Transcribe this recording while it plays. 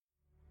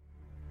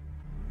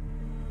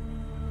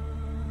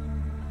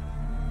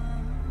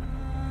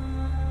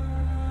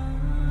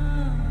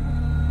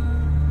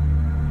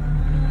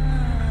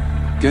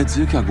Quer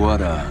dizer que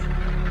agora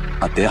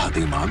a Terra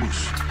tem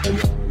magos?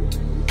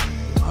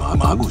 Ah,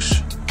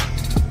 magos?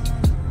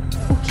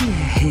 O que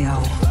é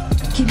real?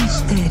 Que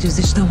mistérios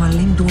estão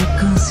além do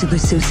alcance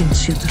dos seus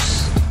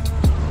sentidos?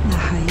 Na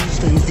raiz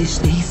da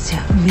existência,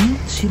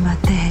 mente e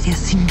matéria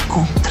se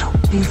encontram.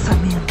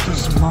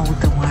 Pensamentos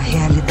moldam a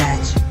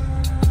realidade.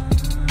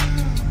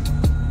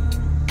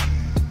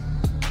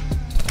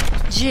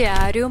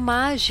 Diário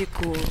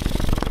Mágico.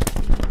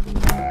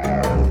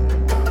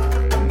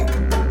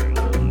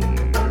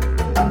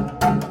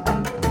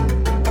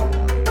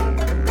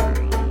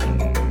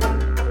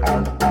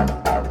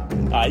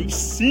 Aí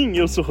sim,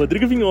 eu sou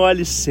Rodrigo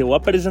Vignoli, seu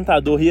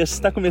apresentador, e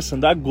está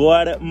começando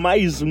agora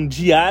mais um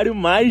Diário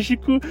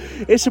Mágico,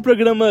 esse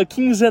programa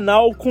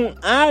quinzenal com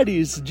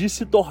ares de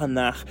se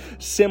tornar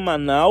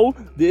semanal,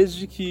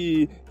 desde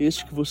que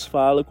este que vos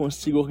fala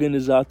consiga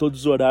organizar todos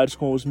os horários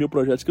com os 1000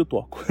 projetos que eu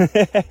toco.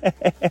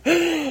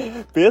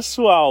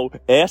 Pessoal,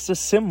 essa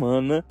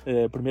semana,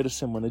 primeira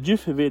semana de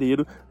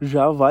fevereiro,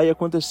 já vai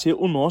acontecer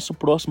o nosso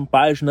próximo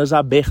Páginas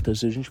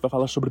Abertas. A gente vai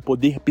falar sobre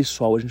poder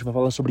pessoal, a gente vai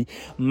falar sobre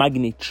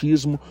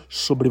magnetismo,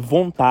 sobre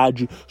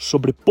vontade,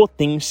 sobre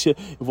potência.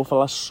 Eu vou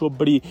falar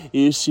sobre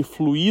esse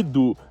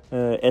fluido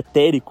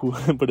etérico,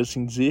 por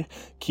assim dizer,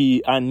 que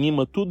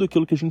anima tudo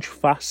aquilo que a gente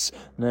faz,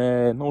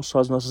 né? Não só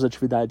as nossas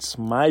atividades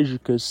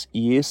mágicas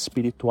e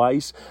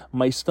espirituais,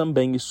 mas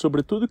também e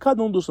sobretudo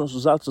cada um dos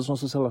nossos atos, as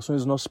nossas relações,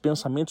 os nossos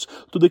pensamentos,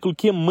 tudo aquilo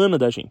que emana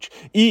da gente.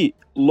 E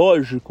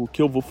lógico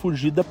que eu vou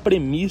fugir da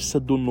premissa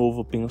do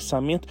novo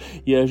pensamento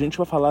e a gente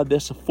vai falar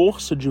dessa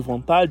força de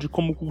vontade,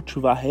 como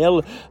cultivar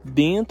ela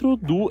dentro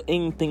do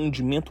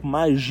entendimento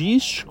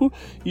magístico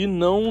e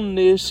não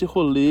nesse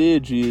rolê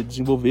de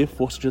desenvolver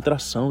força de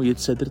atração e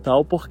etc e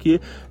tal,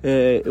 porque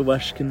eu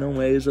acho que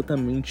não é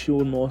exatamente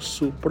o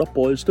nosso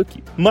propósito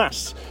aqui.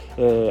 Mas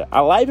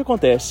a live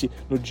acontece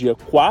no dia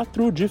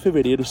 4 de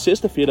fevereiro,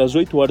 sexta-feira, às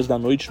 8 horas da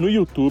noite, no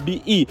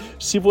YouTube, e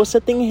se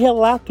você tem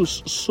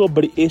relatos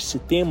sobre esse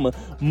tema,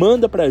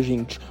 manda pra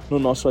gente no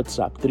nosso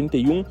WhatsApp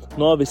 31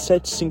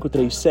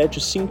 97537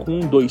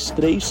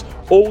 5123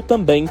 ou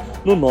também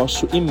no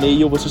nosso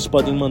e-mail. Vocês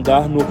podem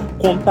mandar no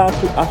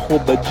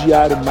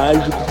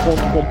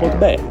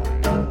contato@diariomagico.com.br.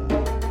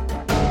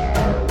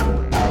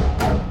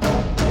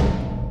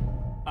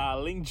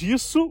 Além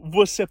disso,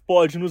 você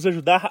pode nos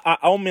ajudar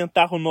a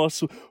aumentar o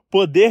nosso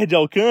poder de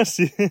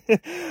alcance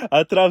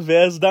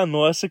através da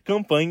nossa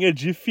campanha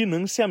de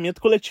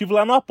financiamento coletivo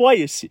lá no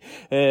Apoia-se.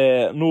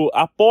 No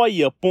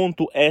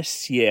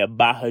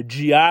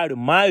apoia.se/Diário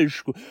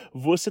Mágico,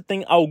 você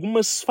tem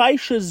algumas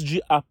faixas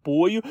de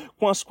apoio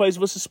com as quais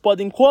vocês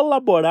podem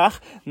colaborar,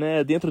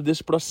 né, dentro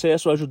desse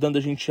processo, ajudando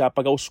a gente a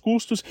pagar os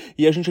custos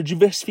e a gente a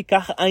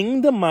diversificar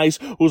ainda mais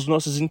os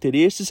nossos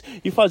interesses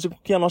e fazer com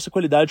que a nossa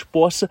qualidade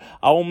possa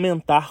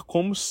aumentar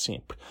como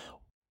sempre.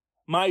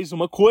 Mais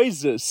uma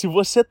coisa, se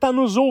você está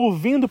nos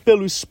ouvindo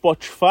pelo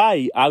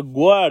Spotify,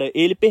 agora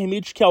ele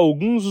permite que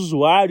alguns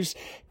usuários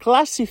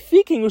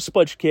classifiquem os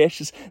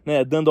podcasts,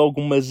 né, dando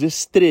algumas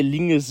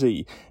estrelinhas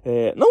aí.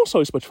 Não só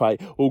o Spotify,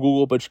 o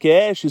Google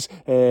Podcasts,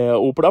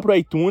 o próprio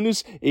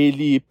iTunes,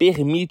 ele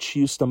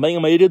permite isso também.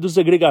 A maioria dos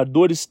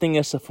agregadores tem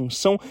essa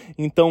função,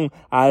 então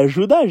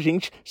ajuda a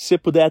gente, se você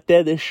puder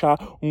até deixar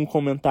um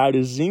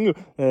comentáriozinho,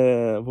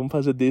 vamos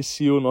fazer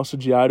desse o nosso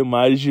Diário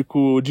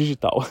Mágico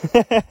digital.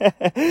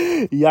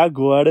 E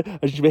agora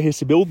a gente vai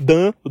receber o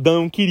Dan. O Dan é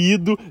um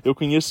querido, eu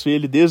conheço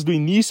ele desde o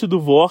início do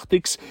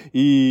Vortex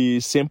e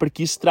sempre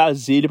quis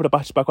trazer ele para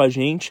participar com a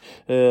gente.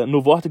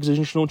 No Vortex a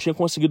gente não tinha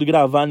conseguido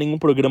gravar nenhum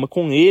programa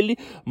com ele,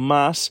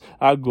 mas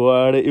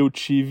agora eu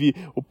tive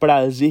o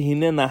prazer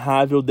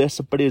inenarrável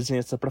dessa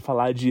presença para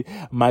falar de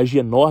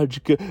magia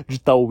nórdica, de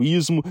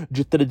taoísmo,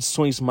 de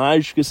tradições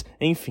mágicas,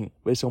 enfim,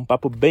 vai ser um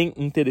papo bem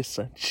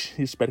interessante.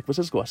 Espero que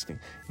vocês gostem.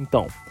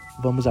 Então,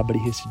 vamos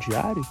abrir esse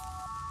diário?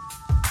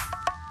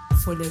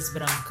 Folhas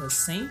brancas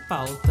sem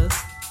pautas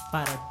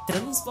para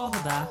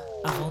transbordar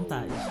à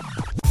vontade.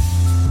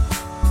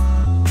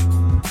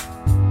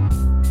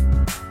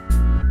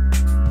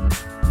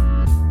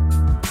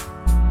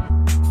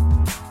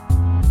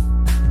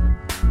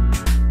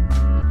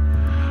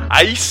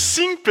 Aí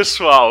sim,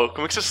 pessoal!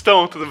 Como é que vocês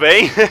estão? Tudo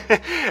bem?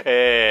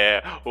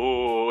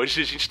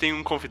 Hoje a gente tem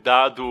um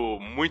convidado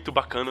muito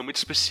bacana, muito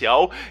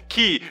especial,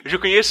 que eu já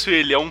conheço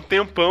ele há um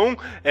tempão,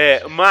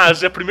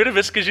 mas é a primeira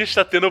vez que a gente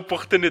está tendo a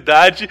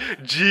oportunidade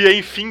de,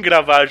 enfim,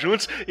 gravar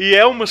juntos, e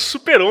é uma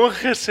super honra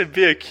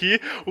receber aqui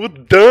o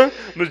Dan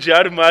no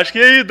Diário Mágico.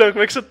 E aí, Dan,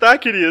 como é que você tá,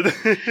 querido?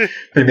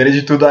 Primeiro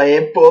de tudo aí,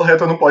 porra, eu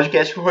tô no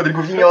podcast com o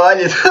Rodrigo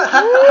Vignoli.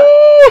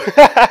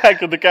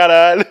 Que do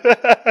caralho!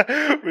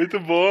 Muito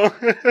bom!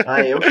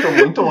 Eu estou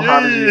muito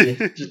honrado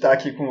de estar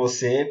aqui com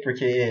você,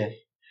 porque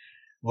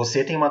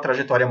você tem uma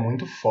trajetória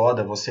muito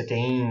foda, você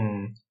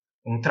tem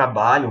um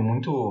trabalho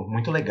muito,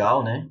 muito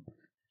legal, né?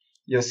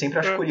 E eu sempre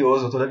acho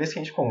curioso, toda vez que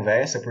a gente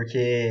conversa,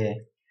 porque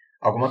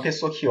alguma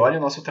pessoa que olha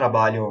o nosso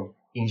trabalho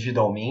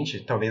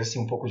individualmente, talvez assim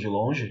um pouco de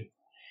longe,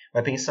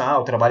 vai pensar,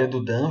 o trabalho do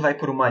Dan vai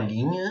por uma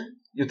linha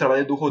e o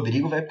trabalho do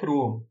Rodrigo vai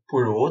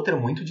por outra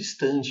muito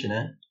distante,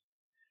 né?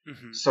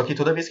 Uhum. Só que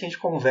toda vez que a gente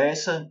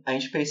conversa, a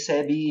gente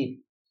percebe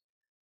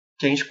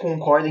que a gente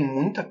concorda em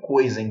muita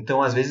coisa.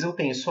 Então, às vezes eu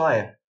penso,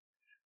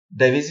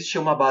 deve existir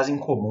uma base em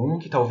comum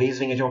que talvez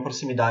venha de uma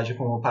proximidade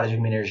com o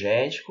paradigma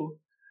energético,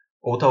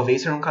 ou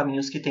talvez sejam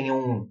caminhos que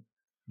tenham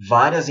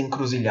várias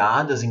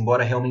encruzilhadas,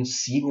 embora realmente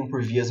sigam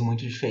por vias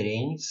muito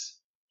diferentes.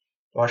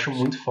 Eu acho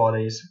muito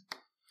foda isso.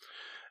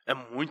 É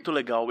muito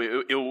legal.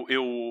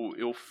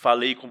 Eu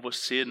falei com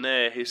você,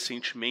 né,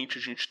 recentemente,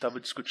 a gente estava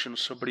discutindo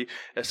sobre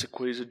essa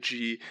coisa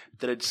de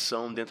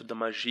tradição dentro da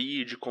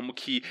magia, de como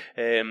que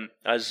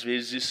às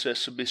vezes isso é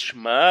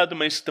subestimado,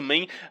 mas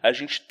também a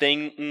gente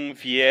tem um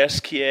viés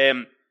que é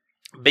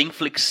bem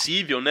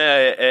flexível,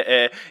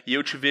 né, e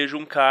eu te vejo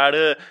um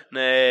cara,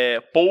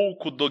 né,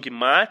 pouco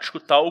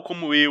dogmático, tal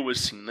como eu,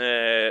 assim,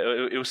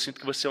 né, eu sinto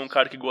que você é um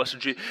cara que gosta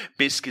de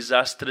pesquisar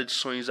as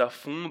tradições a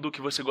fundo,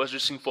 que você gosta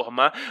de se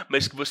informar,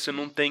 mas que você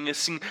não tem,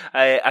 assim,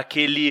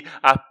 aquele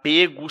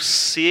apego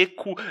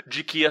seco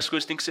de que as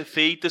coisas têm que ser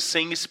feitas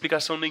sem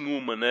explicação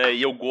nenhuma, né,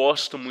 e eu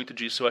gosto muito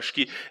disso. Eu acho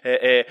que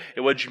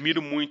eu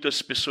admiro muito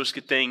as pessoas que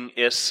têm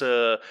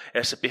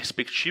essa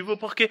perspectiva,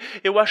 porque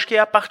eu acho que é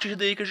a partir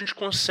daí que a gente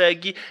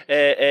consegue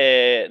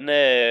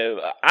né,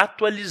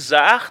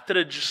 atualizar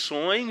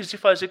tradições e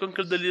fazer com que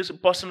aquilo dali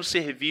possa nos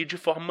servir de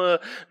forma,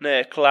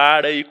 né,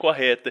 clara e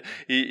correta.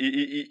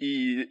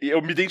 E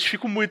eu me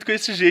identifico muito com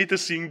esse jeito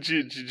assim,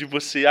 de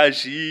você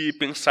agir,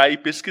 pensar e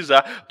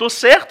pesquisar. Tô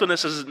certo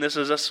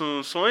nessas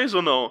assunções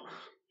ou não?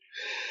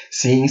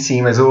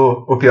 Sim, mas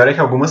o pior é que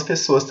algumas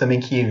pessoas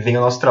também que veem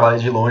o nosso trabalho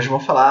de longe vão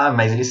falar,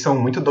 mas eles são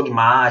muito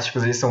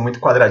dogmáticos, eles são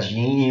muito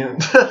quadradinhos.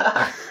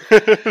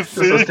 As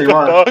pessoas têm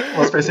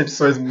umas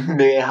percepções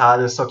meio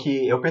erradas, só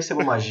que eu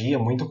percebo magia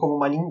muito como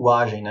uma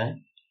linguagem, né?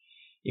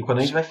 E quando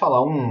a gente vai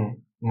falar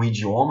um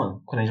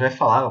idioma, quando a gente vai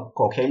falar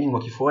qualquer língua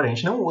que for, a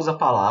gente não usa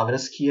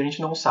palavras que a gente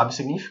não sabe o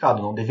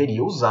significado, não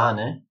deveria usar,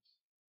 né?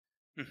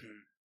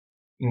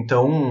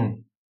 Então,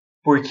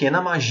 por que na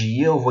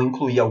magia eu vou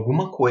incluir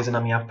alguma coisa na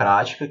minha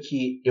prática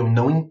que eu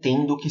não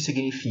entendo o que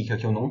significa,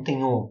 que eu não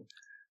tenho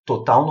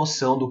total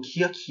noção do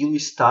que aquilo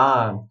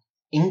está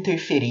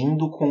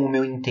interferindo com o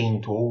meu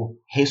intento ou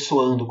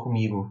ressoando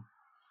comigo?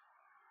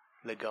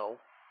 Legal.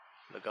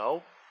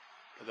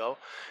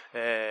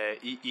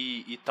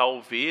 E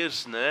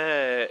talvez, né,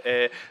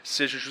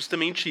 seja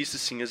justamente isso,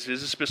 assim, às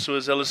vezes as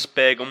pessoas elas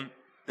pegam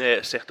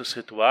certos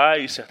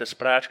rituais, certas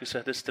práticas,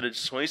 certas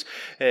tradições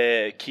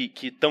que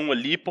estão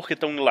ali porque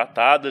estão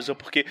enlatadas, ou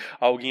porque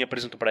alguém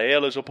apresentou para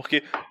elas, ou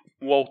porque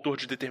o autor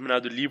de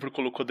determinado livro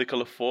colocou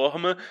daquela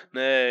forma,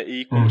 né,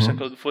 e como se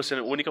aquela fosse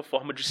a única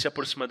forma de se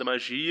aproximar da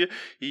magia,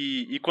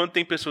 e quando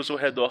tem pessoas ao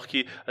redor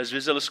que às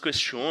vezes elas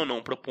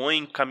questionam,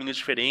 propõem caminhos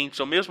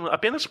diferentes, ou mesmo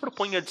apenas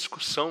propõem a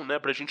discussão, né,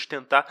 pra gente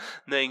tentar,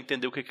 né,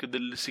 entender o que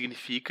aquilo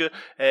significa,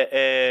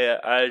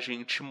 a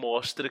gente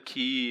mostra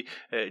que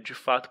de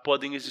fato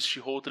podem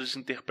existir outras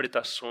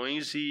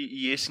interpretações,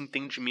 e esse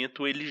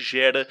entendimento ele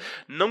gera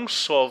não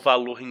só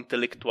valor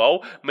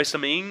intelectual, mas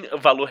também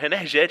valor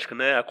energético,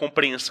 né, a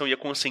compreensão e a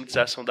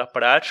conscientização da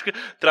prática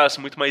traz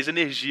muito mais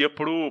energia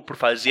pro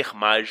fazer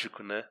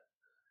mágico, né?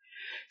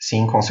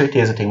 Sim, com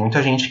certeza. Tem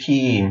muita gente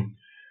que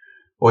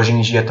hoje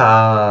em dia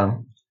tá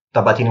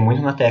batendo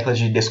muito na tecla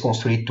de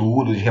desconstruir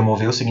tudo, de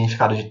remover o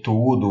significado de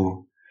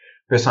tudo,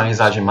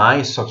 personalizar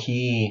demais, só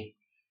que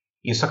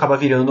isso acaba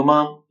virando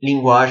uma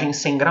linguagem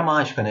sem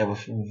gramática, né?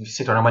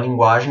 Se torna uma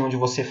linguagem onde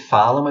você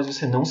fala, mas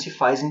você não se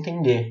faz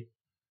entender.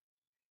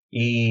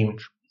 E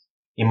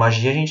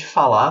magia a gente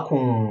falar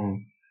com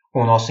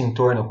o nosso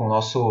entorno, com o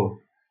nosso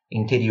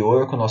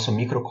interior, com o nosso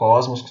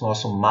microcosmos, com o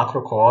nosso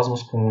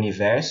macrocosmos, com o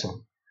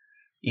universo.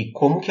 E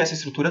como que essa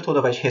estrutura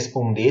toda vai te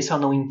responder se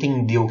ela não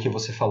entendeu o que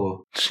você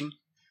falou? Sim.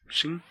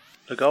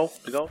 Legal.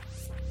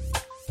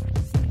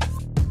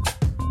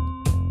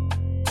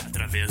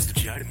 Através do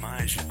Diário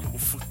Mágico, o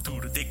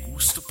futuro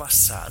degusta o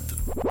passado.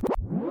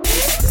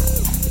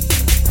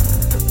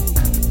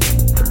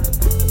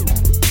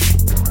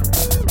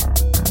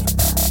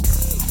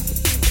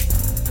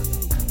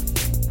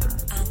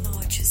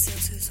 Anote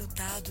seus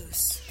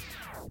resultados.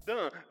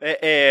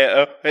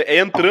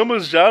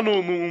 Entramos já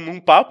num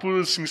papo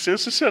assim,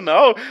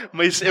 sensacional,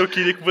 mas eu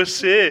queria que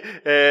você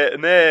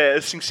né,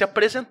 assim, se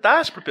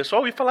apresentasse pro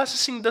pessoal e falasse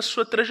assim, da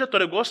sua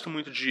trajetória. Eu gosto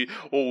muito de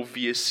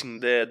ouvir assim,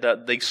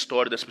 da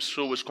história das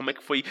pessoas, como é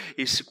que foi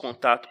esse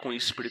contato com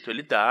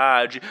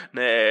espiritualidade,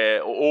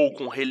 né, ou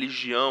com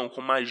religião,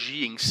 com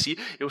magia em si.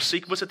 Eu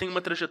sei que você tem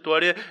uma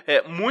trajetória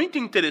muito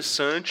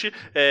interessante,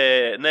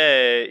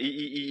 né,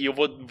 e eu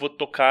vou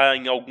tocar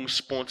em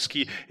alguns pontos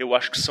que eu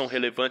acho que são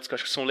relevantes, que eu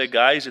acho que são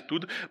legais e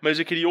tudo, mas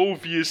eu queria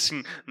ouvir,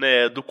 assim,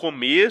 né, do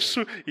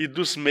começo e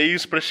dos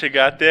meios para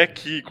chegar até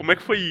aqui. Como é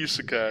que foi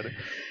isso, cara?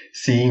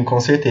 Sim, com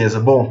certeza.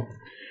 Bom,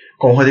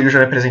 como o Rodrigo já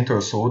me apresentou,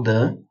 eu sou o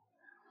Dan.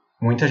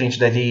 Muita gente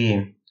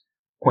deve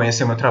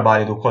conhecer o meu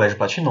trabalho do Colégio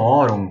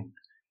Platinorum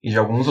e de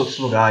alguns outros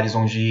lugares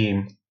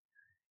onde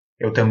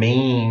eu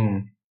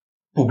também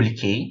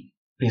publiquei,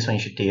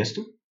 principalmente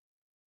texto.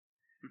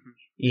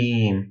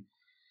 E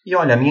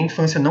olha, a minha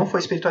infância não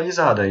foi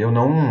espiritualizada. Eu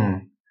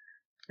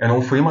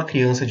não fui uma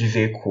criança de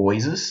ver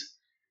coisas.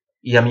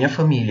 e a minha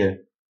família,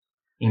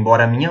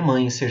 embora a minha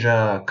mãe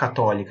seja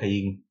católica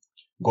e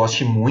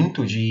goste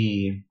muito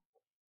de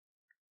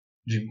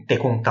ter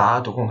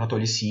contato com o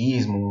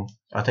catolicismo,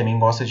 ela também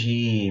gosta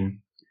de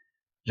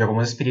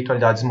algumas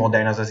espiritualidades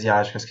modernas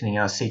asiáticas, que nem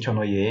a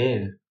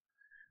Seichonoye,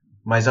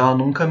 mas ela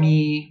nunca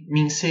me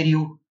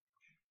inseriu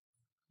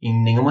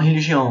em nenhuma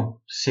religião,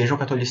 seja o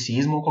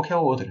catolicismo ou qualquer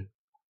outra.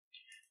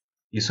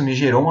 Isso me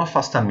gerou um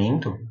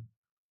afastamento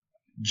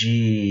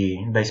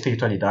da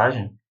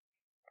espiritualidade,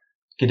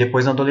 que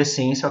depois na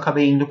adolescência eu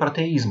acabei indo para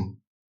ateísmo.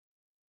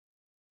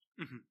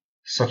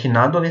 Só que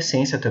na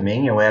adolescência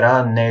também eu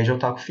era nerd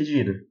otaku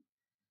fedido.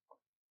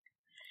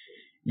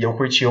 E eu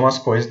curtia umas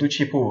coisas do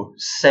tipo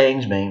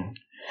Sandman,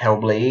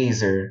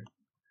 Hellblazer,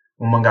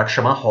 um mangá que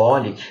chama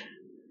Holic,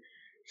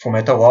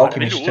 Fullmetal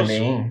Alchemist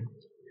também.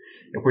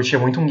 Eu curtia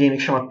muito um game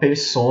que chama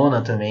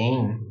Persona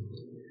também.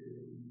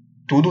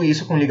 Tudo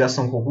isso com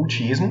ligação com o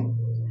ocultismo.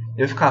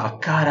 Eu ficava,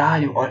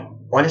 caralho,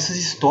 olha essas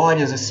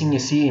histórias, assim,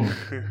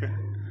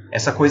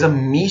 essa coisa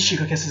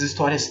mística que essas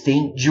histórias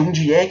têm. De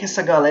onde é que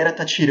essa galera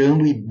tá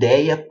tirando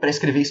ideia pra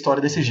escrever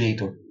história desse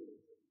jeito?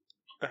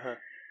 Uhum.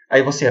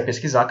 Aí você ia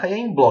pesquisar, caía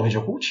em blog de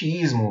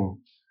ocultismo,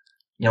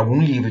 em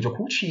algum livro de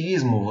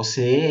ocultismo,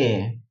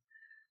 você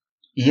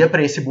ia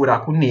pra esse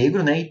buraco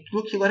negro, né? E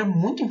tudo aquilo era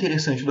muito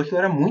interessante, tudo aquilo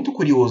era muito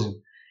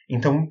curioso.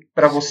 Então,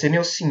 pra você,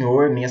 meu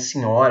senhor, minha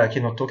senhora, que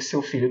notou que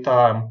seu filho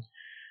tá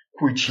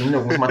curtindo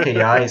alguns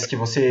materiais que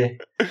você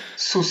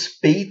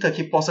suspeita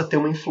que possa ter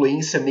uma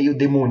influência meio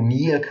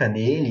demoníaca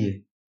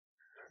nele,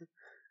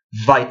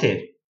 vai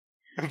ter.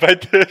 Vai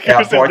ter. É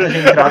a porta de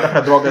entrada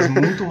para drogas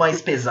muito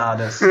mais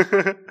pesadas.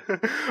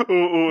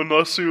 O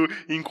nosso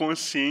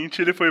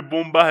inconsciente, ele foi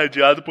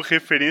bombardeado por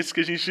referências que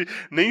a gente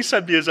nem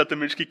sabia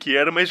exatamente o que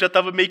era, mas já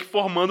estava meio que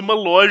formando uma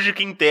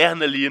lógica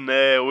interna ali,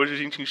 né? Hoje a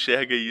gente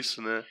enxerga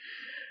isso, né?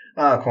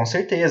 Ah, com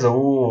certeza.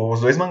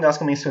 Os dois mangás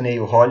que eu mencionei,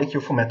 o Holic e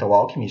o Fullmetal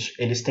Alchemist,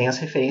 eles têm as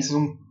referências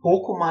um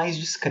pouco mais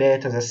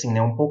discretas, assim,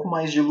 né? Um pouco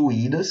mais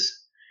diluídas,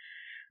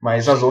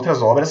 mas as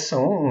outras obras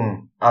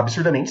são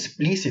absurdamente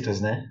explícitas,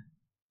 né?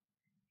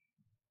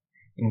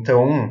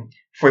 Então,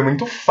 foi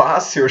muito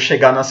fácil eu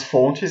chegar nas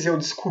fontes e eu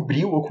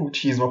descobri o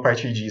ocultismo a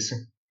partir disso.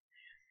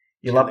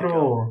 E lá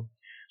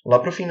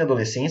pro fim da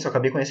adolescência, eu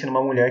acabei conhecendo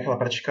uma mulher que ela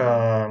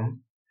pratica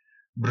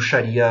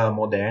bruxaria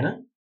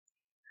moderna.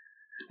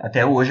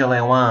 Até hoje ela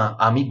é uma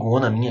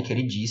amigona minha,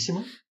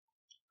 queridíssima.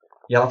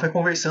 E ela foi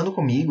conversando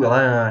comigo,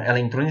 ela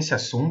entrou nesse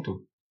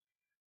assunto.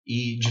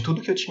 E de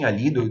tudo que eu tinha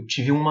lido, eu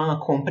tive uma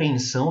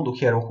compreensão do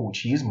que era o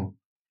ocultismo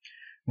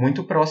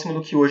muito próximo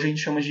do que hoje a gente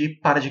chama de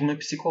paradigma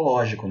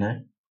psicológico,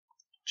 né?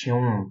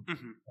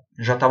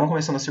 Já estavam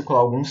começando a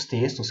circular alguns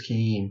textos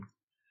que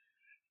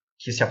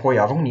se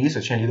apoiavam nisso.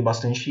 Eu tinha lido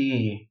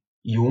bastante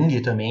Jung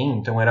também,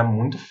 então era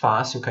muito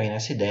fácil cair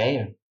nessa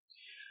ideia.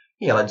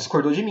 E ela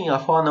discordou de mim. Ela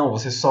falou, não,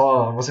 você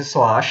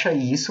só acha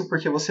isso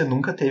porque você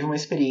nunca teve uma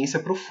experiência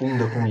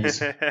profunda com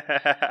isso.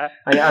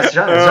 Aí, você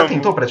já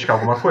tentou praticar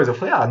alguma coisa? Eu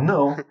falei,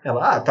 não.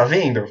 Ela, tá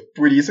vendo?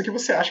 Por isso que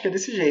você acha que é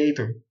desse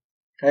jeito.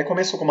 Aí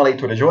começou com uma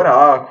leitura de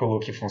oráculo,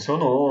 que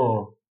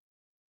funcionou.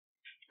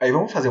 Aí,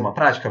 vamos fazer uma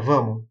prática?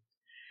 Vamos.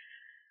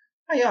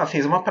 Aí,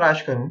 fez uma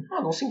prática.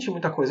 Não senti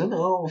muita coisa,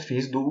 não.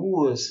 Fiz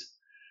 2.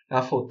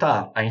 Ela falou,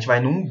 tá, a gente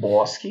vai num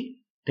bosque.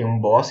 Tem um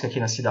bosque aqui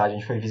na cidade, a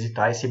gente foi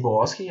visitar esse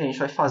bosque e a gente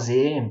vai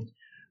fazer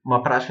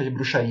uma prática de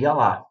bruxaria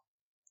lá.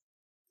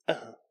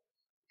 Uhum.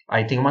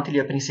 Aí tem uma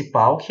trilha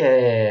principal que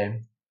é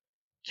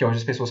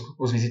onde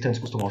os visitantes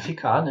costumam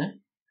ficar, né?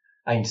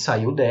 A gente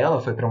saiu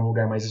dela, foi para um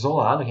lugar mais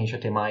isolado, que a gente ia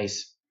ter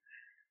mais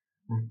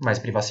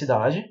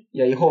privacidade.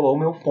 E aí rolou o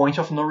meu point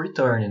of no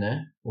return,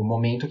 né? O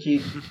momento que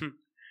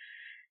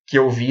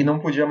eu vi e não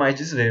podia mais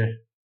desver.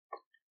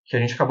 Que a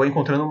gente acabou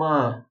encontrando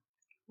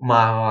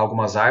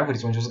algumas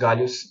árvores onde os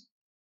galhos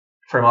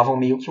formavam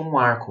meio que um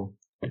arco.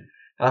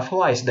 Ela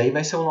falou, esse daí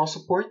vai ser o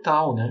nosso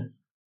portal, né?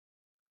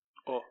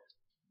 Oh.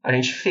 A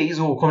gente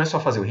começou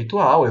a fazer o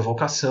ritual, a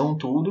evocação,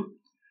 tudo.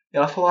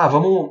 Ela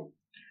falou,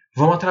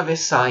 vamos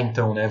atravessar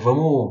então, né?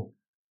 Vamos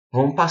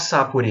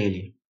passar por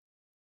ele.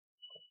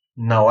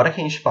 Na hora que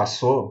a gente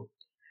passou,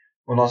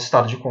 o nosso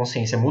estado de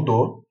consciência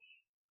mudou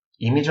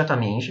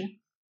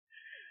imediatamente.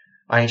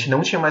 A gente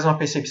não tinha mais uma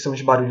percepção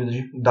de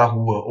barulho da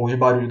rua ou de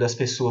barulho das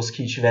pessoas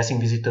que estivessem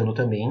visitando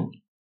também.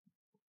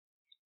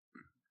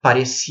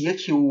 Parecia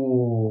que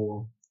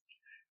o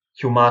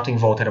mato em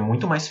volta era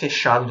muito mais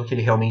fechado do que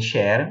ele realmente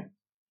era.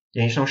 E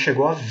a gente não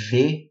chegou a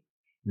ver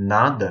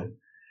nada,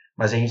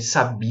 mas a gente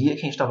sabia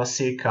que a gente estava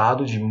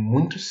cercado de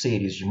muitos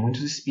seres, de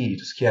muitos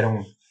espíritos, que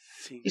eram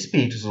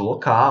espíritos do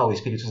local,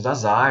 espíritos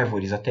das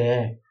árvores,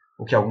 até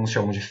o que alguns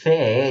chamam de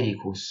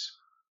feéricos.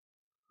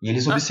 E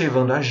eles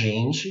observando a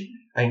gente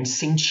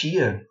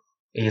sentia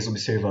eles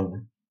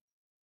observando.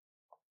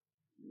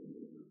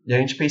 E a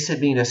gente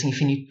percebendo essa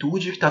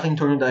infinitude que estava em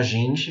torno da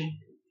gente,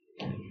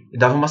 e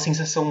dava uma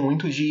sensação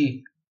muito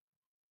de,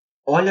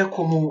 olha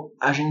como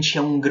a gente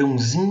é um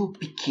grãozinho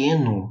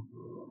pequeno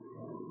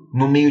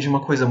no meio de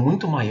uma coisa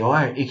muito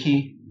maior e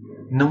que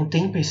não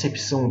tem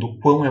percepção do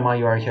quão é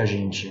maior que a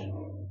gente.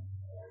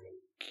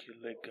 Que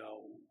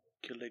legal,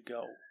 que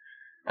legal.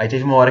 Aí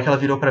teve uma hora que ela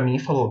virou pra mim e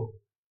falou: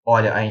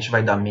 olha, a gente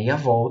vai dar meia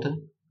volta,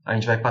 a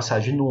gente vai passar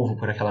de novo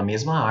por aquela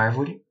mesma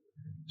árvore,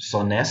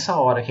 só nessa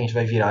hora que a gente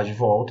vai virar de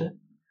volta,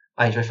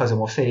 a gente vai fazer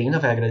uma oferenda,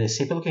 vai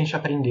agradecer pelo que a gente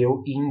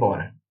aprendeu e ir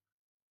embora.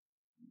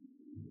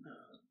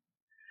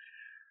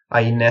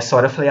 Aí nessa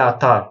hora eu falei: ah,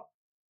 tá,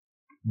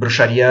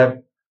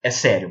 bruxaria é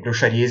sério,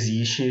 bruxaria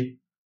existe.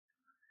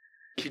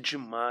 Que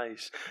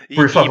demais.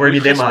 Por favor, e me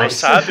muito dê mais.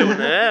 responsável,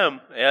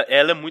 né?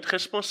 Ela é muito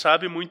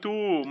responsável e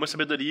uma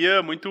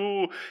sabedoria muito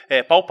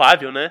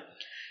palpável, né?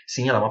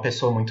 Sim, ela é uma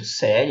pessoa muito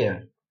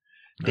séria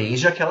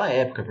desde aquela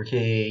época, porque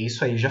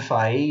isso aí já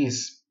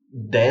faz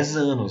 10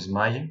 anos,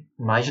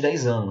 mais de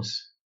 10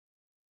 anos.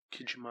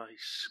 Que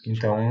demais.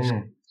 Então,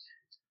 demais.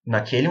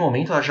 naquele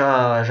momento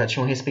ela já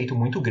tinha um respeito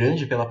muito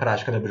grande pela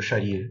prática da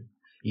bruxaria.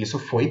 E isso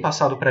foi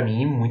passado pra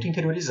mim, muito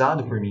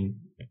interiorizado por mim.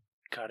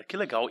 Cara, que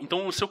legal.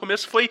 Então o seu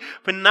começo foi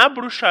na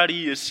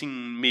bruxaria, assim,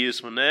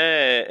 mesmo,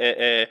 né?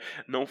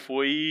 Não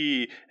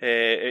foi...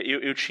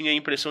 eu tinha a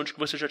impressão de que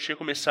você já tinha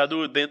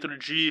começado dentro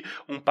de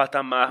um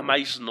patamar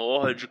mais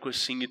nórdico,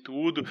 assim, e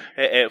tudo.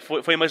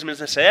 Foi mais ou menos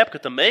nessa época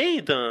também,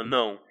 Dan?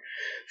 Não.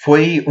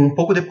 Foi um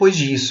pouco depois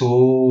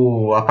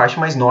disso. A parte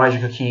mais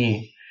nórdica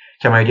que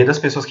a maioria das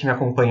pessoas que me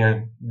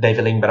acompanham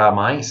deve lembrar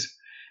mais,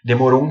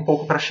 demorou um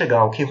pouco pra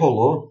chegar. O que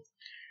rolou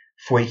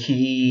foi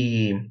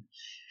que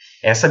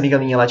essa amiga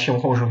minha, ela tinha um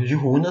conjunto de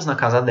runas na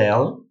casa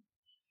dela,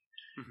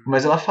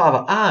 mas ela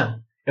falava: ah,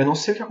 eu não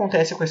sei o que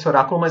acontece com esse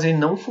oráculo, mas ele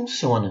não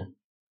funciona.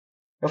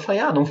 Eu falei: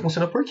 ah, não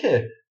funciona por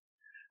quê?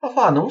 Ela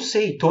falou: ah, não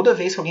sei, toda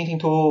vez que alguém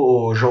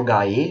tentou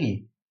jogar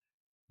ele,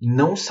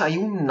 não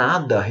saiu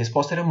nada, a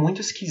resposta era muito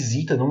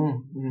esquisita,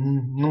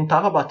 não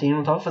tava batendo,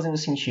 não tava fazendo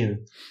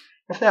sentido.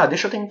 Eu falei: ah,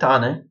 deixa eu tentar,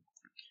 né?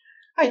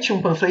 Aí tinha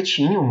um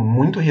panfletinho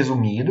muito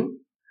resumido,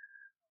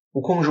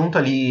 o conjunto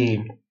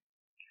ali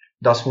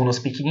das runas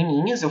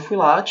pequenininhas, eu fui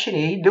lá,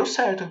 tirei e deu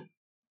certo.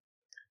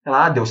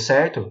 Ela: ah, deu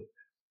certo? Eu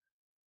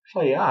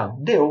falei: ah,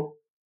 deu.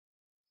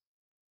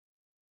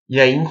 E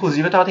aí,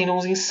 inclusive, eu tava tendo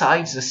uns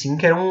insights, assim,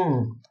 que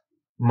eram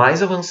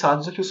mais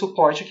avançados do que o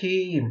suporte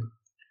que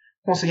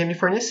conseguia me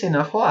fornecer, né?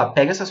 Ela falou: ah,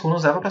 pega essas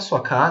runas, leva pra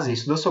sua casa e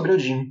estuda sobre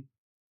Odin.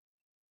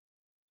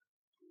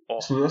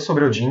 Estuda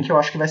sobre Odin, que eu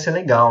acho que vai ser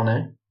legal,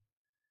 né?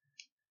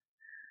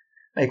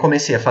 Aí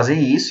comecei a fazer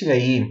isso, e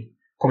aí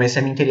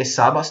comecei a me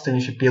interessar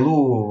bastante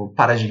pelo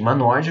paradigma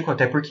nórdico,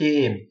 até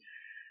porque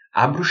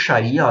a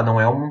bruxaria, ela não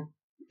é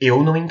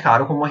eu não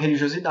encaro como uma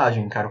religiosidade,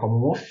 eu encaro como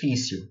um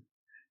ofício,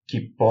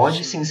 que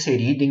pode se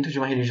inserir dentro de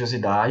uma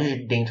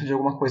religiosidade, dentro de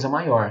alguma coisa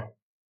maior.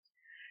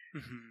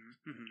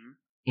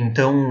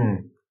 Então,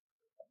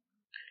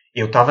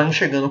 eu estava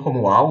enxergando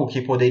como algo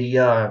que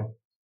poderia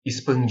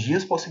expandir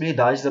as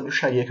possibilidades da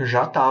bruxaria que eu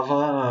já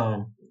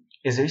estava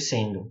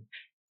exercendo.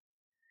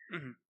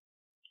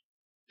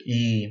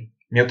 E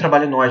meu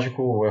trabalho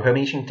nórdico, eu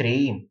realmente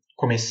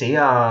comecei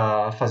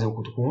a fazer o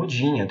culto com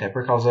Odin, até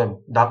por causa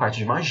da parte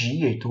de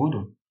magia e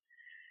tudo.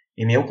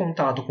 E meu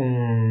contato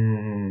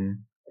com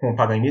o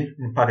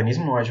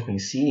paganismo nórdico em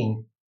si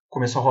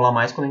começou a rolar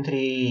mais quando eu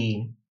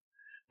entrei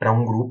para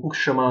um grupo que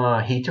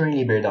chama Hitler em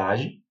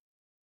Liberdade.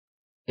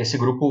 Esse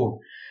grupo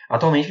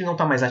atualmente não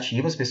está mais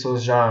ativo, as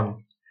pessoas já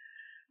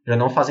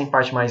não fazem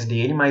parte mais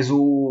dele, mas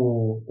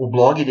o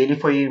blog dele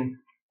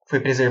foi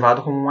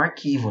preservado como um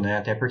arquivo, né?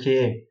 Até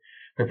porque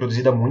foi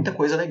produzida muita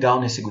coisa legal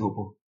nesse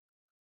grupo.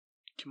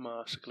 Que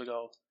massa, que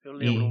legal. Eu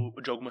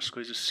lembro de algumas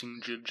coisas, sim,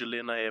 de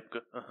ler na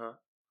época.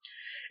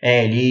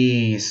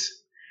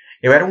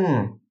 Eu era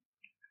um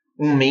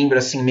membro,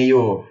 assim,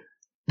 meio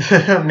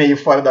meio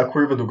fora da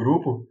curva do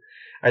grupo,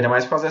 ainda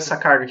mais por causa dessa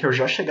carga que eu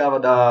já chegava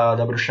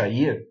da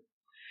bruxaria.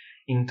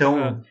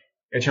 Então,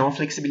 eu tinha uma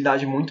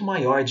flexibilidade muito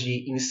maior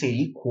de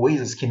inserir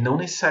coisas que não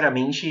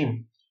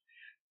necessariamente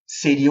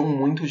seriam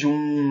muito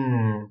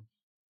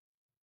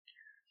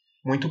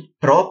muito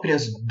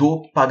próprias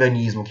do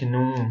paganismo,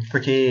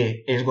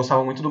 porque eles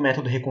gostavam muito do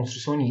método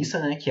reconstrucionista,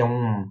 né, que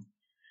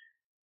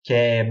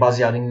é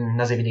baseado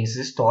nas evidências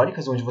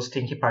históricas, onde você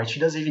tem que partir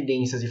das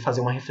evidências e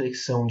fazer uma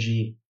reflexão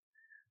de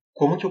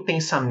como que o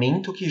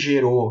pensamento que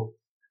gerou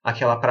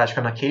aquela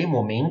prática naquele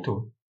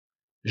momento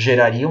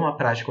geraria uma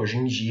prática hoje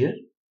em dia.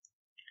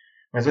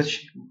 Mas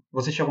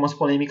você tinha algumas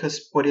polêmicas,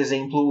 por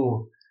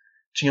exemplo,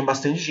 tinha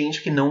bastante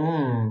gente que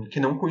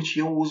não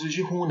curtia o uso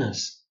de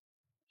runas.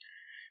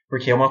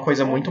 Porque é uma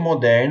coisa muito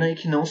moderna e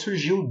que não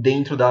surgiu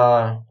dentro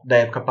da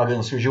época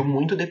pagã, surgiu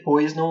muito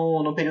depois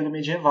no período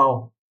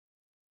medieval,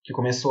 que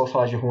começou a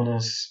falar de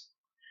runas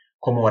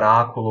como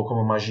oráculo,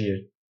 como magia.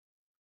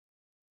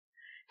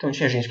 Então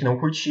tinha gente que não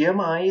curtia,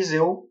 mas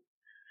eu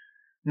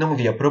não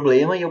via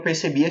problema e eu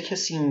percebia que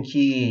assim,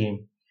 que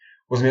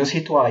os meus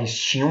rituais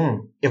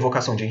tinham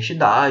evocação de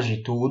entidade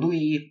e tudo,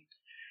 e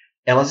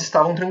elas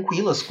estavam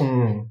tranquilas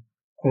com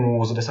o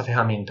uso dessa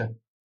ferramenta.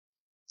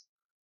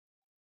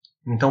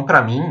 Então,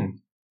 para mim,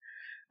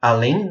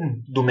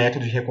 além do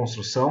método de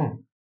reconstrução,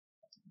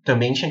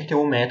 também tinha que ter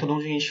um método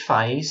onde a gente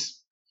faz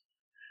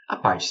a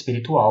parte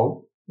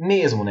espiritual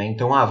mesmo, né?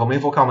 Então, vamos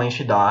evocar uma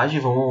entidade,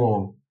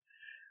 vamos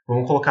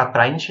colocar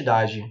para a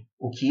entidade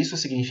o que isso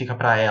significa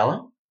para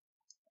ela,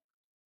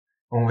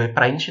 Vamos ver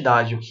para a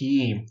entidade o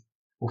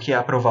que é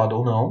aprovado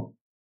ou não.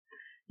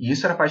 E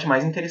isso era a parte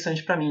mais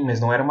interessante para mim,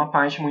 mas não era uma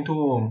parte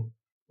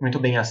muito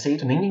bem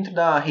aceita, nem dentro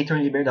da Hater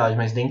em Liberdade,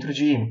 mas dentro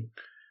de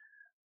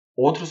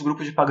outros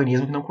grupos de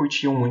paganismo que não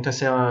curtiam muito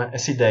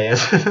essa ideia.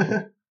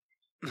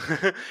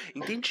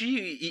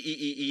 Entendi.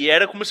 E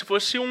era como se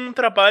fosse um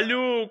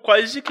trabalho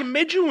quase que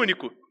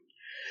mediúnico.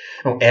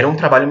 Não, era um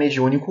trabalho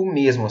mediúnico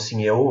mesmo,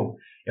 assim, eu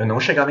não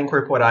chegava a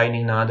incorporar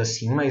nem nada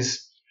assim,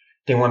 mas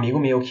tem um amigo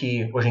meu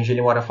que hoje em dia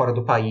ele mora fora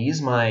do país,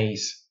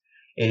 mas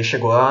ele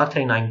chegou a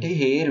treinar em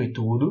terreiro e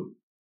tudo,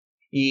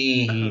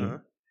 e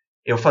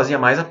eu fazia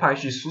mais a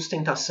parte de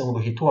sustentação do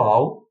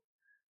ritual,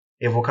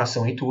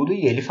 evocação e tudo,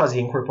 e ele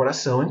fazia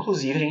incorporação,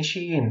 inclusive a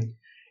gente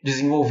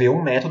desenvolveu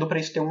um método para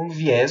isso ter um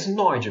viés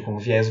nórdico, um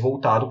viés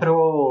voltado para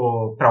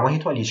uma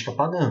ritualística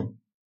pagã,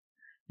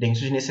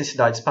 dentro de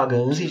necessidades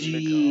pagãs e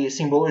de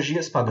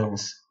simbologias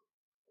pagãs.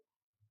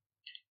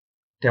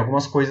 Tem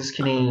algumas coisas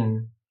que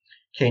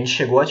a gente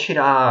chegou a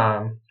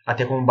tirar,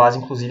 até como base,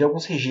 inclusive,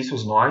 alguns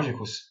registros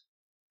nórdicos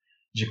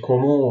de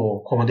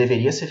como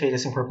deveria ser feita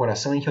essa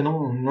incorporação, em que eu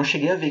não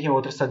cheguei a ver que em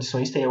outras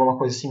tradições tem alguma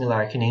coisa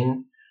similar, que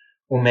nem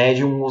o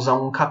médium usar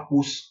um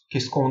capuz que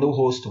esconda o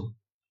rosto.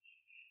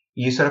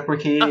 E isso era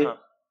porque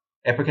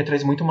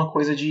traz muito uma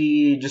coisa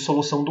de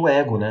dissolução do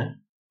ego, né?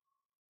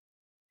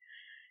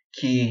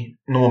 Que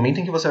no momento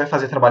em que você vai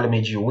fazer trabalho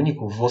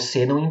mediúnico,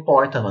 você não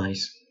importa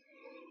mais.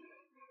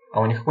 A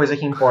única coisa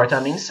que importa é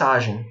a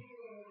mensagem.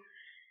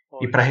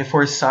 E para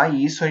reforçar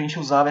isso, a gente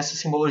usava essa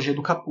simbologia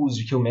do capuz,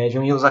 de que o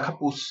médium ia usar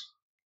capuz.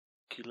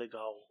 Que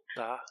legal.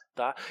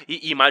 Tá.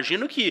 E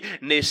imagino que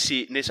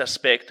nesse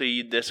aspecto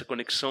aí dessa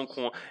conexão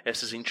com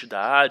essas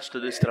entidades,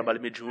 todo esse trabalho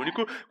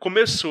mediúnico,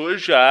 começou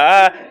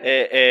já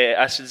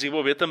a se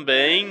desenvolver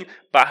também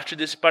parte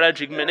desse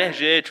paradigma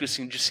energético,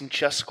 assim, de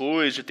sentir as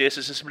coisas, de ter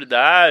essa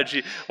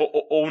sensibilidade,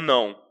 ou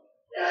não?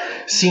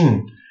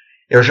 Sim,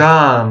 eu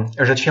já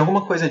tinha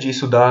alguma coisa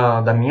disso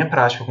da minha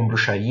prática com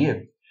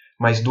bruxaria,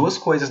 mas duas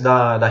coisas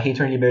da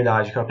Hater em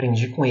Liberdade que eu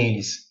aprendi com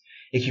eles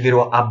e que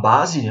virou a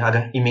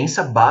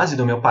imensa base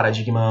do meu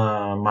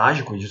paradigma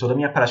mágico, de toda a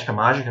minha prática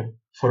mágica,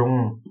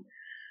 foram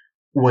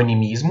o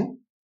animismo,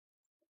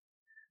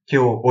 que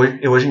eu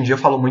hoje em dia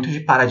falo muito de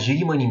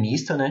paradigma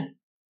animista, né?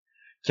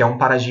 Que é um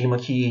paradigma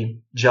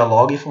que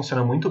dialoga e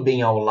funciona muito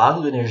bem ao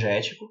lado do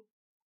energético.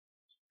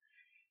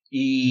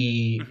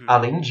 E,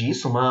 além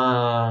disso,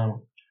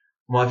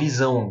 uma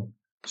visão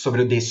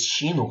sobre o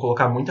destino,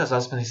 colocar muitas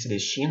aspas nesse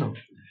destino,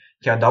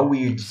 que é a da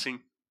Weird. Sim.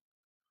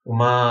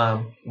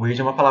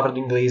 Weird é uma palavra do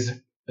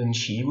inglês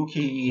antigo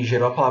que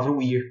gerou a palavra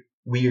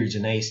weird,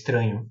 né?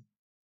 Estranho.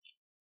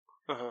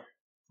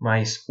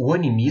 Mas o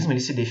animismo, ele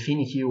se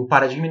define que o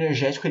paradigma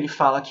energético, ele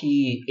fala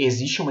que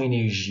existe uma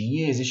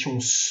energia, existe um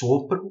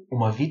sopro,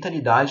 uma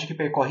vitalidade que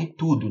percorre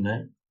tudo,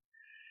 né?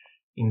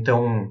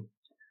 Então,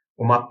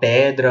 uma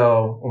pedra,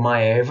 uma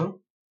erva,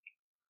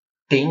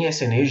 tem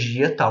essa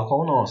energia tal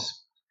qual nós.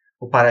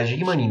 O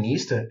paradigma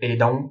animista, ele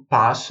dá um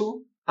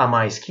passo a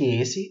mais que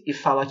esse e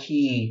fala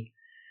que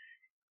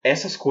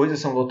essas coisas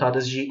são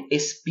dotadas de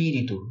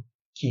espírito,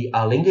 que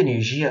além da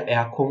energia é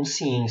a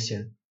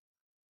consciência.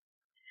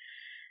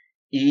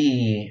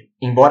 E,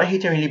 embora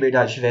Hater em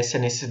Liberdade tivesse a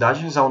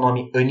necessidade de usar o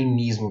nome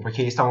animismo,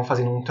 porque eles estavam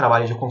fazendo um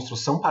trabalho de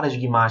construção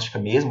paradigmática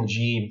mesmo,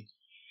 de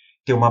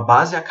ter uma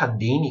base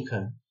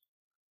acadêmica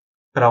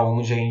para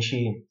onde a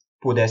gente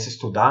pudesse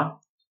estudar,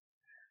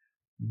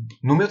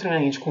 no meu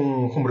treinamento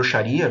com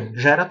bruxaria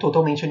já era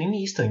totalmente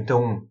animista.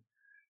 Então,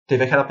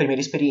 teve aquela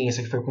primeira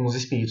experiência que foi com os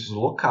espíritos do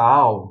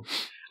local.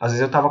 Às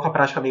vezes eu estava com a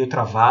prática meio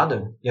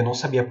travada e eu não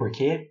sabia por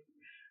quê.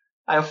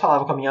 Aí eu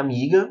falava com a minha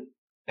amiga,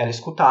 ela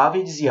escutava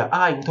e dizia: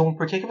 então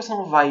por que você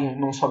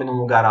não sobe num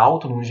lugar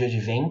alto, num dia de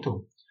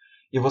vento,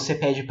 e você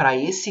pede para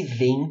esse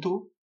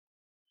vento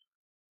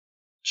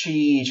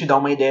te dar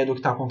uma ideia do que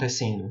está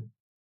acontecendo?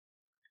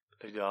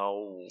 Legal.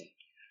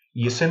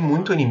 E isso é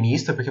muito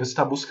animista, porque você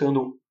está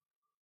buscando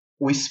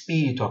o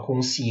espírito, a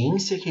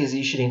consciência que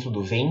existe dentro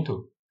do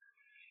vento,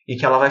 e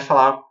que ela vai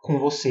falar com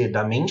você,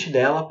 da mente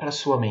dela para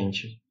sua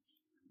mente.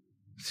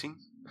 Sim.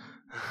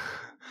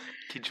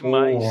 Que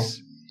demais.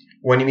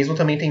 O animismo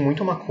também tem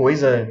muito uma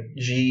coisa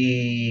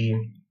de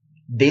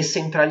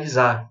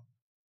descentralizar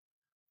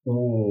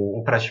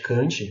o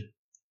praticante.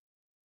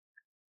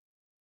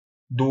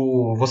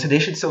 Você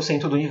deixa de ser o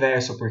centro do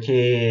universo,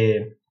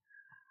 porque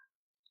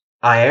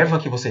a erva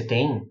que você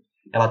tem,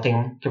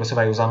 que você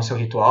vai usar no seu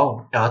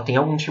ritual, ela tem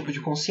algum tipo de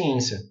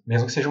consciência,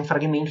 mesmo que seja um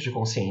fragmento de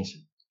consciência.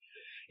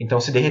 Então,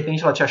 se de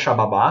repente ela te achar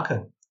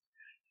babaca,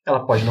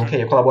 ela pode não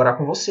querer colaborar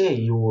com você.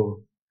 E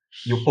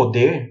o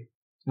poder,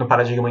 no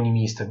paradigma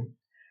animista,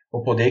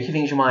 o poder que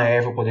vem de uma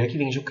erva, o poder que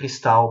vem de um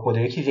cristal, o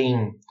poder que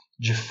vem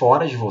de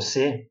fora de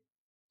você,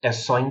 é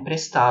só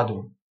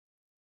emprestado.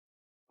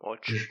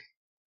 Ótimo.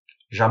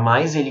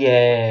 Jamais ele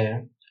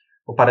é...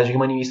 O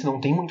paradigma animista não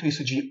tem muito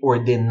isso de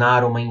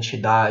ordenar uma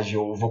entidade,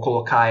 ou vou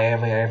colocar a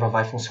erva e a erva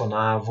vai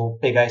funcionar, vou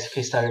pegar esse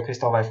cristal e o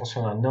cristal vai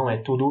funcionar. Não, é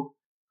tudo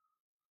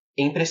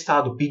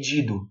emprestado,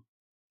 pedido.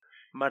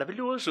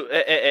 Maravilhoso.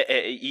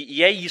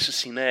 E é isso,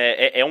 assim, né?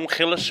 É um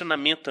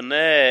relacionamento,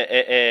 né?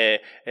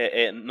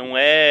 Não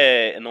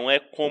é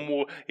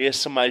como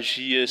essa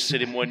magia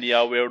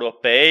cerimonial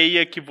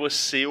europeia que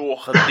você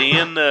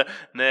ordena,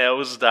 né,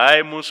 os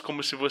daimons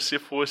como se você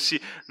fosse,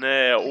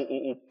 né,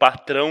 o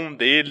patrão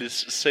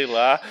deles, sei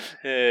lá,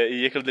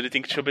 e aquilo dele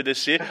tem que te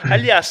obedecer.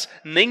 Aliás,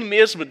 nem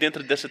mesmo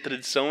dentro dessa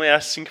tradição é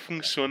assim que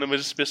funciona,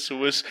 mas as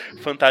pessoas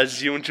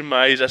fantasiam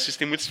demais,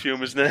 assistem muitos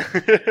filmes, né?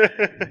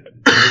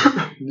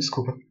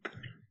 Desculpa.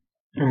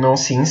 Não,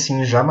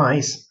 sim,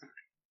 jamais.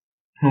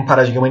 Num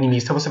paradigma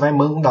animista, você vai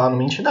mandar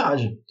numa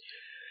entidade.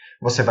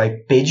 Você vai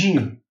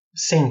pedir,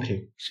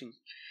 sempre. Sim.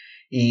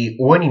 E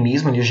o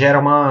animismo, ele gera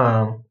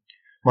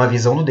uma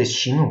visão do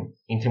destino,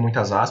 entre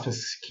muitas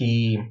aspas,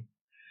 que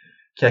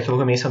é aquilo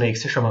que eu mencionei, que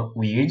se chama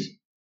weird,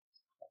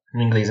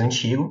 no inglês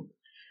antigo,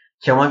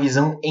 que é uma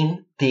visão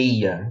em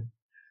teia.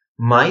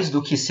 Mais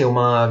do que ser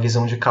uma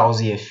visão de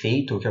causa e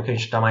efeito, que é o que a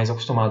gente está mais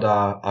acostumado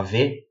a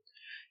ver,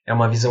 é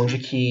uma visão de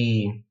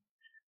que,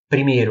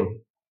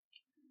 primeiro,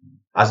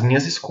 as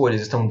minhas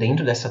escolhas estão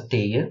dentro dessa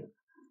teia,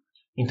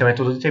 então é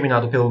tudo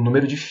determinado pelo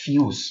número de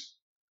fios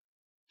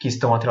que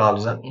estão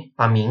atrelados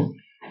a mim,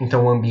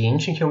 então o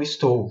ambiente em que eu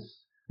estou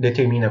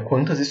determina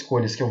quantas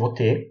escolhas que eu vou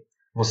ter,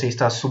 você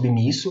está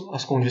submisso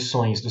às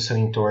condições do seu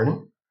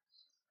entorno,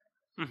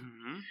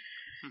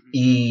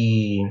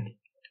 e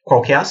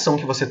qualquer ação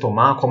que você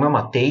tomar, como é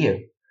uma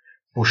teia,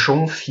 puxou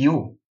um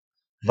fio,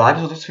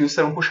 vários outros fios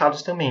serão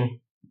puxados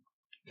também.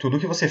 Tudo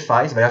que você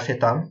faz vai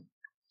afetar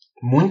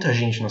muita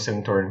gente no seu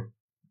entorno.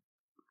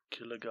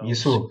 Que legal.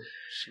 Isso,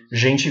 Sim.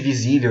 gente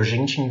visível,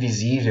 gente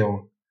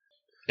invisível,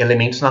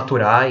 elementos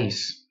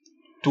naturais,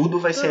 tudo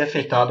vai ser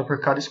afetado por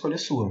cada escolha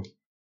sua.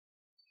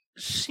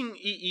 Sim,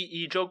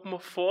 e de alguma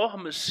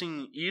forma,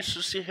 assim,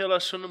 isso se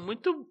relaciona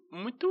muito,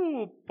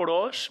 muito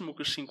próximo,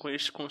 assim, com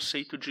esse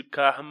conceito de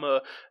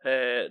karma,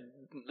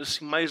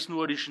 assim, mais no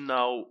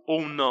original,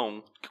 ou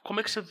não? Como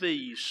é que você vê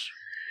isso?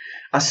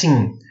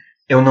 Assim,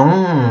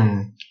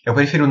 eu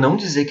prefiro não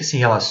dizer que se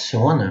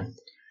relaciona,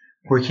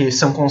 porque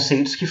são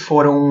conceitos que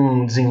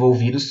foram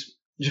desenvolvidos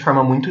de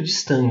forma muito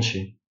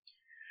distante,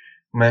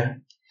 né?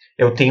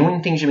 Eu tenho um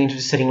entendimento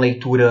de serem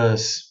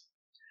leituras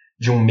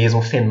de um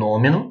mesmo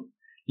fenômeno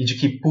e de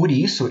que, por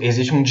isso,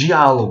 existe um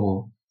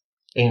diálogo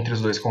entre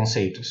os dois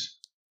conceitos.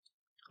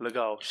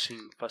 Legal, sim,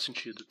 faz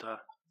sentido,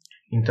 tá?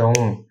 Então,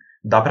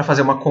 dá pra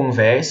fazer uma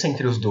conversa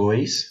entre os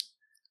dois,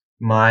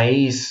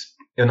 mas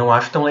eu não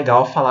acho tão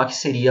legal falar que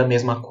seria a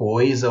mesma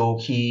coisa, ou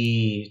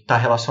que tá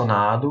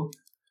relacionado,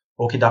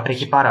 ou que dá pra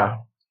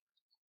equiparar.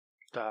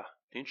 Tá,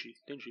 entendi,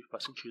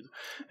 faz sentido.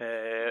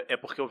 É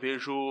porque eu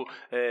vejo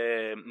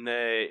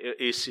né,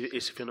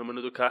 esse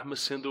fenômeno do karma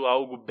sendo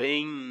algo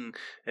bem,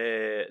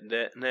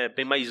 né,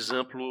 bem mais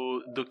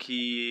amplo do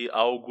que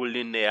algo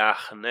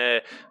linear,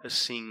 né?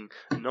 Assim,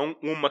 não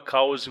uma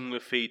causa e um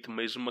efeito,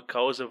 mas uma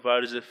causa,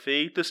 vários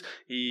efeitos,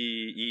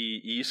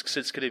 e isso que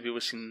você descreveu,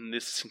 assim,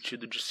 nesse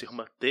sentido de ser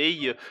uma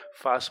teia,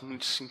 faz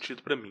muito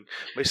sentido pra mim.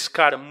 Mas,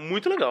 cara,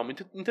 muito legal,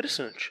 muito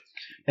interessante.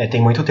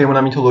 Tem muito termo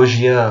na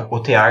mitologia, o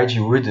tear de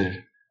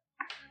Urder,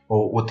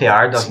 ou o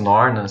tear das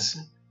Nornas,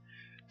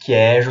 que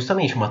é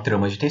justamente uma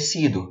trama de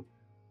tecido.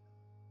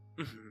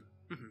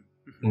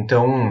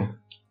 Então,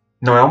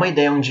 não é uma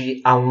ideia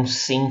onde há um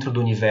centro do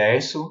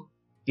universo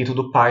e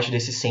tudo parte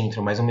desse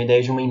centro, mas uma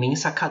ideia de uma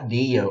imensa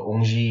cadeia,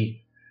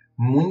 onde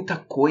muita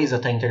coisa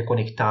está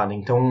interconectada.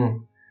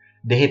 Então,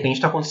 de repente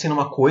está acontecendo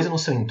uma coisa no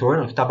seu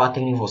entorno que está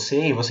batendo em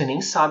você e você nem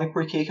sabe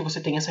por que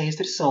você tem essa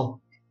restrição.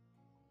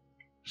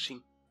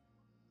 Sim.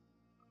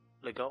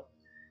 Legal.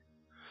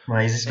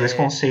 Mas esses dois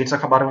conceitos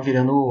acabaram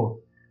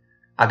virando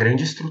a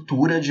grande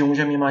estrutura de onde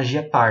a minha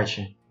magia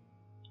parte,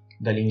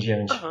 dali em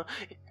diante. Uhum.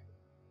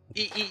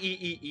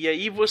 E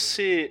aí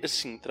você,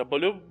 assim,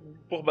 trabalhou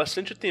por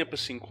bastante tempo,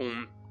 assim,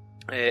 com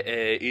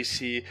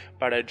esse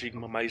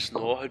paradigma mais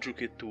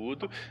nórdico e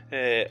tudo,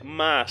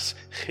 mas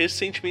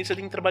recentemente você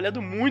tem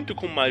trabalhado muito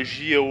com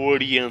magia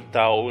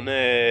oriental,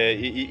 né,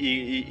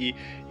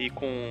 e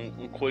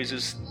com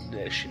coisas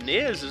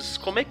chinesas.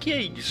 Como é que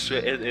é isso?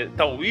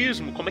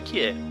 Taoísmo? Como é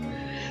que é?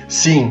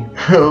 Sim,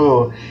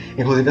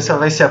 inclusive essa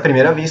vai ser a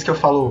primeira vez que eu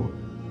falo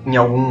em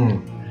algum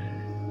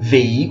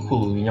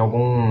veículo, em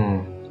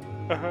algum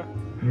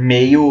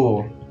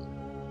meio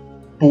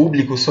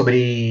público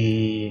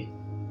sobre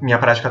minha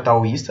prática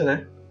taoísta,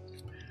 né?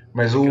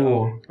 Mas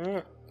o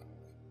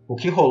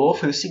que rolou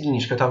foi o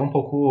seguinte, que eu estava um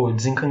pouco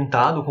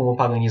desencantado com o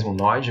paganismo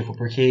nórdico,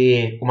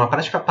 porque uma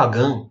prática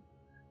pagã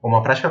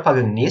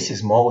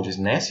nesses moldes,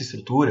 nessa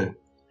estrutura,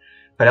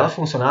 para ela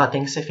funcionar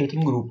tem que ser feita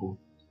em grupo.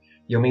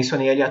 E eu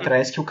mencionei ali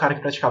atrás que o cara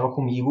que praticava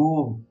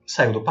comigo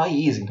saiu do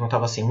país, então eu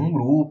estava sem um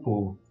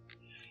grupo.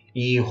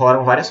 E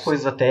rolaram várias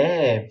coisas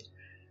até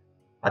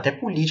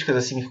políticas,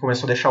 assim, que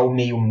começou a deixar o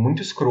meio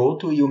muito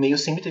escroto, e o meio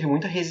sempre teve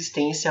muita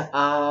resistência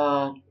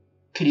a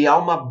criar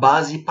uma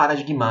base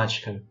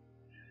paradigmática.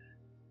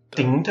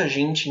 Tem muita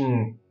gente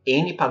em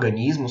N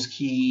paganismos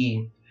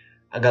que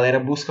a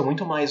galera busca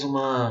muito mais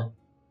uma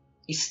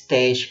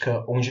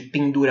estética onde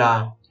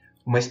pendurar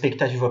uma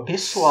expectativa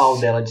pessoal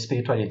dela de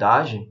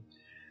espiritualidade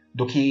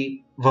do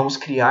que vamos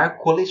criar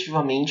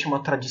coletivamente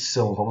uma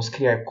tradição, vamos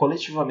criar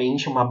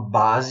coletivamente uma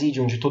base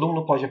de onde todo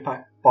mundo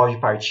pode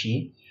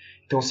partir.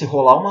 Então, se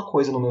rolar uma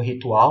coisa no meu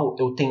ritual,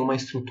 eu tenho uma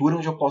estrutura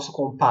onde eu posso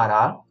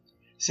comparar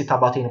se está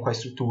batendo com a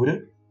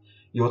estrutura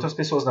e outras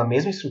pessoas na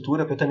mesma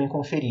estrutura para eu também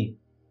conferir.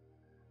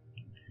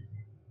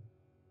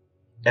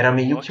 Era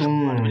meio que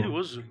um...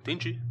 Maravilhoso,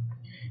 entendi.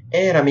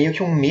 Era meio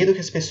que um medo que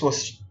as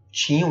pessoas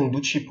tinham do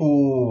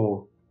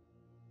tipo...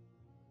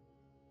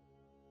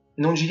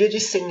 Não diria de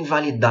ser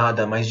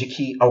invalidada, mas de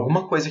que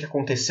alguma coisa que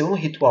aconteceu no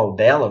ritual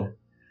dela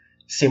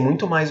ser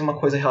muito mais uma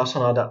coisa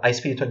relacionada à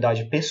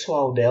espiritualidade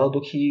pessoal dela do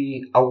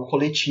que algo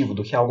coletivo,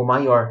 do que algo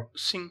maior.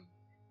 Sim.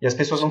 E as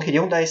pessoas não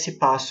queriam dar esse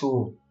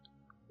passo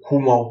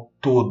rumo ao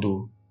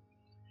todo.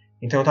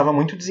 Então eu estava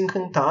muito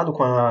desencantado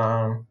com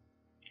a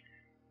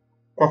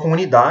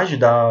comunidade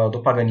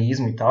do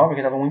paganismo e tal, porque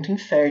estava muito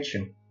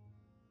infértil.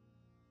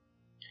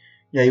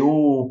 E aí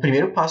o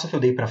primeiro passo que eu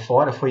dei para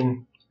fora foi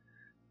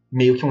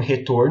meio que um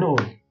retorno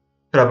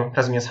para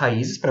as minhas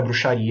raízes, para a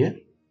bruxaria.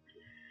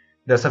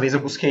 Dessa vez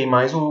eu busquei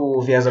mais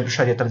o viés da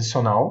bruxaria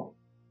tradicional.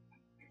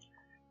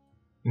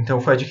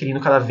 Então fui adquirindo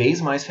cada vez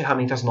mais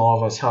ferramentas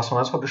novas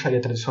relacionadas com a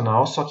bruxaria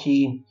tradicional, só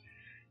que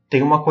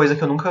tem uma coisa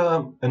que eu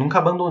nunca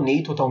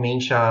abandonei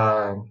totalmente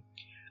a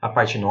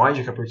parte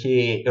nórdica,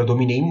 porque eu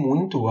dominei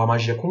muito a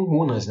magia com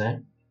runas,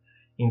 né?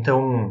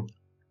 Então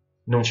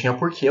não tinha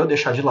por que eu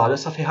deixar de lado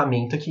essa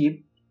ferramenta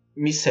que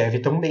me serve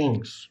tão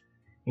bem.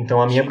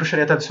 Então a minha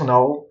bruxaria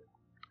tradicional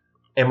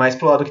é mais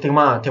pro lado que tem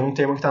um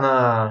termo que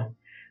tá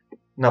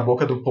na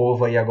boca do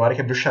povo aí agora,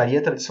 que é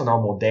bruxaria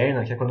tradicional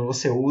moderna, que é quando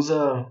você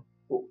usa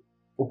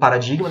o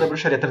paradigma da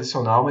bruxaria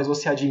tradicional, mas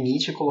você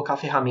admite colocar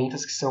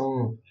ferramentas que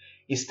são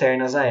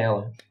externas a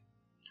ela.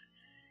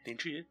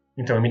 Entendi.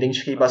 Então eu me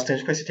identifiquei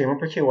bastante com esse termo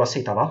porque eu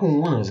aceitava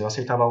runas, eu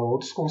aceitava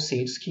outros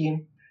conceitos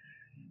que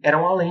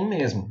eram além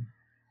mesmo.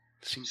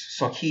 Sim.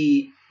 Só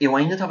que eu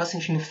ainda estava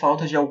sentindo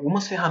falta de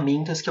algumas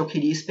ferramentas que eu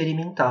queria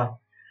experimentar.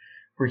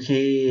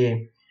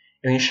 Porque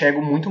eu enxergo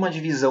muito uma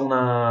divisão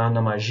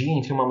na magia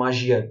entre uma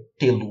magia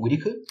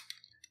telúrica,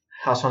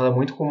 relacionada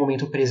muito com o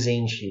momento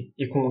presente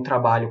e com o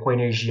trabalho com a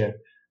energia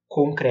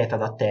concreta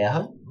da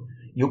Terra,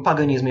 e o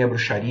paganismo e a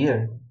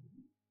bruxaria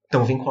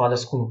estão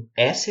vinculadas com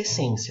essa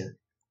essência.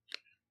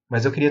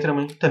 Mas eu queria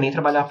também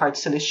trabalhar a parte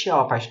celestial,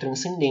 a parte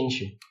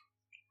transcendente.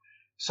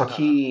 Só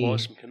que...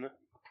 Cósmica, né?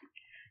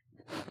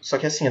 Só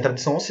que assim, a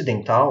tradição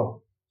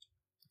ocidental,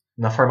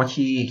 na forma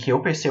que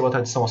eu percebo a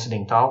tradição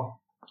ocidental,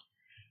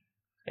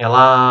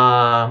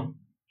 ela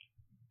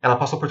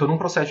passou por todo um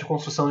processo de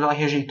construção onde ela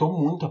rejeitou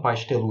muito a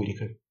parte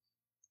telúrica.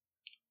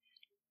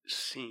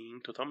 Sim,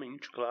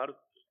 totalmente, claro.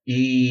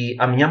 E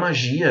a minha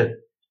magia,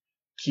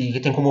 que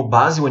tem como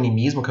base o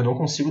animismo, que eu não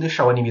consigo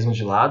deixar o animismo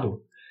de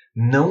lado,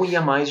 não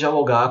ia mais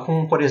dialogar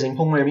com, por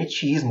exemplo, um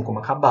hermetismo, como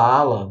a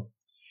cabala,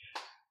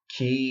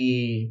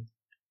 que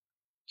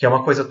é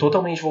uma coisa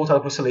totalmente voltada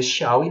para o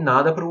celestial e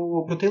nada para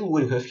o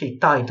telúrico. Eu fiquei,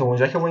 tá, então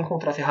onde é que eu vou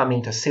encontrar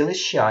ferramentas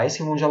celestiais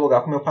que vão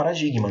dialogar com o meu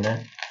paradigma,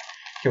 né?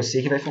 Que eu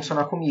sei que vai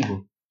funcionar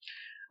comigo.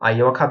 Aí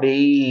eu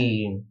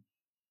acabei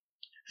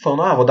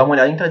falando, vou dar uma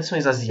olhada em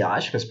tradições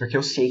asiáticas, porque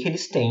eu sei que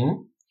eles têm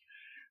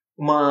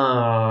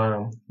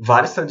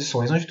várias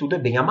tradições onde tudo é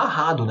bem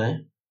amarrado,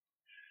 né?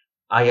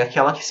 Aí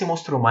aquela que se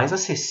mostrou mais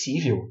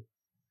acessível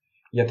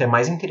e até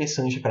mais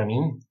interessante para mim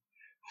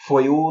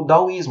foi o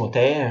daoísmo.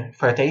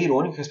 Foi até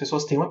irônico que as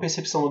pessoas têm uma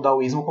percepção do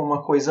daoísmo como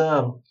uma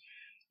coisa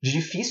de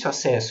difícil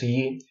acesso.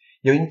 E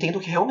eu entendo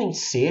que realmente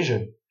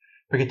seja,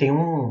 porque tem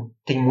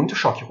muito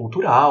choque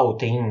cultural,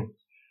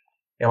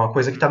 é uma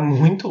coisa que está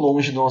muito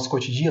longe do nosso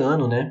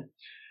cotidiano, né?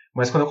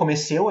 Mas quando eu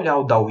comecei a olhar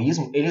o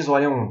daoísmo, eles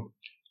olham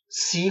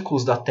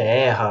ciclos da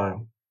Terra,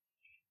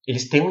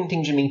 eles têm um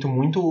entendimento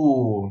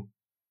muito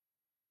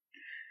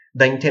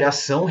da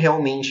interação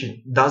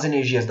realmente das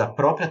energias da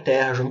própria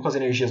Terra junto com as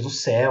energias do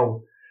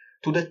céu.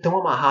 Tudo é tão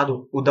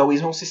amarrado. O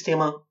daoísmo é um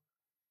sistema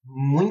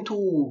muito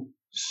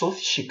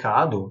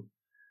sofisticado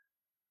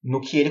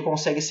no que ele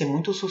consegue ser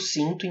muito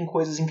sucinto em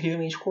coisas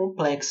incrivelmente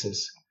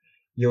complexas.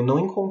 E eu não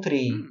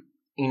encontrei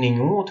em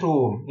nenhum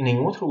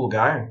outro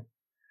lugar,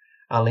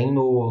 além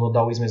no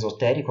daoísmo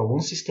esotérico, algum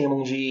sistema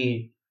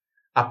onde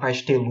a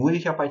parte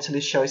telúrica e a parte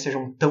celestial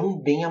estejam tão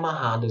bem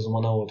amarradas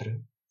uma na outra.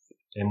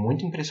 É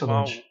muito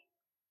impressionante. Uau.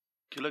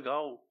 Que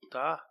legal,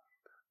 tá?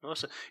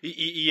 Nossa,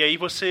 e aí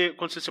você,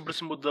 quando você se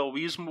aproximou do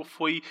daoísmo,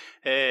 foi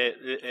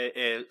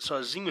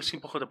sozinho, assim,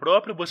 por conta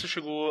própria, ou você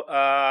chegou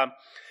a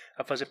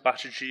fazer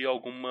parte de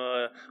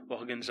alguma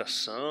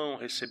organização,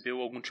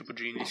 recebeu algum tipo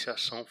de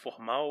iniciação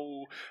formal?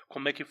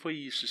 Como é que foi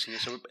isso, assim,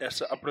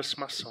 essa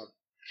aproximação?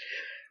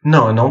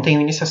 Não, eu não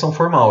tenho iniciação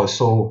formal, eu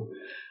sou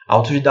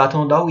autodidata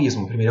no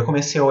daoísmo. Primeiro eu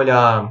comecei a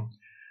olhar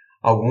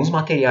alguns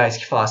materiais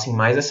que falassem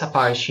mais essa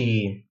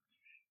parte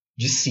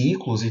de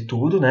ciclos e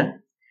tudo, né?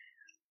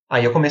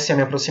 Aí eu comecei a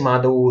me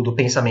aproximar do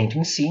pensamento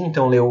em si,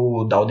 então ler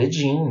o Dao De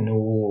Jing,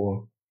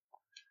 o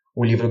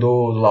livro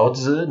do Lao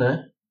Tzu,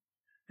 né?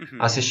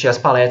 Uhum. Assistir as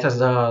palestras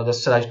da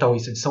Sociedade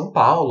Taoísta de São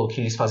Paulo,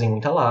 que eles fazem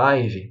muita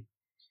live.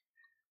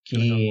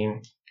 Que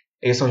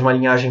Eles são de uma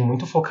linhagem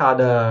muito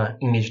focada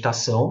em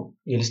meditação.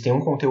 E eles têm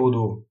um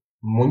conteúdo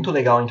muito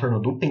legal em torno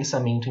do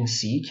pensamento em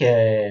si, que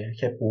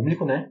é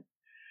público, né?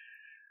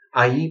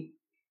 Aí,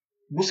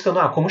 buscando,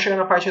 como chegar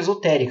na parte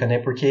esotérica, né?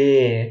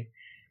 Porque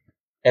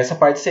essa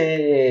parte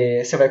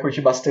você vai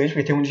curtir bastante,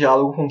 porque tem um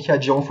diálogo com o que a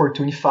John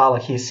Fortune fala,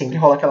 que sempre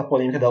rola aquela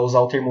polêmica de usar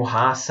o termo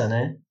raça,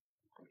 né?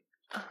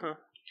 Uhum.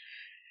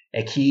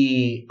 É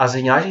que as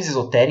linhagens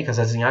esotéricas,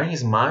 as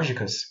linhagens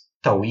mágicas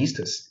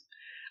taoístas,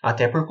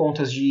 até por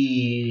conta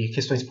de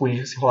questões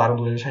políticas que rolaram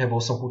durante a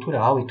Revolução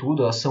Cultural e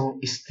tudo, elas são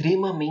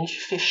extremamente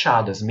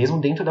fechadas,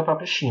 mesmo dentro da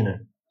própria China.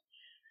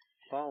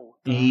 Uau.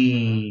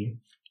 E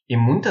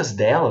muitas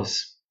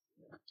delas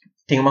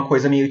têm uma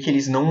coisa meio que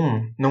eles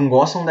não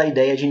gostam da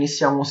ideia de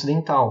iniciar um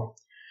ocidental.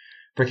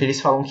 Porque eles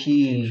falam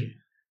que...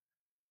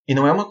 E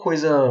não é uma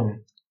coisa...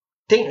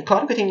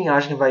 Claro que tem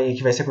linhagem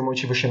que vai ser por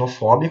motivo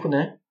xenofóbico,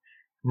 né?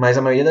 Mas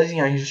a maioria das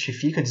linhagens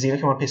justifica dizendo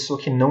que uma pessoa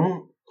que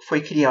não foi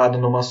criada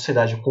numa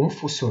sociedade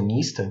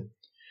confucionista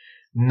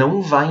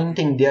não vai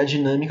entender a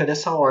dinâmica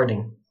dessa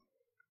ordem.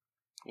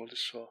 Olha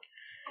só.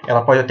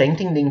 Ela pode até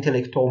entender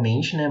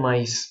intelectualmente, né?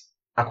 Mas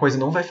a coisa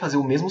não vai fazer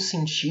o mesmo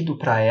sentido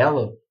para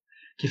ela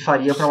que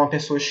faria para uma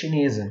pessoa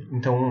chinesa.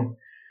 Então,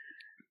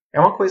 é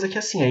uma coisa que,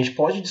 assim, a gente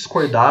pode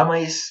discordar,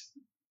 mas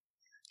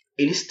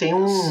eles têm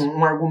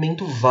um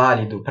argumento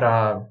válido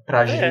para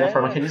agir da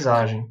forma que eles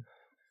agem.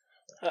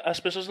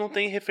 As pessoas não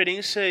têm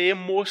referência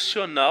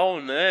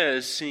emocional, né,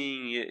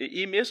 assim,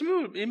 e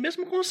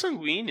mesmo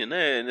consanguínea,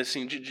 né,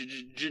 assim,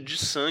 de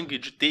sangue,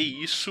 de ter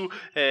isso,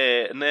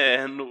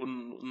 né,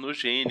 no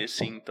gene,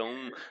 assim, então,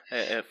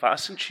 faz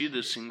sentido,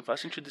 assim,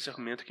 faz sentido esse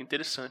argumento, que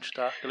interessante,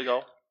 tá, que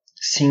legal.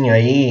 Sim,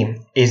 aí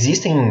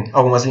existem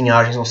algumas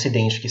linhagens no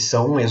ocidente que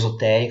são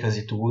esotéricas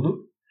e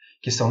tudo,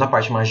 que são da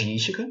parte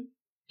magística,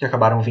 que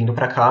acabaram vindo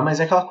pra cá, mas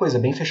é aquela coisa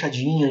bem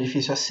fechadinha,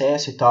 difícil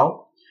acesso e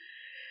tal.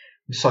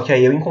 Só que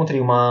aí eu encontrei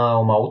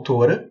uma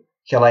autora,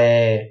 que ela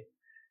é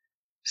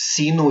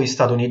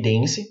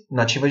sino-estadunidense,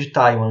 nativa de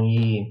Taiwan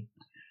e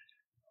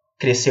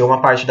cresceu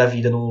uma parte da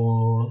vida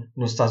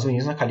nos Estados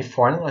Unidos, na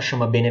Califórnia. Ela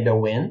chama Benebel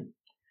Wen.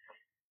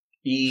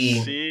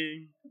 E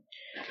sim,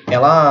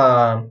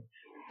 ela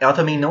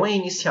também não é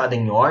iniciada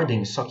em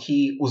ordem, só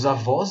que os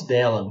avós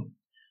dela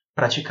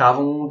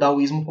praticavam um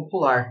daoísmo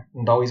popular,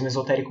 um daoísmo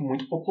esotérico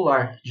muito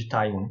popular de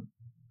Taiwan.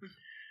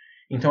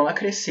 Então ela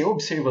cresceu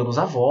observando os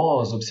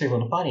avós,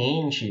 observando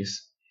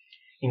parentes,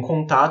 em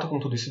contato com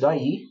tudo isso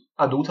daí.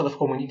 Adulta, ela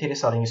ficou muito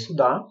interessada em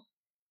estudar.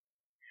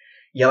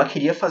 E ela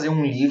queria fazer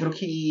um livro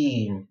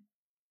que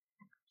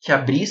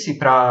abrisse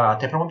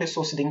até para uma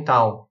pessoa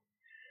ocidental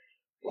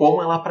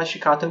como ela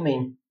praticar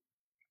também.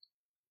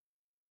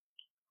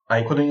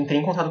 Aí quando eu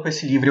entrei em contato com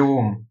esse livro,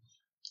 eu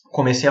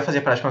comecei a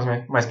fazer práticas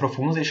mais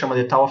profundas. Ele chama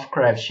The Tao of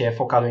Craft, é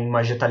focado em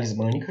magia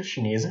talismânica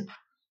chinesa.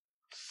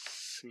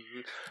 Sim.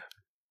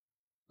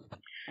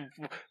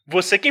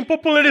 Você quem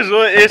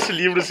popularizou esse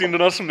livro, assim, do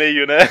nosso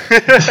meio, né?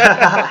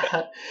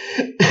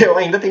 Eu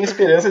ainda tenho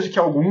esperança de que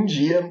algum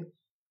dia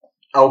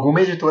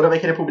alguma editora vai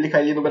querer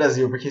publicar ele no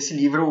Brasil, porque esse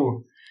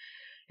livro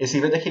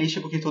é daquele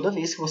tipo que toda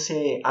vez que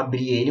você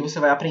abrir ele,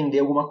 você vai aprender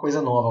alguma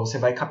coisa nova, você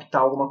vai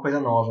captar alguma coisa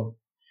nova.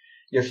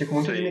 E eu fico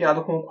muito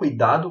admirado com o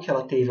cuidado que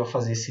ela teve ao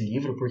fazer esse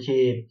livro,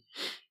 porque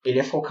ele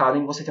é focado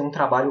em você ter um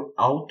trabalho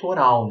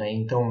autoral, né?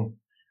 Então,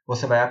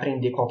 você vai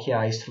aprender qual que é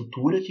a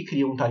estrutura que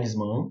cria um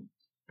talismã,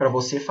 para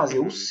você fazer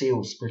os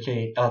seus,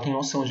 porque ela tem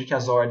noção de que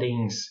as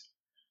ordens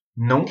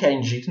não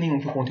querem de jeito nenhum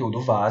que o conteúdo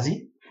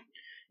vaze.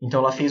 Então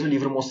ela fez o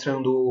livro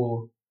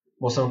mostrando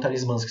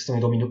talismãs que estão em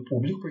domínio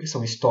público, porque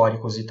são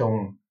históricos e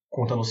estão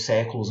contando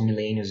séculos,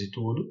 milênios e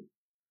tudo,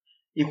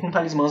 e com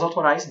talismãs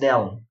autorais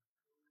dela.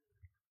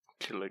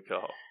 Que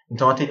legal.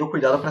 Então ela teve o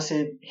cuidado para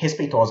ser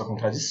respeitosa com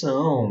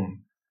tradição,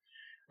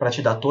 para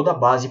te dar toda a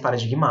base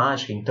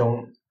paradigmática.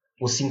 Então,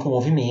 os 5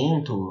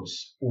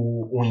 movimentos,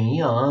 o Yin e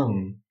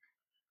Yang,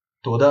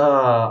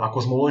 toda a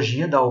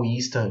cosmologia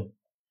daoísta,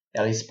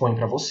 ela expõe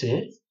para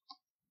você.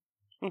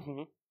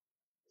 Uhum.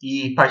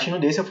 E partindo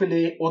desse, eu fui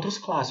ler outros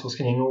clássicos,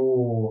 que nem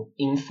o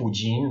Info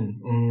Jin.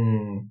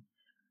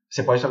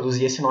 Você pode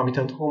traduzir esse nome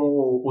tanto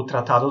como o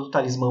Tratado do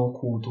Talismã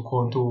Oculto,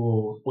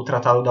 quanto o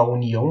Tratado da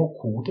União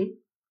Oculta,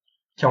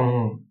 que é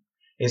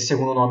esse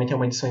segundo nome tem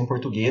uma edição em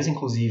português,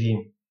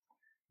 inclusive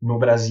no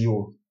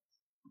Brasil,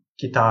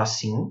 que tá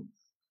assim,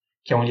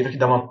 que é um livro que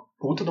dá uma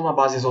puta de uma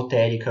base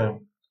esotérica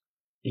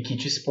e que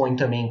te expõe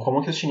também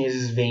como que os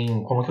chineses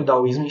veem, como que o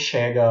daoísmo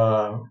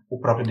enxerga o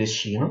próprio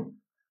destino.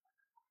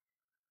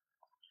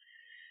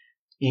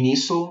 E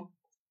nisso,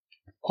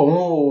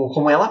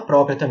 como ela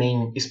própria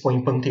também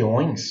expõe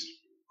panteões,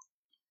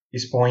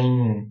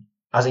 expõe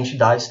as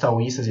entidades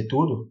taoístas e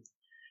tudo,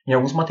 em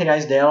alguns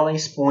materiais dela ela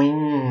expõe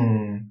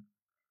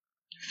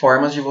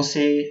formas de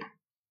você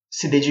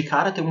se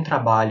dedicar a ter um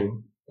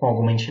trabalho com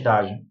alguma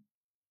entidade.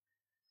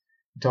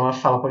 Então ela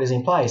fala, por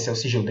exemplo, esse é o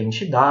sigilo da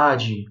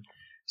entidade,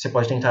 você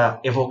pode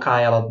tentar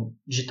evocar ela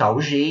de tal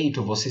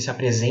jeito, você se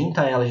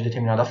apresenta a ela de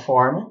determinada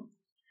forma,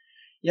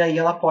 e aí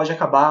ela pode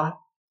acabar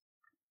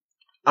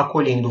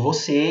acolhendo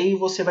você e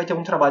você vai ter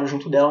um trabalho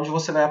junto dela onde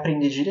você vai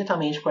aprender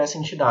diretamente com essa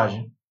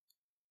entidade.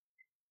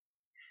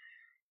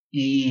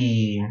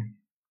 E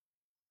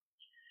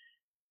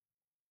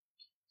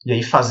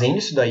aí, fazendo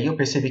isso daí, eu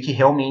percebi que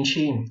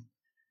realmente,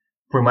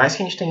 por mais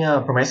que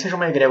seja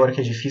uma egrégora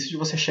que é difícil de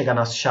você chegar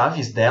nas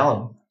chaves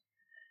dela,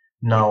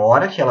 na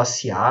hora que ela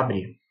se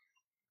abre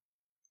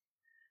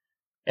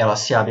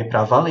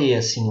pra valer,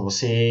 assim,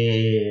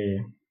 você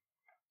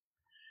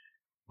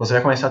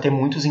vai começar a ter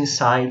muitos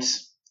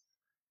insights.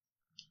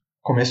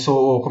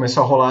 Começou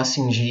a rolar,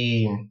 assim,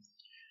 de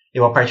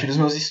eu, a partir dos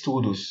meus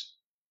estudos,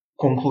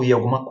 concluir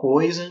alguma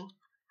coisa,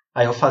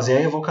 aí eu fazer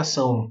a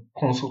evocação,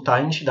 consultar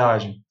a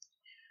entidade,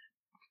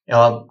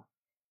 ela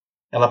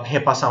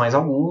repassar mais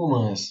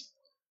algumas,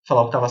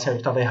 falar o que estava certo e o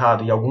que estava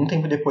errado, e algum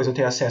tempo depois eu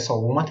ter acesso a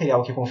algum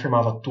material que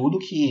confirmava tudo o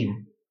que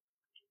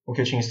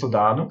eu tinha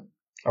estudado,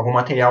 algum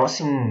material,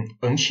 assim,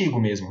 antigo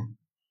mesmo.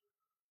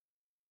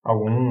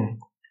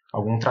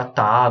 Algum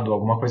tratado,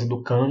 alguma coisa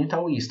do cânone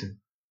taoísta.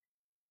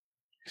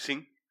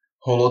 Sim.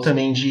 Rolou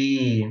também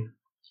de...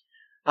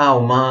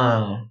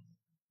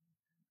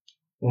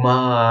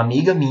 uma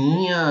amiga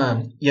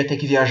minha ia ter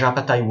que viajar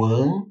para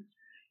Taiwan,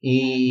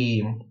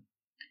 e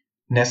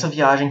nessa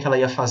viagem que ela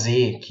ia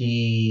fazer,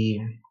 que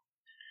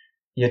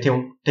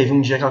teve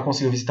um dia que ela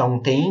conseguiu visitar um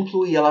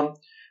templo, e ela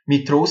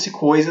me trouxe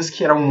coisas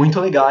que eram muito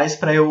legais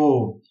para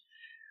eu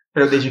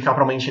dedicar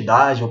para uma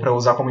entidade ou para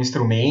usar como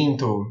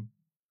instrumento.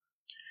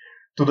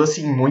 Tudo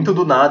assim, muito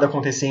do nada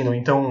acontecendo.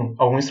 Então,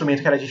 algum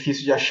instrumento que era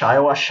difícil de achar,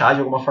 eu achar de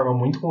alguma forma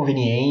muito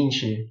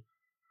conveniente.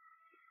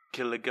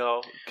 Que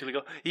legal, que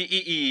legal.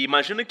 E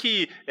imagina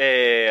que,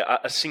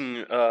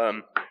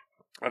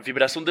 a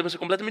vibração deve ser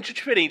completamente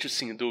diferente,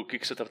 assim, do que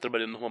você estava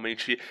trabalhando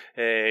normalmente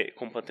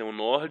com o panteão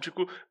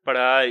nórdico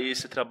para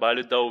esse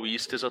trabalho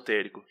taoísta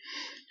esotérico.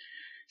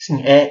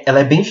 Sim, ela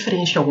é bem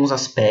diferente em alguns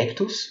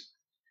aspectos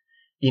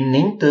e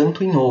nem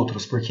tanto em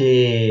outros,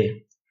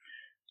 porque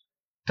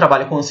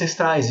trabalho com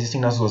ancestrais, existem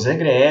nas duas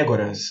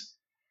egrégoras.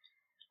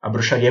 A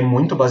bruxaria é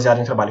muito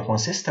baseada em trabalho com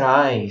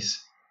ancestrais.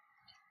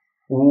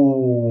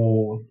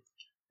 O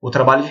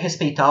trabalho de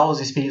respeitar os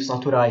espíritos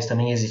naturais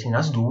também existem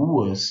nas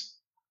duas.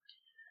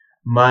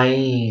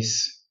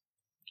 Mas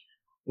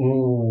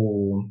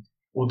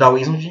o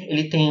taoísmo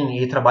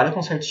ele trabalha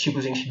com certos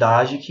tipos de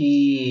entidade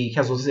que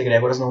as outras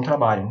egrégoras não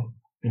trabalham.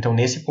 Então,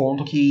 nesse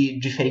ponto que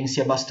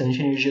diferencia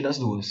bastante a energia das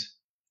duas.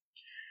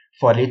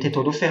 Fora ele ter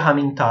todo o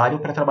ferramentário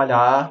para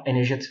trabalhar a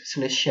energia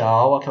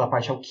celestial, aquela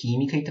parte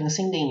alquímica e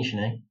transcendente,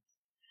 né?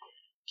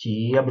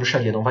 Que a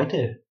bruxaria não vai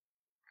ter.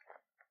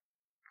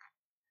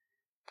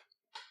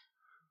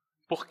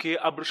 Porque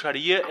a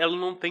bruxaria, ela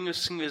não tem,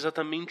 assim,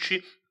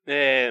 exatamente,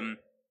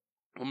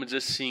 vamos dizer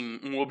assim,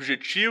 um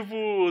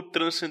objetivo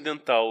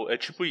transcendental. É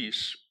tipo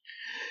isso.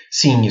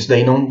 Sim, isso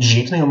daí não de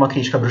jeito nenhum é uma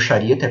crítica à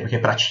bruxaria, até porque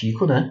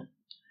pratico, né?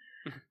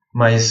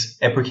 Mas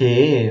é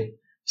porque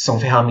são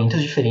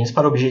ferramentas diferentes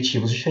para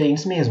objetivos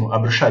diferentes mesmo. A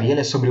bruxaria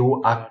ela é sobre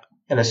o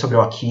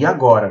aqui e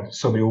agora,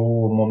 sobre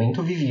o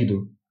momento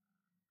vivido.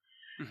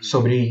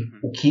 Sobre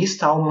o que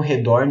está ao meu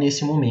redor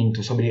nesse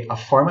momento, sobre a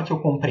forma que eu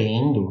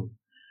compreendo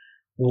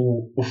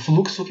o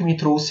fluxo que me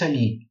trouxe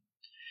ali.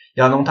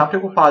 Ela não está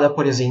preocupada,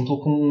 por exemplo,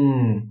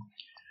 com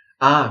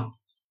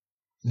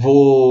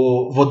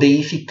vou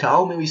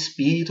deificar o meu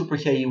espírito,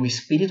 porque aí o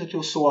espírito que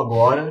eu sou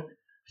agora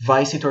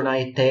vai se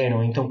tornar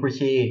eterno. Então,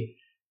 porque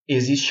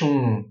existe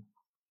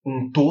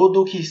um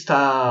todo que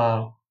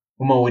está...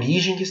 uma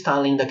origem que está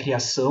além da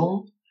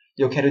criação,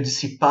 e eu quero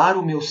dissipar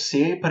o meu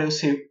ser para eu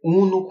ser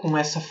uno com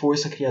essa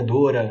força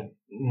criadora.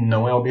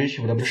 Não é o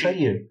objetivo da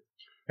bruxaria.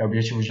 É o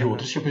objetivo de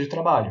outros tipos de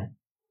trabalho.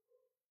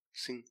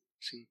 Sim,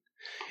 sim.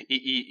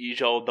 E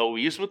já o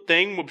taoísmo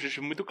tem um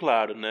objetivo muito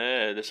claro,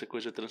 né? Dessa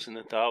coisa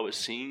transcendental,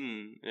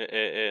 assim.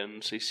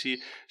 Não sei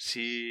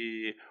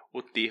se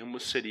o termo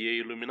seria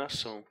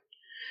iluminação.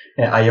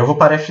 Aí eu vou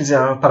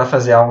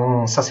parafrasear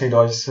um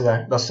sacerdote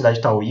da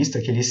sociedade taoísta,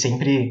 que ele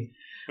sempre,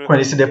 quando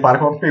ele se depara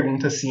com uma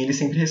pergunta assim, ele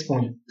sempre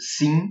responde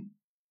sim,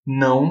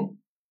 não,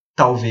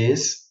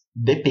 talvez,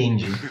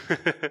 depende.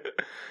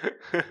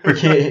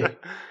 Porque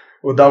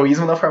o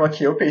taoísmo, da forma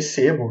que eu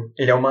percebo,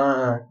 ele é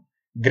uma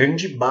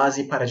grande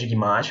base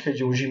paradigmática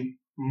de onde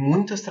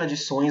muitas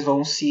tradições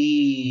vão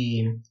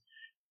se...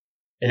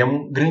 Ele é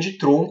um grande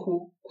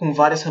tronco com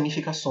várias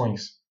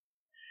ramificações.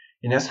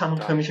 E nessas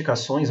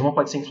ramificações, uma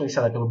pode ser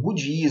influenciada pelo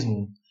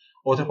budismo,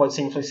 outra pode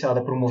ser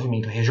influenciada por um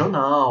movimento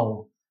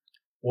regional,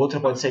 outra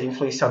pode ser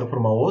influenciada por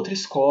uma outra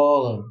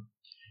escola.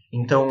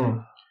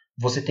 Então,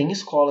 você tem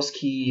escolas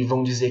que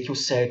vão dizer que o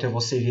certo é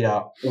você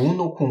virar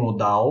uno com o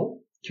Dao,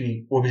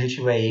 que o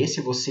objetivo é esse,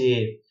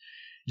 você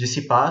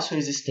dissipar a sua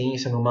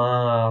existência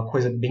numa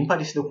coisa bem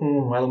parecida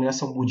com a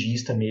iluminação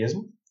budista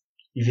mesmo,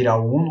 e virar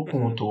uno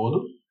com o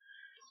todo.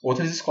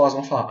 Outras escolas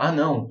vão falar,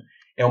 não,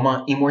 é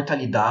uma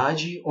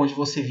imortalidade onde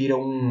você vira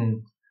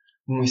um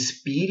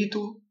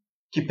espírito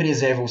que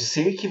preserva o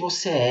ser que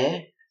você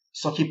é,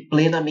 só que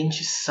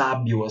plenamente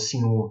sábio,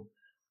 assim,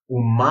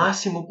 o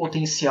máximo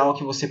potencial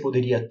que você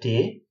poderia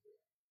ter,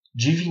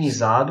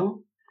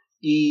 divinizado,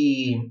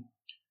 e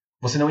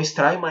você não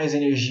extrai mais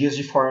energias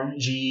de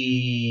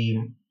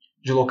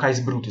locais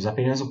brutos,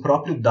 apenas o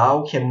próprio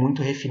Dao, que é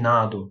muito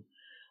refinado.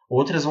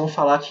 Outras vão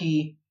falar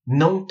que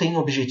não tem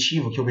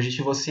objetivo, que o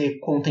objetivo é você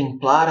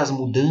contemplar as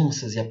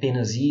mudanças e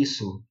apenas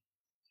isso.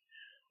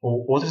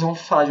 Ou outros vão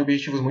falar de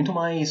objetivos muito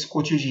mais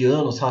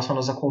cotidianos,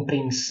 relacionados à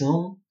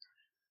compreensão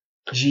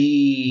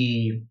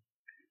de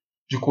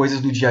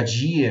coisas do dia a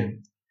dia.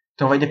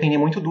 Então vai depender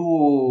muito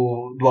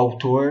do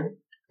autor,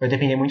 vai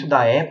depender muito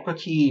da época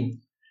que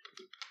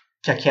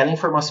aquela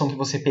informação que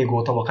você pegou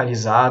está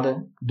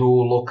localizada, do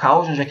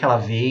local de onde é que ela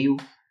veio.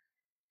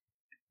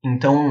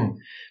 Então,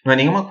 não é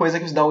nenhuma coisa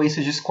que os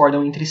daoístas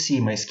discordam entre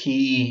si, mas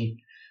que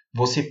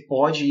você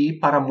pode ir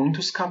para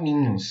muitos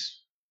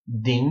caminhos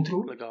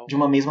dentro Legal. de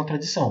uma mesma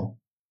tradição.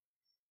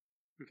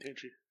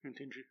 Entendi.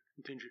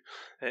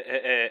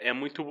 É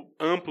muito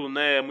amplo,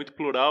 né? É muito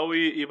plural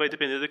e vai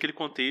depender daquele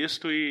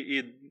contexto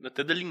e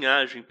até da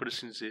linhagem, por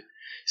assim dizer.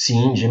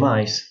 Sim,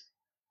 demais.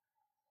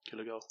 Que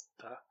legal,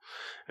 tá.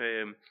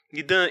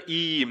 E Dan,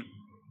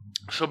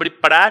 sobre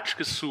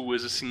práticas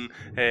suas, assim,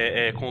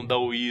 com o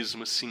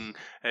daoísmo, assim,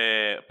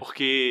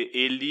 porque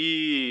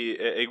ele,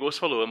 igual você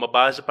falou, é uma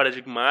base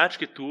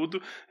paradigmática e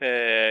tudo,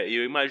 e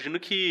eu imagino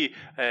que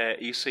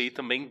isso aí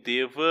também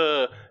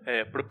deva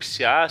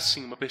propiciar,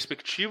 assim, uma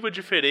perspectiva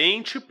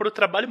diferente para o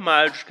trabalho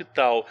mágico e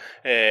tal.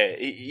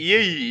 E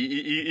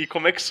aí? E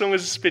como é que são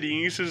as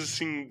experiências,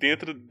 assim,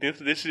 dentro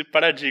desse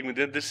paradigma,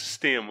 dentro desse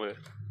sistema?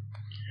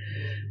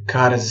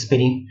 Cara, as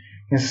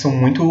experiências são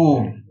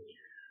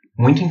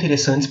muito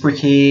interessantes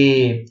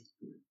porque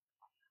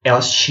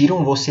elas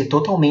tiram você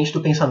totalmente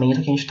do pensamento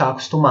que a gente está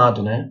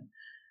acostumado, né?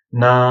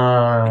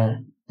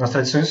 Nas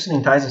tradições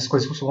ocidentais, as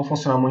coisas costumam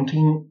funcionar muito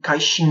em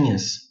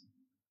caixinhas.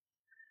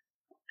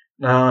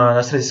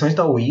 Nas tradições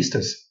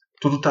taoístas,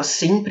 tudo está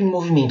sempre em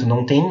movimento,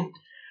 não tem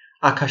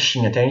a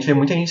caixinha. Até a gente vê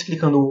muita gente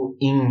explicando,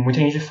 muita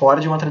gente de fora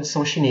de uma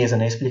tradição chinesa,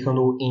 né?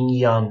 Explicando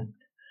em Yan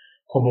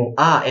como,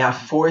 é a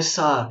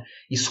força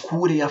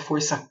escura e a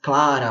força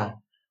clara.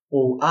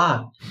 Ou,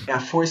 é a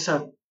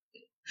força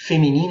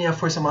feminina e a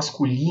força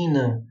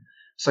masculina.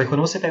 Só que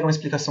quando você pega uma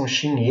explicação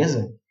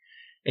chinesa,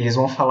 eles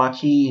vão falar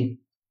que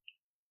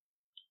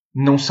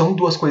não são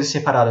duas coisas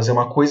separadas, é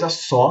uma coisa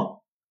só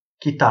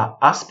que está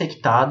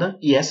aspectada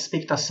e essa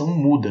aspectação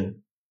muda.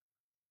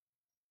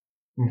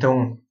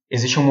 Então,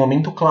 existe um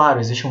momento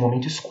claro, existe um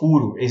momento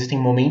escuro, existem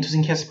momentos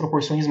em que as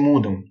proporções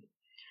mudam.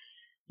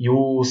 E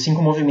os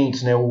 5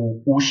 movimentos, né,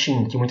 o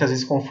Wuxin, que muitas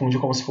vezes confunde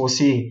como se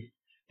fosse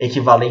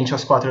equivalente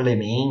aos 4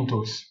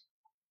 elementos,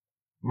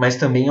 mas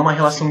também é uma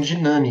relação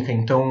dinâmica.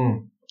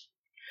 Então,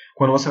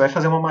 quando você vai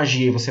fazer uma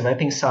magia e você vai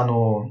pensar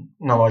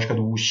na lógica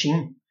do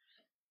Wuxin,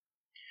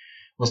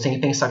 você tem que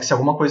pensar que se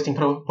alguma coisa tem,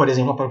 por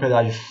exemplo, a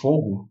propriedade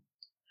fogo,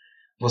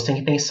 você tem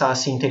que pensar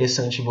se é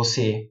interessante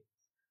você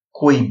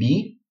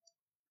coibir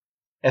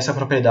essa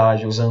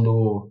propriedade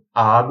usando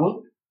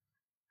água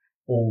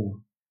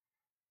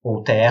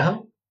ou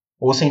terra,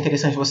 ou se é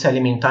interessante você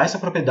alimentar essa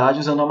propriedade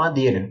usando a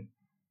madeira.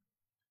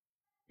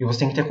 E você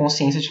tem que ter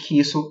consciência de que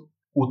isso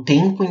o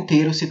tempo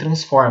inteiro se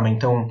transforma.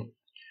 Então,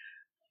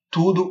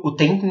 tudo o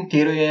tempo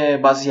inteiro é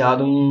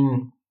baseado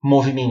em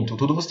movimento.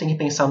 Tudo você tem que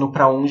pensar no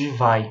para onde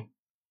vai.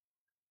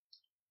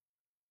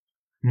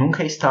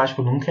 Nunca é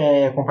estático, nunca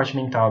é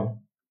compartimentado.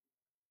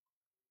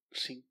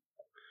 Sim.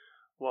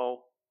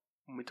 Uau.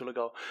 Muito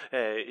legal.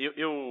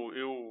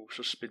 Eu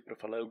sou suspeito para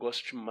falar, eu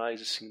gosto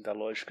demais assim, da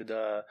lógica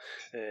da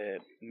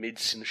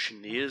medicina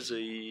chinesa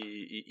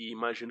e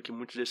imagino que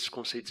muitos desses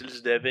conceitos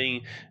eles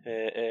devem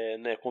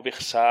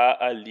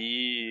conversar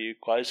ali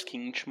quase que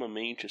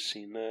intimamente,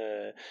 assim,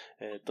 né?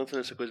 Tanto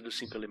nessa coisa dos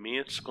 5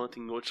 elementos quanto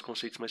em outros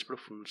conceitos mais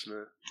profundos,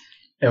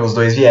 né? Os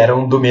dois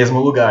vieram do mesmo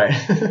lugar.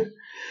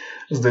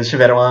 Os dois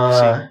tiveram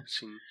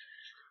Sim.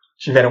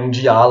 Tiveram um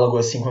diálogo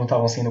assim quando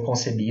estavam sendo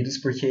concebidos,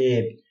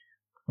 porque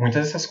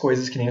muitas dessas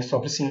coisas, que nem os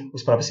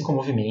próprios 5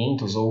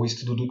 movimentos, ou o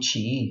estudo do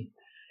Qi,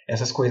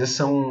 essas coisas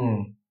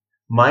são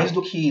mais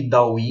do que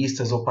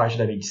daoístas ou parte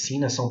da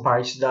medicina, são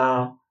parte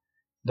da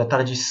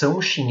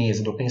tradição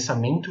chinesa, do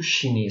pensamento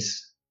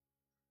chinês.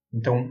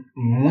 Então,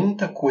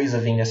 muita coisa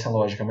vem dessa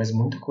lógica, mas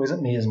muita coisa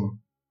mesmo.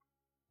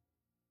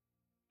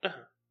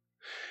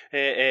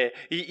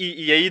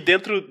 E aí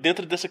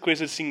dentro dessa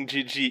coisa assim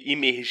de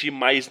imergir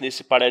mais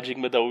nesse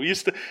paradigma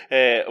daoísta,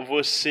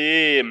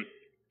 você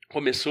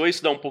começou a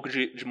estudar um pouco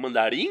de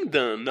mandarim,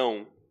 Dan?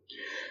 Não?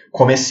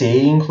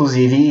 Comecei,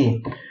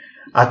 inclusive,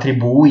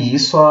 atribuo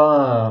isso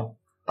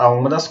a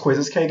uma das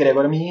coisas que a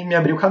egrégora me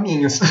abriu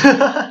caminhos.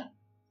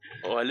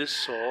 Olha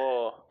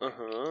só.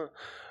 Uhum.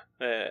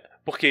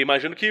 Porque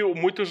imagino que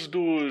muitos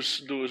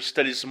dos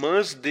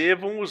talismãs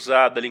devam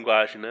usar da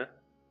linguagem, né?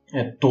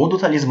 Todo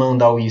talismã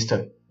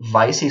daoísta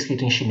vai ser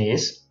escrito em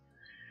chinês.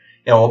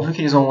 É óbvio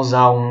que eles vão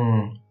usar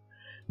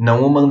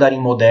não o mandarim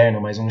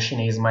moderno, mas um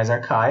chinês mais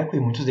arcaico, e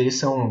muitos deles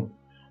são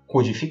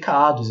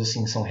codificados,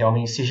 assim, são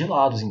realmente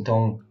sigilados.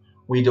 Então,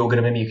 o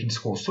ideograma é meio que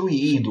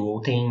desconstruído,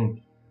 ou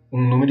tem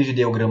um número de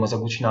ideogramas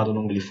aglutinado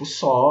num glifo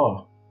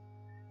só.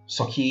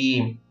 Só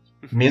que,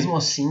 mesmo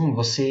assim,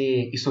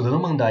 você, estudando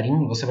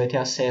mandarim, você vai ter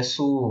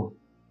acesso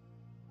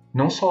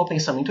não só ao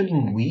pensamento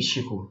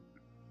linguístico,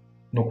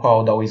 no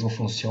qual o daoísmo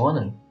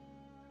funciona,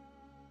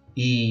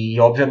 e,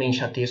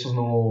 obviamente, a textos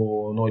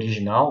no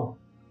original,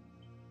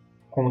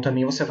 como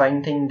também você vai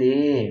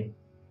entender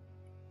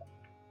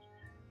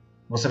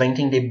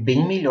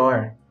bem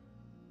melhor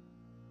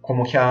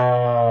como que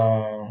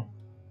a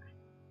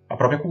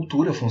própria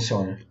cultura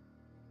funciona.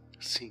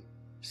 Sim,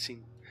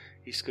 sim.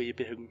 Isso que eu ia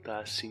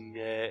perguntar, assim,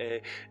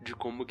 de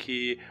como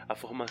que a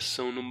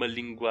formação numa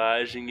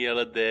linguagem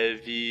ela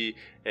deve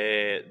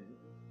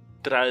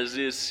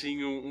trazer,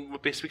 assim, uma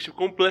perspectiva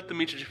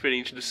completamente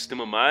diferente do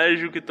sistema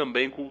mágico e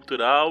também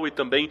cultural e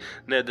também,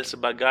 né, dessa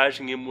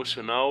bagagem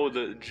emocional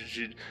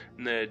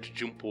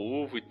de um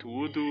povo e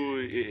tudo.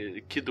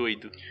 Que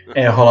doido.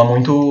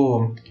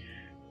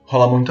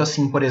 Rola muito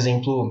assim, por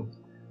exemplo,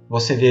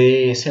 você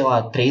vê, sei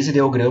lá, 3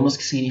 ideogramas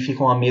que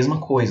significam a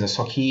mesma coisa,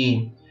 só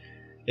que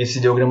esses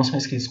ideogramas são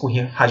escritos com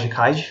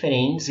radicais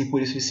diferentes e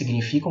por isso eles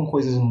significam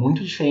coisas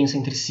muito diferentes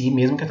entre si,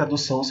 mesmo que a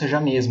tradução seja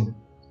a mesma.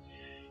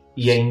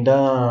 E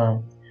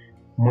ainda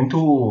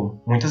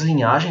muitas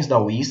linhagens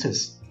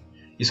daoístas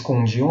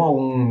escondiam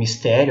algum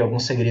mistério, algum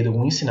segredo,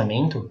 algum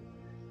ensinamento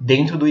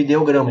dentro do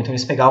ideograma. Então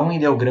eles pegavam um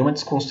ideograma,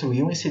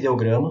 desconstruíam esse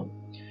ideograma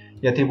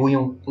e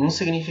atribuíam um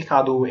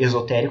significado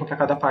esotérico para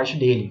cada parte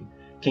dele.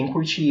 Quem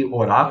curte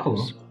oráculo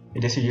e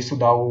decidir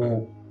estudar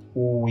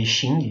o I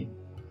Ching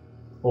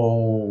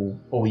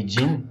ou I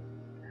Ching,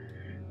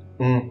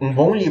 um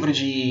bom livro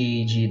de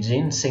I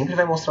Ching sempre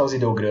vai mostrar os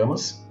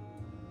ideogramas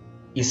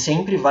e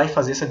sempre vai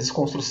fazer essa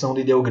desconstrução do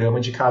ideograma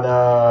de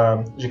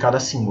cada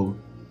símbolo.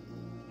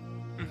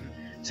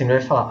 Sempre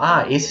vai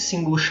falar, esse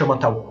símbolo chama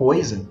tal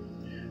coisa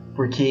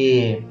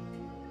porque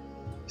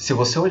se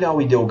você olhar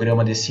o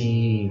ideograma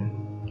desse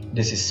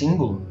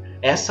símbolo,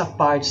 essa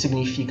parte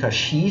significa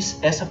X,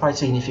 essa parte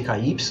significa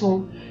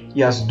Y,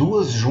 e as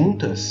duas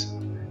juntas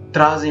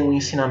trazem um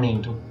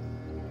ensinamento.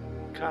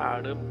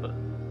 Caramba,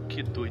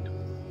 que doido.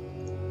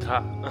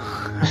 Tá.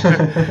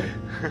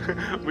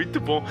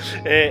 Muito bom.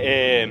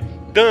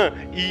 Dan,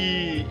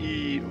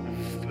 e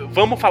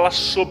vamos falar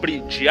sobre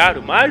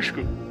Diário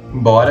Mágico?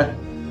 Bora.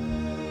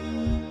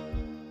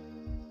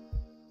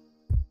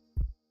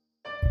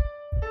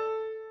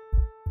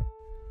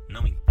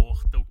 Não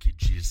importa o que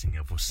dizem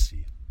a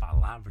você,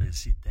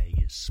 palavras e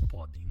ideias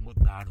podem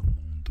mudar o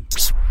mundo.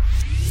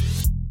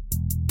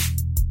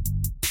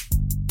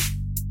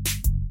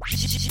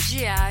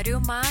 Diário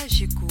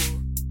Mágico.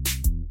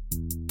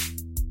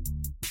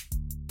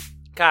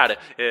 Cara,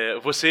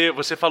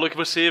 você falou que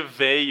você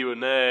veio,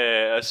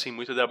 né, assim,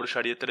 muito da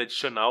bruxaria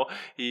tradicional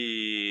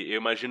e eu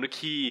imagino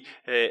que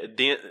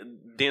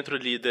dentro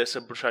ali dessa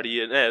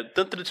bruxaria,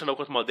 tanto tradicional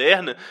quanto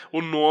moderna,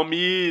 o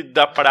nome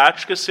da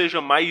prática seja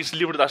mais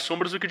Livro das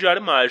Sombras do que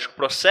Diário Mágico.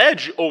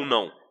 Procede ou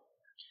não?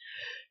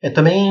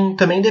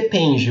 Também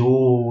depende.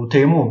 O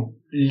termo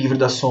Livro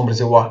das Sombras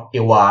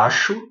eu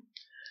acho,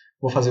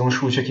 vou fazer um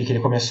chute aqui que ele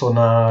começou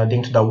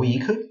dentro da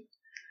Wicca,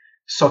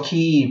 só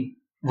que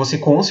você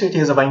com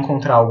certeza vai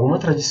encontrar alguma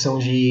tradição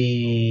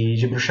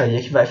de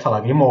bruxaria que vai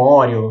falar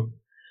Grimório,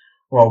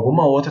 ou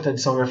alguma outra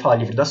tradição que vai falar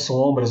Livro das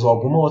Sombras, ou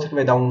alguma outra que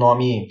vai dar um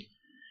nome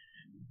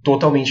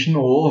totalmente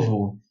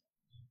novo.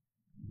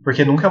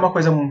 Porque nunca é uma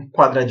coisa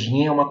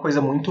quadradinha, é uma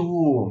coisa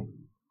muito...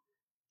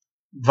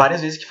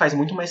 várias vezes que faz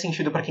muito mais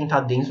sentido para quem tá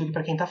dentro do que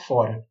para quem tá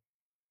fora.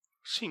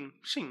 Sim,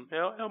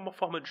 é uma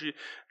forma de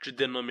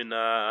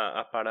denominar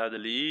a parada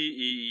ali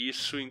e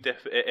isso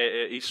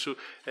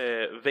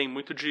vem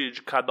muito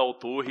de cada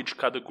autor e de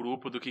cada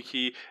grupo do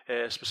que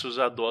as pessoas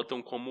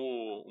adotam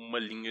como uma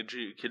linha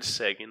que eles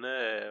seguem,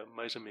 né,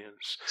 mais ou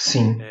menos.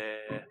 Sim.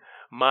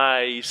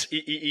 Mas,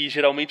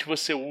 geralmente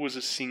você usa,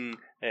 assim,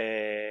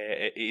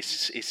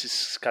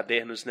 esses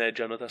cadernos, né,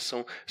 de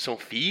anotação são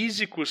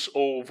físicos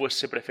ou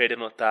você prefere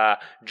anotar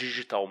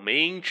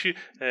digitalmente?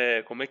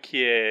 Como é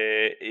que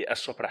é a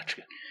sua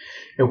prática?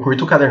 Eu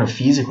curto o caderno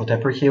físico, até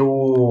porque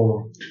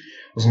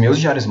os meus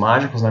diários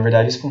mágicos, na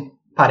verdade, eles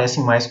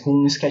parecem mais com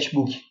um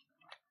sketchbook.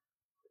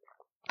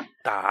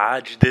 Tá,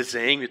 de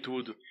desenho e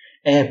tudo.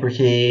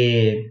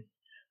 Porque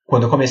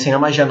quando eu comecei na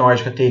magia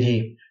nórdica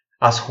teve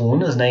as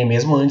runas, né? E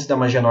mesmo antes da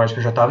magia nórdica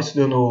eu já estava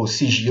estudando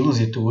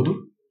sigilos e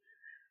tudo.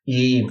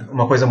 E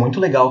uma coisa muito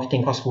legal que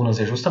tem com as runas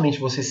é justamente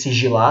você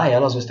sigilar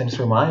elas, você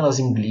transformar elas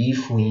em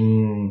glifo,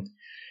 em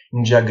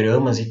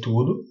diagramas e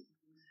tudo.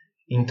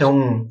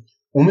 Então,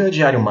 o meu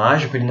diário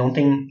mágico ele não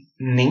tem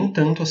nem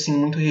tanto assim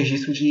muito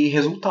registro de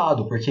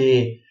resultado,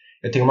 porque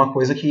eu tenho uma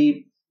coisa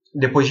que,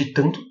 depois de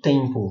tanto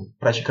tempo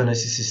praticando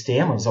esses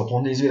sistemas, ao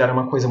ponto de eles virarem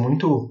uma coisa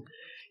muito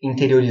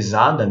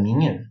interiorizada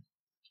minha,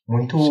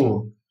 muito...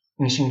 Sim.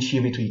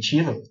 Instintiva e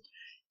intuitiva,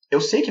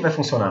 eu sei que vai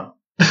funcionar.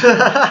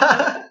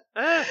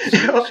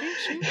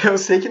 Sim. Eu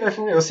sei que vai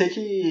funcionar. Eu sei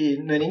que.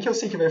 Não é nem que eu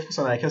sei que vai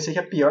funcionar, é que eu sei que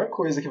a pior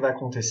coisa que vai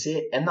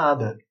acontecer é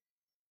nada.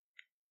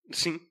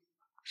 Sim.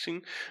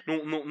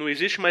 Não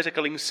existe mais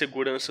aquela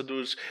insegurança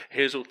dos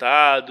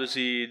resultados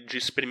e de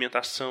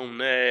experimentação,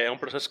 né? É um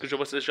processo que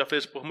você já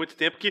fez por muito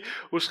tempo que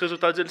os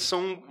resultados eles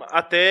são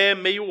até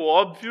meio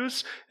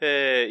óbvios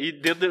e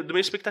dentro de uma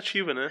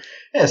expectativa, né?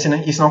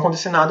 Se não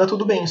acontecer nada,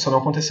 tudo bem, só não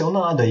aconteceu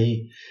nada.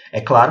 E é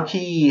claro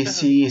que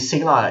se,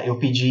 sei lá, eu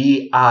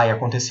pedi A e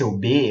aconteceu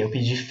B, eu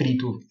pedi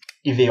frito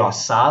e veio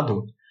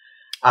assado,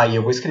 Aí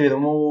eu vou escrever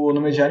no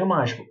meu diário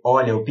mágico.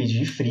 Olha, eu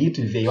pedi frito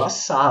e veio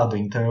assado,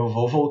 então eu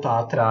vou voltar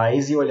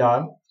atrás e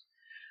olhar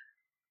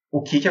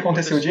o que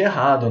aconteceu de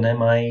errado, né?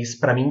 Mas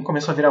pra mim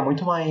começou a virar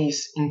muito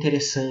mais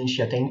interessante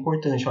e até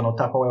importante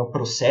anotar qual é o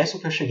processo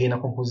que eu cheguei na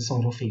composição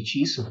de um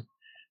feitiço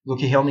do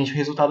que realmente o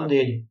resultado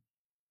dele.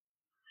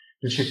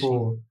 Do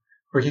tipo,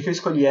 por que eu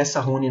escolhi essa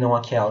runa e não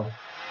aquela?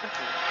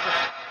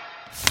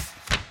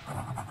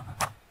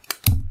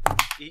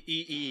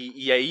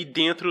 E aí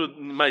dentro,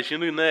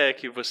 imagino, né,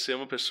 que você é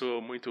uma pessoa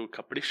muito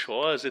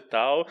caprichosa e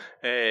tal,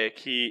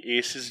 que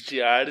esses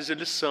diários,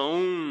 eles são,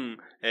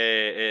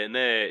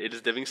 né,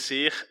 eles devem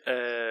ser,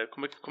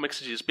 como é que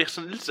se diz,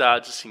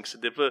 personalizados, assim, que você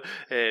deva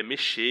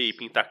mexer e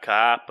pintar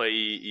capa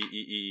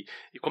e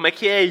como é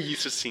que é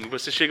isso, assim?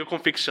 Você chega a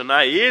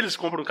confeccionar eles,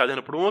 compra um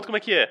caderno pronto, como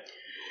é que é?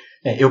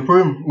 Eu,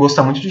 por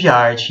gostar muito de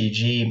arte,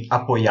 de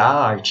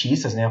apoiar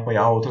artistas, né,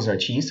 apoiar outros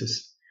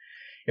artistas,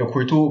 eu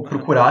curto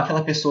procurar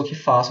aquela pessoa que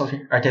faça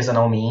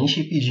artesanalmente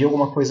e pedir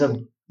alguma coisa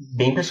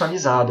bem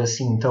personalizada,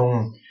 assim.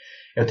 Então,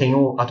 eu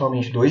tenho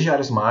atualmente 2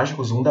 diários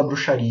mágicos, um da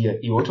bruxaria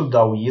e outro do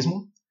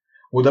daoísmo.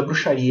 O da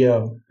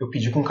bruxaria eu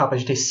pedi com capa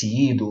de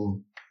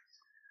tecido,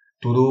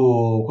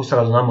 tudo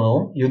costurado na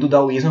mão. E o do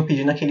daoísmo eu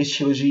pedi naquele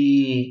estilo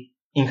de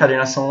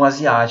encadernação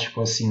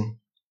asiático, assim.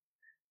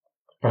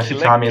 Pra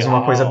ficar mesmo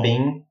uma coisa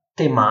bem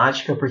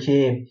temática,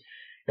 porque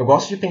eu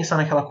gosto de pensar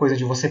naquela coisa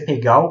de você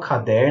pegar o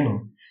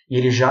caderno e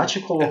ele já te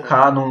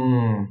colocar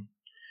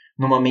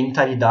numa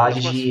mentalidade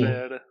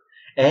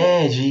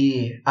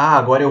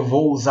agora eu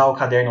vou usar o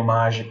caderno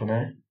mágico,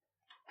 né?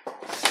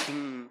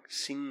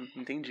 Sim,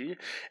 entendi.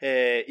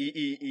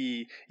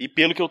 E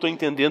pelo que eu tô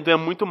entendendo, é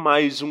muito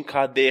mais um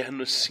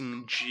caderno,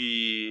 assim,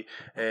 de...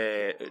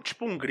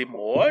 tipo um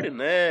grimório,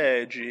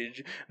 né?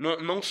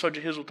 Não só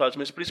de resultados,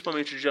 mas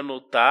principalmente de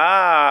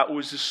anotar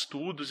os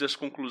estudos e as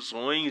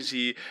conclusões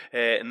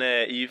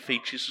né, e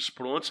feitiços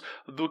prontos,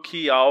 do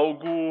que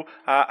algo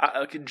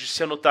de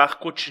se anotar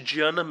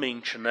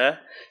cotidianamente, né?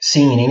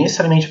 Sim, nem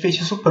necessariamente o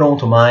feitiço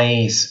pronto,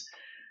 mas...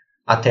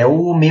 até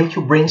meio que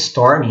o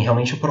brainstorming,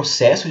 realmente o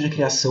processo de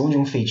criação de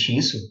um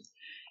feitiço.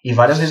 E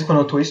várias vezes quando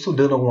eu estou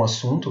estudando algum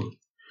assunto,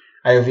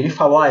 aí eu viro e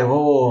falo,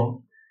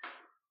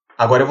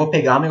 agora eu vou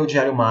pegar meu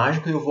diário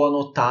mágico e eu vou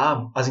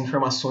anotar as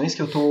informações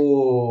que eu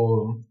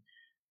tô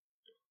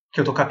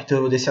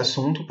captando desse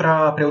assunto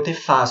para eu ter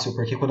fácil,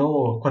 porque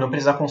quando eu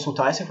precisar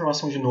consultar essa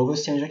informação de novo, eu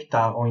sei onde é que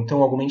tá. Ou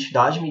então alguma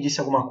entidade me disse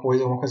alguma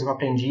coisa que eu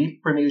aprendi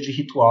por meio de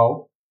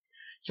ritual,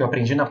 que eu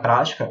aprendi na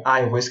prática,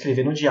 eu vou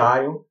escrever no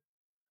diário,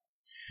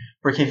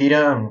 porque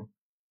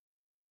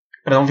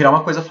pra não virar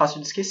uma coisa fácil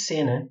de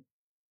esquecer, né?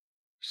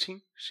 Sim.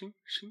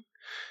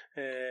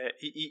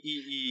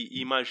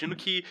 Imagino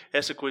que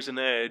essa coisa,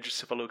 né, de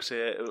você falou que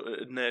você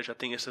né, já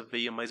tem essa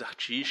veia mais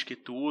artística e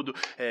tudo,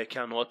 que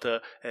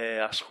anota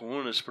as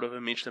runas,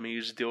 provavelmente também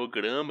os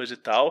ideogramas e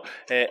tal,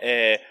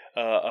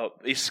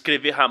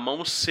 escrever à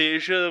mão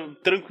seja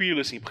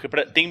tranquilo, assim, porque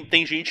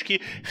tem gente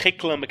que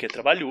reclama que é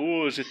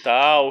trabalhoso e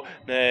tal,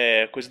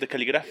 né, coisa da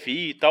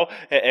caligrafia e tal.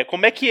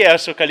 Como é que é a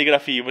sua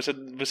caligrafia?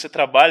 Você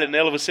trabalha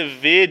nela, você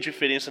vê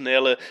diferença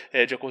nela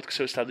de acordo com o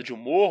seu estado de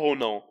humor ou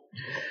não?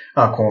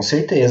 Com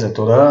certeza.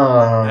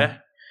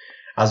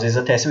 Às vezes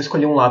até se eu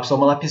escolher um lápis ou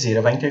uma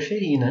lapiseira vai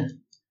interferir, né?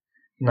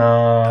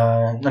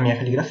 Na minha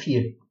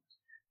caligrafia.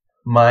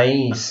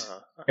 Mas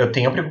eu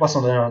tenho a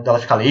preocupação dela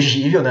ficar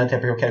legível, né? Até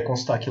porque eu quero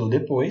consultar aquilo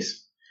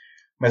depois.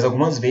 Mas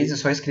algumas vezes eu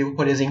só escrevo,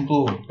 por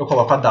exemplo, eu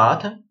coloco a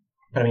data.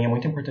 Pra mim é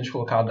muito importante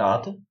colocar a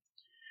data.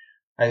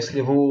 Aí eu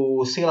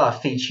escrevo, sei lá,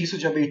 feitiço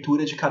de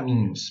abertura de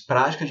caminhos,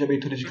 prática de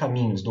abertura de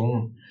caminhos,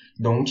 dou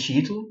um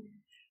título.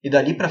 E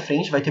dali pra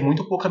frente vai ter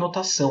muito pouca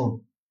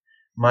anotação.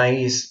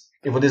 Mas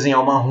eu vou desenhar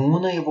uma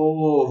runa e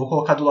vou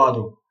colocar do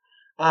lado.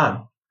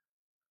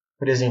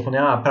 Por exemplo, né?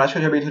 Prática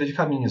de abertura de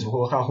caminhos. Vou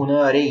colocar a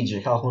runa Raid,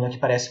 aquela runa que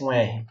parece um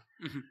R.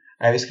 Uhum.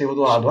 Aí eu escrevo do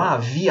lado,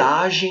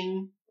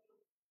 viagem,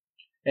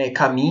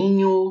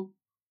 caminho,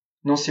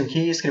 não sei o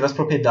que. Escrevo as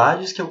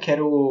propriedades que eu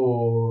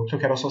quero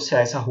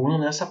associar essa runa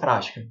nessa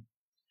prática.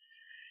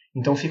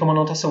 Então fica uma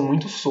anotação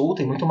muito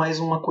solta e muito mais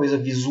uma coisa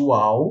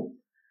visual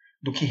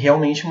do que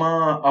realmente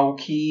algo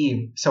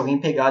que, se alguém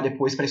pegar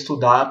depois para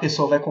estudar, a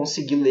pessoa vai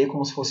conseguir ler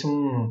como se fosse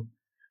um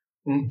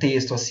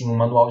texto, assim, um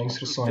manual de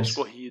instruções. Um texto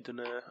corrido,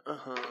 né?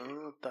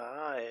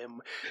 Tá.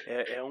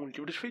 É um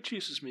livro de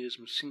feitiços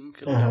mesmo, sim,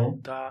 que legal.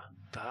 Tá,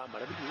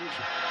 maravilhoso.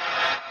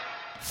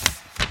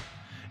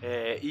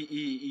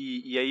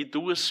 E aí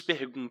 2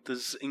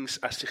 perguntas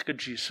acerca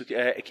disso,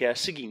 que é a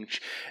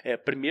seguinte.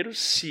 Primeiro,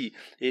 se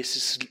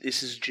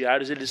esses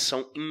diários eles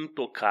são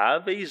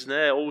intocáveis,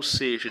 né? Ou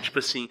seja, tipo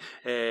assim,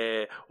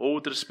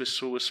 outras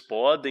pessoas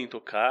podem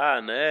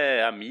tocar,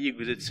 né?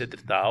 Amigos, etc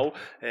e tal,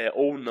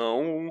 ou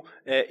não.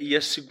 E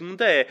a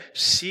segunda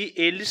se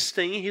eles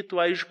têm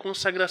rituais de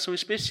consagração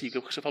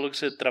específica, porque você falou que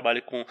você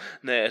trabalha com,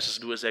 né, essas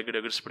 2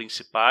 egrégoras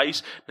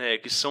principais, né,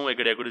 que são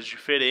egrégoras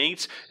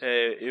diferentes.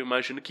 Eu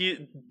imagino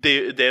que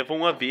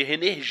devam haver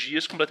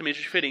energias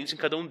completamente diferentes em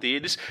cada um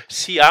deles,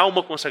 se há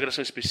uma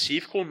consagração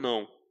específica ou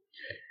não.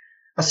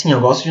 Assim, eu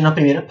gosto de, na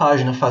primeira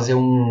página, fazer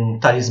um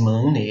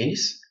talismã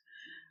neles.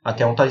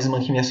 até um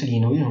talismã que me auxilie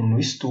no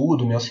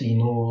estudo, me auxilie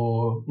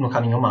no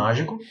caminho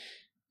mágico.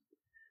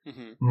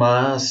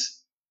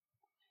 Mas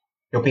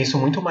eu penso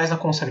muito mais na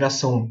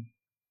consagração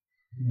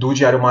do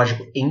diário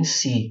mágico em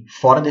si,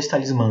 fora desse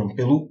talismã,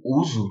 pelo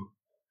uso,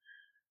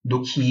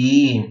 do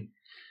que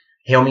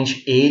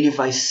realmente ele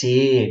vai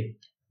ser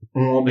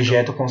um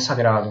objeto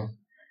consagrado.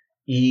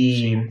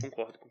 E Sim,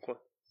 concordo.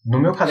 no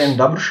meu caderno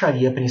da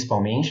bruxaria,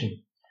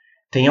 principalmente,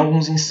 tem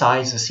alguns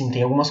insights, assim,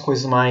 tem algumas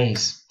coisas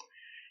mais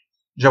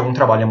de algum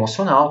trabalho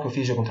emocional que eu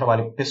fiz, de algum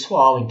trabalho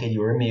pessoal,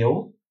 interior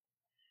meu,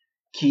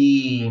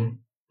 que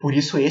por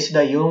isso esse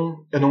daí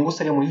eu não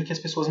gostaria muito que as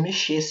pessoas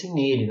mexessem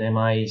nele, né?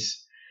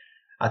 Mas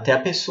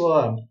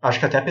acho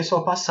que até a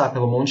pessoa passar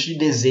pelo monte de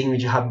desenho e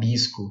de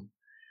rabisco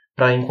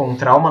para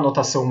encontrar uma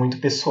anotação muito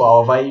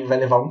pessoal vai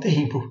levar um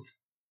tempo.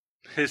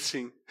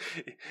 Sim.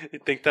 E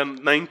tem que estar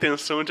na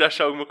intenção de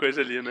achar alguma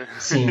coisa ali, né?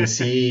 Sim,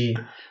 se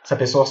a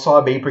pessoa só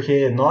abrir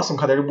porque, nossa, um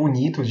caderno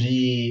bonito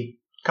de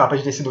capa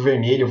de tecido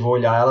vermelho, eu vou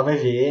olhar, ela vai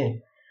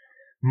ver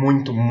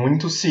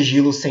muito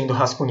sigilo sendo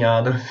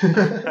rascunhado.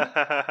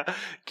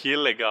 Que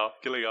legal,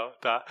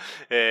 tá.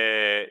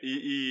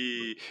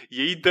 E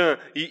aí, Dan,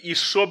 e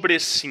sobre,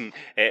 assim,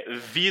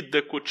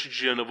 vida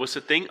cotidiana, você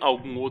tem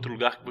algum outro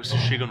lugar que você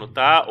chega a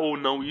notar, ou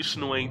não, isso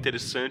não é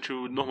interessante,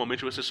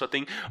 normalmente você só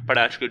tem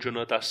prática de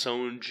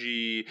anotação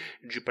de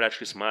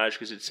práticas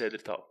mágicas, etc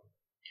e tal?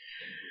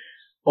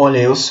 Olha,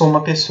 eu sou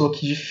uma pessoa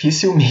que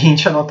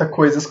dificilmente anota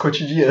coisas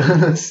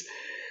cotidianas,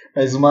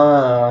 mas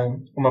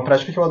uma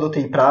prática que eu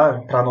adotei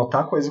para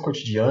anotar coisas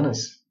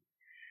cotidianas,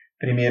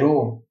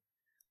 primeiro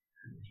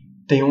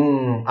tem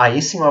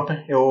aí sim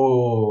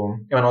eu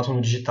anoto no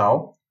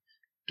digital,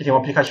 que tem um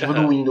aplicativo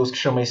do Windows que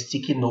chama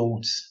Sticky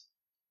Notes,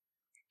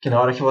 que na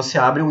hora que você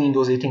abre o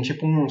Windows ele tem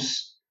tipo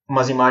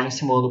umas imagens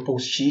simulando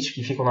post-it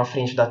que ficam na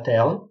frente da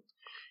tela.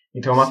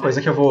 Então é uma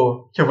coisa que eu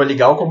vou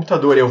ligar o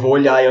computador, eu vou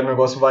olhar e o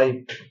negócio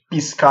vai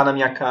piscar na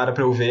minha cara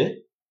pra eu ver.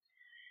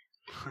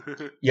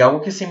 E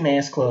algo que se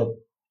mescla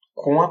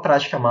com a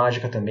prática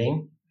mágica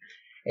também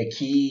é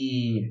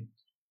que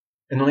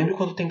eu não lembro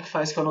quanto tempo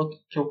faz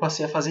que eu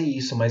passei a fazer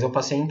isso, mas eu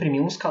passei a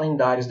imprimir uns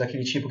calendários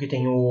daquele tipo que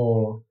tem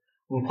um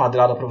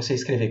quadrado para você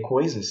escrever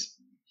coisas.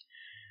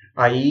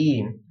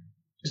 Aí,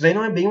 isso daí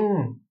não é bem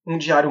um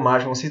diário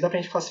mágico, não sei se dá pra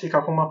gente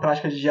classificar como uma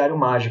prática de diário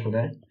mágico,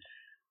 né?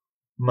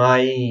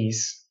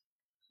 Mas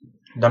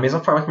da mesma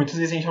forma que muitas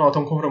vezes a gente anota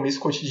um compromisso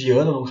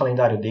cotidiano num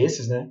calendário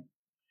desses, né?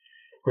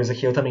 Coisa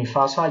que eu também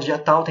faço, dia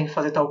tal tem que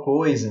fazer tal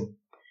coisa.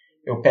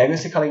 Eu pego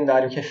esse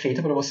calendário que é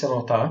feito para você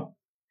anotar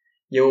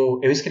e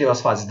eu escrevo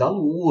as fases da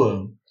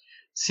lua.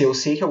 Se eu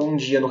sei que algum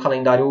dia no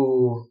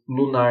calendário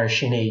lunar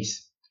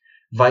chinês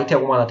vai ter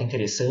alguma data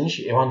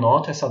interessante, eu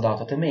anoto essa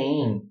data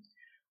também.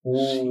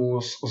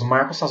 Os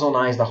marcos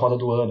sazonais da roda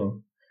do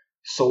ano,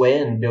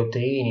 Soen,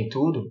 Beltane e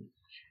tudo,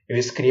 eu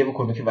escrevo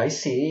quando que vai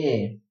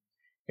ser.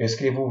 Eu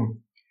escrevo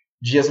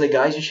dias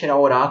legais de tirar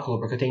oráculo,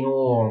 porque eu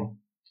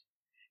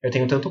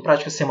tenho tanto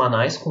práticas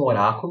semanais com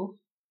oráculo,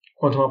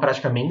 quanto uma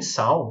prática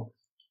mensal,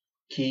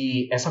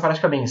 que essa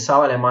prática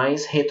mensal ela é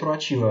mais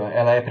retroativa.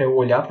 Ela é para eu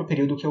olhar para o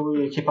período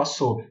que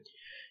passou.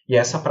 E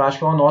essa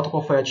prática eu anoto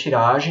qual foi a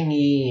tiragem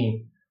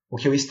e o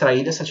que eu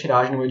extraí dessa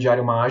tiragem no meu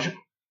diário mágico.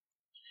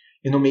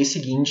 E no mês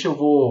seguinte eu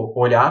vou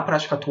olhar a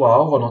prática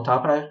atual, vou anotar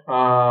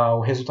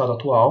o resultado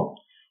atual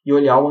e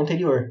olhar o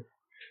anterior.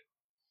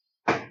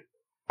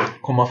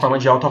 Como uma forma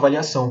de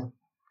autoavaliação.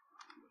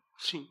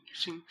 Sim.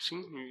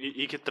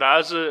 E que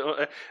traz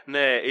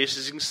né,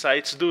 esses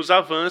insights dos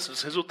avanços,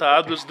 dos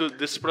resultados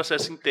desse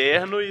processo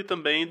interno e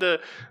também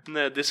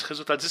desses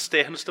resultados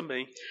externos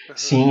também.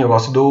 Sim, eu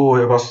gosto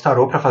do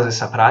tarô para fazer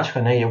essa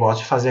prática, né? E eu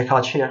gosto de fazer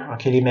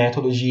aquele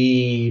método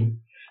de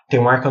ter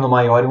um arcano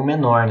maior e um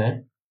menor,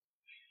 né?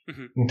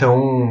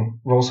 Então,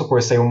 vamos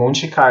supor, saiu um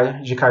monte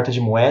de carta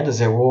de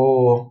moedas, eu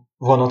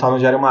vou anotar no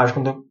diário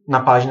mágico na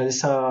página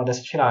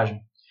dessa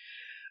tiragem.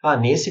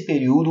 Nesse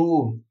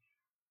período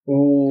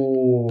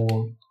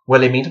o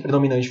elemento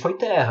predominante foi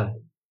terra.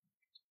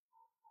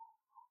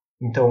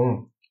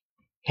 Então,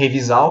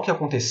 revisar o que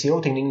aconteceu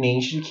tendo em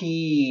mente de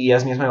que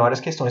as minhas maiores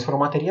questões foram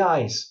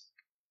materiais.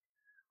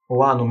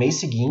 Ou no mês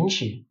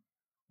seguinte,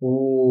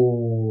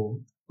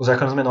 os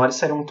arcanos menores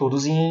saíram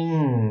todos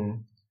em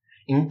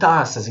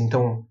taças.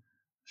 Então,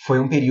 foi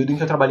um período em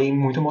que eu trabalhei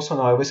muito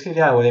emocional. Eu vou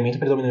escrever, o elemento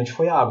predominante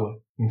foi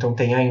água. Então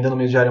tem ainda no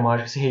meu diário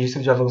mágico esse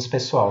registro de avanço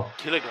pessoal.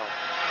 Que legal.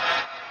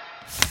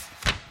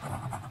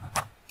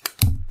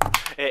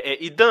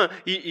 E Dan,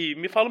 e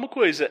me fala uma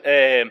coisa,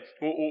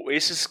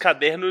 esses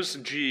cadernos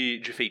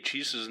de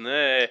feitiços,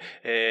 né,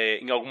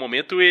 em algum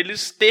momento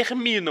eles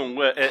terminam,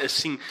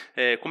 assim,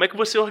 como é que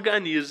você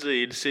organiza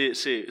eles?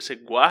 Você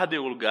guarda em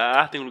algum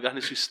lugar, tem um lugar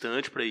na sua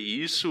estante para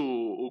isso?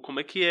 Ou como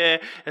é que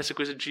é essa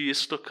coisa de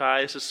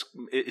estocar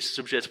esses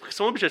objetos? Porque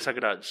são objetos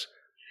sagrados.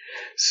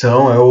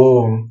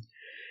 São,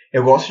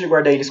 eu gosto de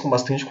guardar eles com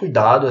bastante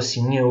cuidado,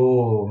 assim,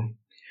 eu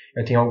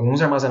tenho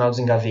alguns armazenados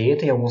em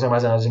gaveta e alguns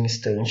armazenados em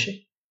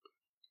estante.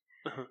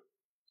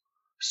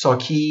 Só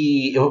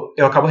que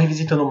eu acabo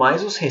revisitando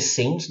mais os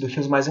recentes do que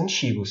os mais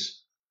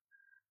antigos.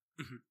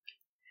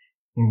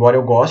 Embora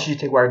eu goste de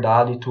ter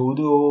guardado e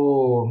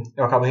tudo,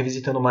 eu acabo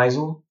revisitando mais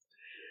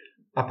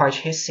a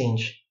parte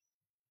recente.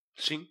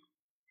 Sim.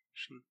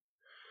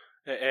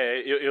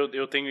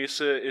 Eu tenho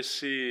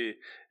esse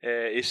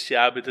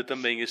hábito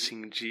também,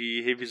 assim, de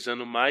ir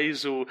revisando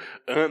mais o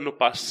ano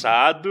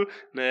passado,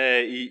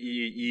 né,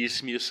 e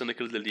esmiuçando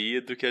aquilo dali,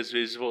 do que às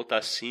vezes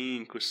voltar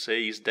 5,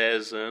 6,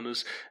 10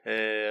 anos,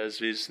 às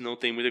vezes não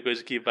tem muita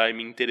coisa que vai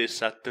me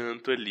interessar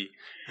tanto ali.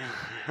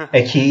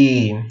 É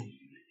que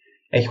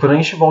quando a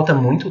gente volta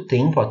muito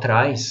tempo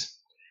atrás,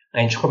 a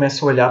gente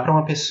começa a olhar para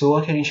uma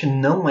pessoa que a gente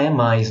não é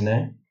mais,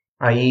 né?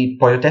 Aí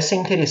pode até ser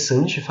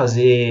interessante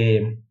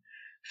fazer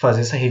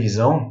essa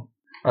revisão,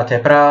 até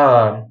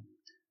para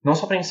não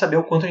só para a gente saber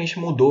o quanto a gente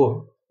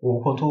mudou, ou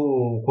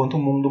o quanto o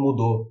mundo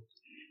mudou,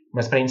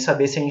 mas para a gente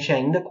saber se a gente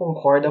ainda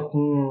concorda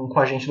com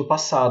a gente do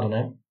passado,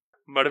 né?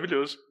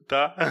 Maravilhoso,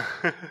 tá?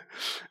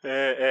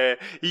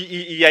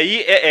 E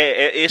aí,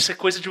 essa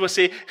coisa de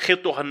você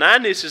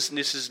retornar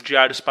nesses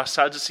diários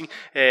passados, assim,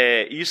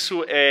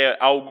 isso é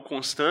algo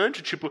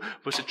constante? Tipo,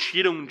 você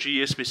tira um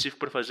dia específico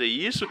para fazer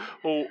isso?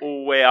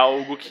 Ou é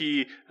algo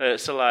que,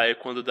 sei lá, é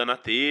quando dá na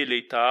telha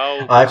e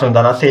tal? É quando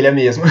dá na telha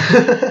mesmo.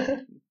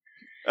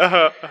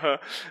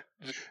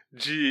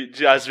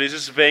 Às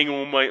vezes vem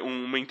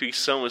uma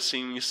intuição,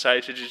 assim, um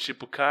insight de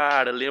tipo,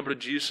 cara, lembro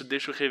disso,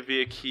 deixa eu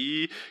rever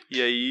aqui,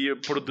 e aí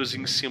produzir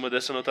em cima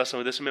dessa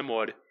anotação e dessa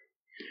memória.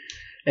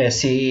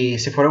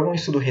 Se for algum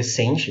estudo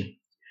recente,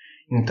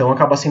 então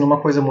acaba sendo uma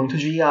coisa muito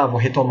de, vou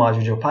retomar de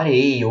onde eu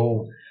parei,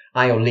 ou,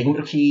 eu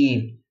lembro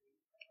que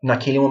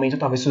naquele momento eu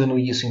estava estudando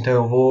isso, então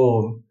eu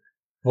vou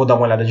dar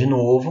uma olhada de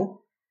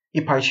novo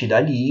e partir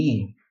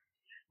dali.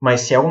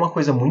 Mas se é alguma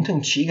coisa muito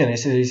antiga,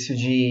 nesse exercício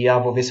de,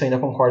 vou ver se eu ainda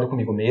concordo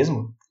comigo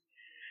mesmo,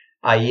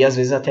 aí às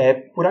vezes até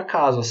por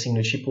acaso, assim,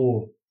 do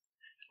tipo,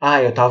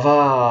 eu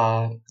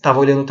tava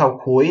olhando tal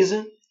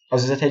coisa,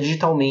 às vezes até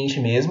digitalmente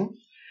mesmo,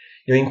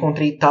 eu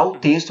encontrei tal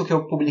texto que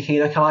eu publiquei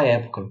naquela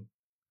época.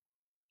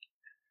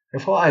 Eu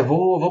falo, eu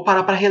vou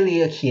parar pra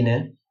reler aqui,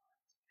 né?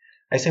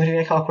 Aí sempre vem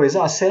aquela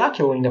coisa, será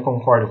que eu ainda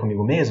concordo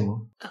comigo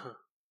mesmo?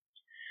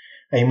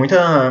 Aí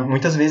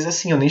muitas vezes,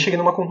 assim, eu nem cheguei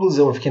numa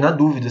conclusão, eu fiquei na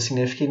dúvida, assim,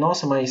 né? Eu fiquei,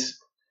 nossa, mas...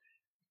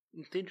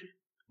 Entendi.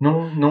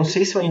 Não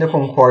sei se eu ainda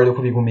concordo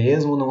comigo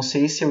mesmo, não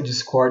sei se eu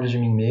discordo de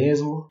mim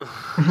mesmo.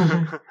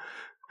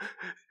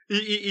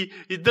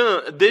 E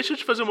Dan, deixa eu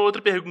te fazer uma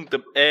outra pergunta.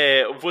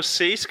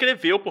 Você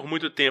escreveu por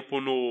muito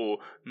tempo no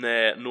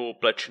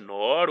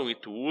Platinorum e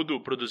tudo,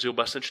 produziu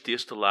bastante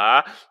texto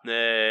lá,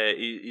 né?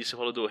 E você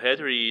falou do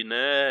Hattery,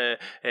 né?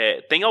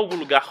 Tem algum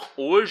lugar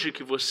hoje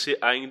que você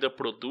ainda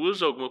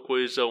produz alguma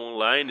coisa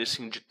online,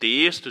 assim, de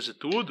textos e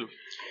tudo?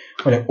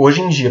 Olha,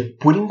 hoje em dia,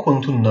 por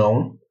enquanto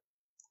não.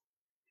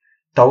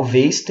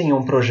 Talvez tenham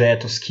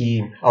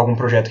algum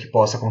projeto que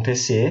possa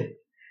acontecer,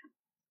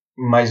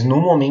 mas no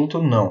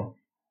momento não.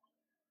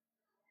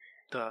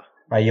 Tá.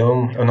 Aí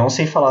eu não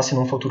sei falar se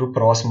num futuro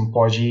próximo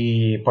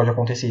pode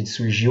acontecer de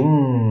surgir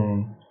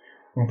um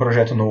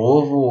projeto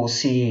novo, ou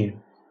se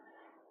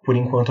por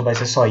enquanto vai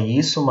ser só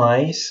isso,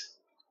 mas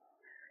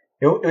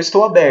eu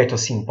estou aberto,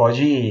 assim,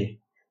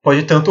 pode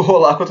tanto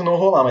rolar quanto não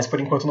rolar, mas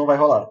por enquanto não vai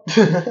rolar.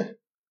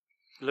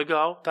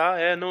 Legal, tá?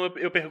 Não,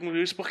 eu pergunto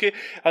isso porque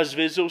às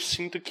vezes eu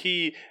sinto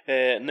que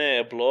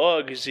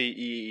blogs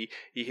e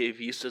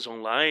revistas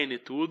online e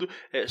tudo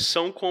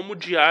são como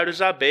diários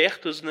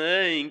abertos,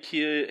 né? Em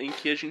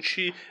que a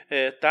gente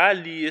tá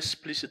ali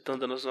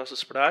explicitando as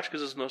nossas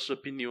práticas, as nossas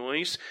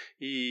opiniões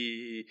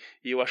e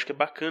eu acho que é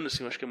bacana,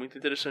 assim, eu acho que é muito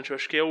interessante, eu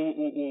acho que é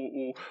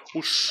o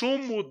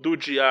sumo do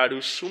diário,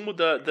 o sumo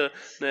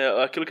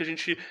né, aquilo que a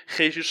gente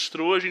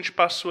registrou, a gente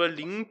passou a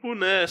limpo,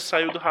 né?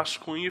 Saiu do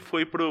rascunho e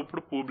foi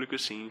pro público,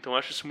 assim. Então eu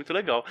acho isso muito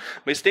legal.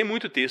 Mas tem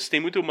muito texto, tem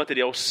muito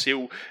material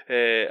seu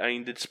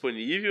ainda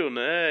disponível,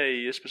 né?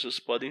 E as pessoas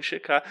podem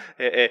checar.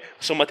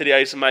 São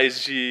materiais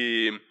mais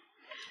de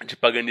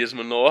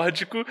paganismo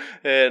nórdico,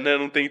 né?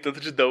 Não tem tanto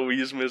de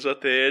daoísmo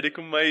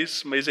esotérico,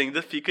 mas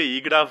ainda fica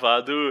aí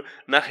gravado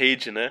na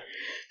rede, né?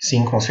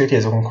 Sim, com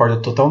certeza. Eu concordo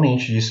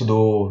totalmente disso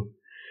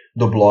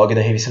do blog,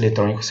 da revista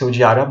eletrônica, o seu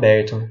diário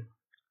aberto.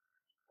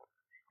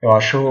 Eu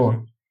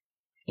acho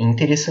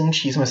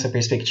interessantíssima essa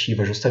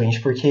perspectiva,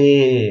 justamente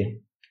porque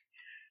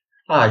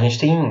a gente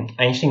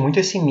tem muito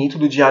esse mito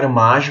do diário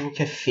mágico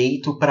que é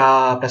feito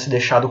para ser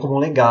deixado como um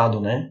legado,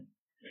 né?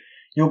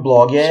 E o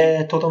blog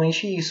é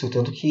totalmente isso,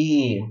 tanto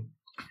que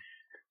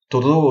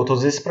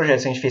todos esses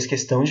projetos a gente fez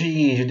questão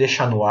de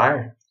deixar no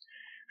ar,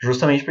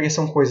 justamente porque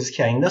são coisas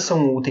que ainda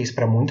são úteis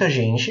para muita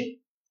gente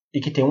e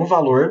que tem um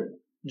valor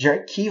de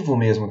arquivo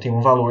mesmo, tem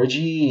um valor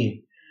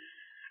de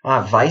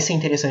vai ser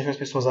interessante para as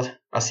pessoas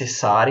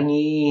acessarem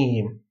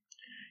e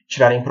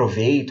tirarem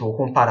proveito ou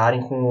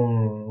compararem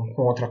com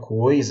outra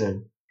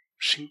coisa.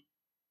 Sim,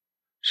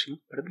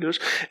 maravilhoso.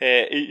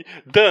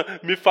 Dan,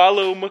 me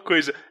fala uma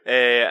coisa.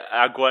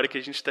 Agora que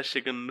a gente está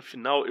chegando no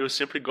final, eu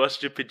sempre gosto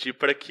de pedir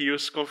para que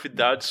os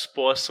convidados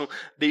possam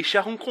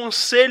deixar um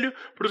conselho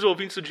para os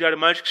ouvintes do Diário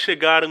Mágico que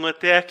chegaram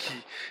até aqui.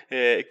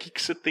 O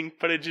que você tem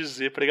para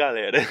dizer para a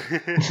galera?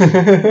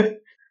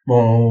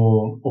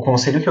 Bom, o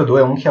conselho que eu dou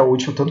é um que é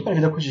útil tanto para a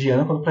vida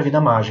cotidiana quanto para a vida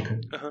mágica.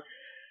 Aham.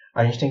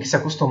 A gente tem que se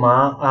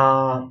acostumar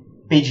a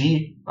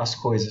pedir as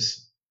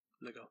coisas.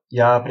 Legal. E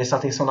a prestar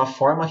atenção na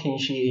forma que a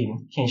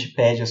gente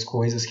pede as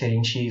coisas, que a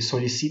gente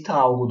solicita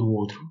algo do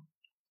outro.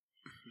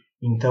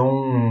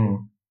 Então,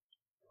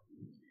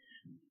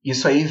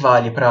 isso aí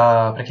vale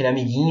para aquele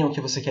amiguinho que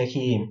você quer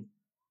que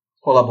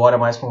colabora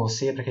mais com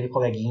você, para aquele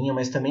coleguinha,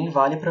 mas também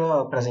vale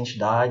para as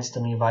entidades,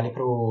 também vale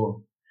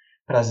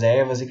para as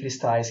ervas e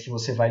cristais que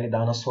você vai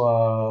lidar na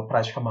sua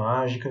prática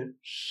mágica.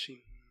 Sim.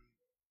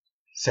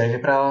 Serve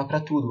para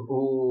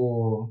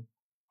tudo.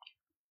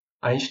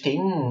 A gente tem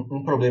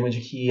um problema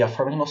de que a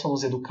forma que nós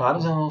somos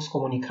educados a nos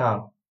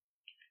comunicar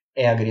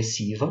é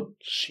agressiva.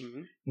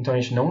 Sim. Então a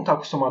gente não está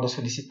acostumado a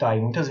solicitar.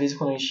 E muitas vezes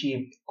quando a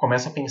gente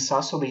começa a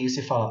pensar sobre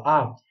isso e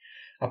fala,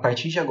 a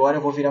partir de agora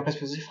eu vou virar para as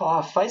pessoas e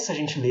falar, faz essa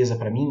gentileza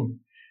para mim,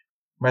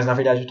 mas na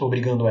verdade eu estou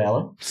obrigando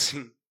ela.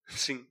 Sim.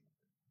 Sim.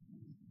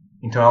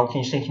 Então é algo que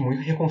a gente tem que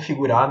muito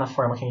reconfigurar na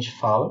forma que a gente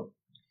fala.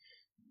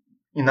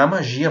 E na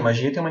magia, a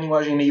magia tem uma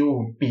linguagem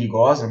meio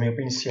perigosa, meio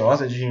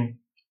perniciosa de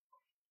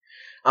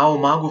o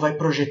mago vai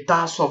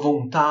projetar a sua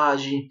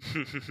vontade.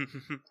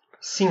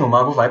 Sim, o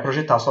mago vai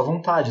projetar a sua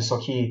vontade, só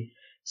que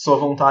sua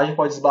vontade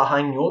pode esbarrar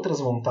em outras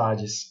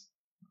vontades.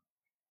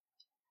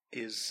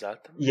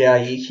 Exatamente. E é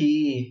aí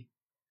que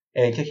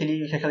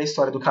aquela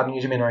história do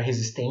caminho de menor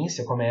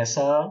resistência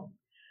começa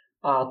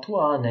a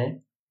atuar, né?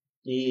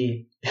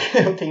 E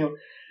eu tenho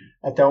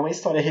até uma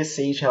história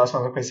recente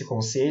relacionada com esse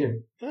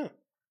conselho,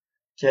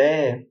 que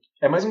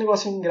é mais um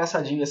negócio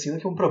engraçadinho assim do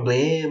que um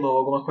problema ou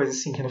alguma coisa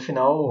assim, que no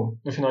final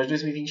de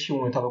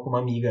 2021 eu tava com uma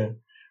amiga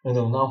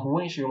andando na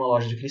rua, a gente viu uma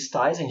loja de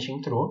cristais, a gente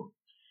entrou,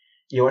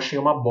 e eu achei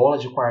uma bola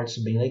de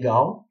quartzo bem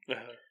legal,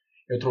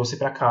 eu trouxe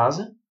pra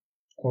casa,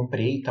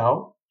 comprei e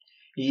tal,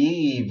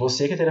 e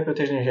você que é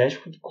terapeuta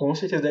energético, com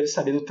certeza deve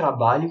saber do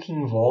trabalho que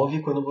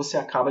envolve quando você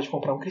acaba de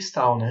comprar um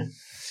cristal, né?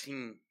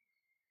 Sim.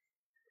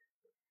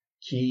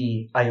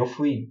 Que aí eu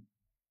fui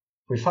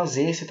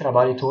fazer esse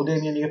trabalho todo e a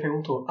minha amiga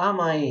perguntou,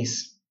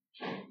 mas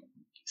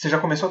você já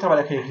começou a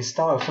trabalhar com aquele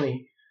cristal? Eu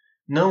falei,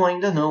 não,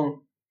 ainda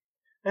não.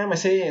 Mas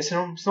você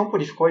não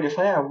purificou ele? Eu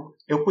falei,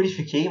 eu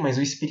purifiquei, mas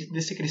o espírito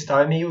desse cristal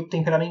é meio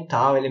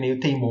temperamental, ele é meio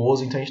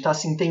teimoso, então a gente tá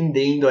se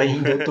entendendo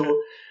ainda, eu tô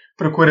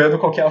procurando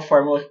qual que é a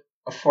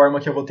forma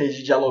que eu vou ter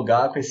de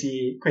dialogar com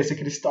esse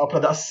cristal para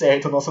dar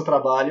certo o nosso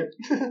trabalho.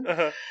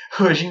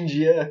 Hoje em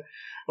dia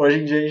a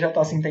gente já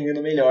tá se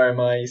entendendo melhor,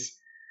 mas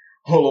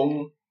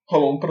rolou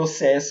um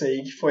processo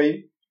aí que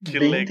foi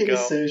bem legal.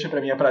 Interessante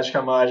pra minha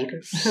prática mágica.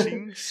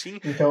 Sim, sim.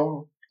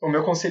 Então, o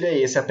meu conselho é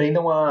esse,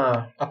 aprendam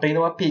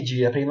a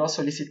pedir, aprendam a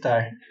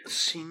solicitar.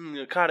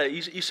 Sim, cara,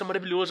 isso é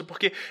maravilhoso,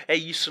 porque é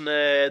isso,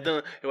 né,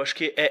 Dan? Eu acho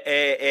que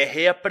é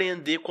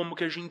reaprender como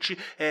que a gente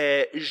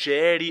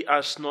gere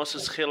as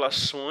nossas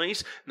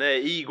relações, né,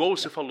 e igual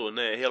você falou,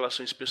 né,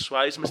 relações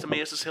pessoais, mas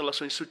também essas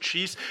relações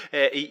sutis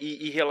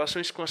e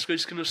relações com as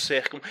coisas que nos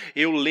cercam.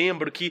 Eu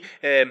lembro que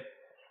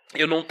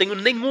eu não tenho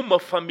nenhuma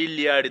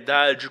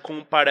familiaridade com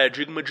o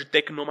paradigma de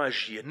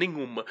tecnomagia,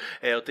 nenhuma.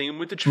 Eu tenho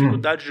muita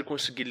dificuldade de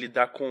conseguir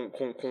lidar com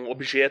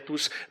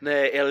objetos,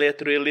 né,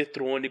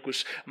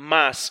 eletroeletrônicos,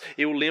 mas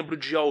eu lembro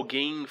de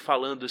alguém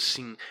falando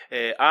assim,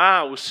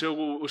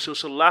 o seu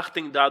celular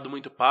tem dado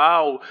muito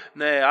pau,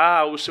 né,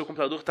 o seu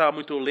computador está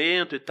muito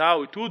lento e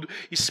tal e tudo.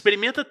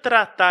 Experimenta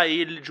tratar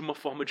ele de uma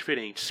forma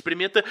diferente.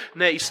 Experimenta,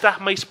 né, estar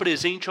mais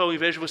presente ao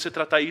invés de você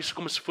tratar isso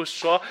como se fosse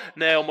só,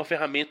 né, uma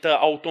ferramenta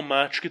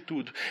automática e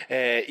tudo.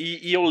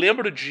 E eu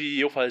lembro de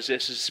eu fazer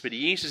essas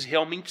experiências e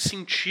realmente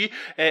sentir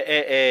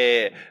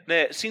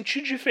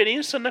sentir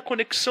diferença na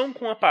conexão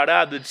com a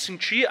parada, de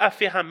sentir a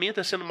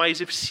ferramenta sendo mais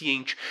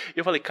eficiente.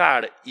 Eu falei,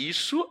 cara,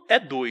 isso é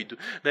doido,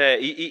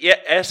 né? E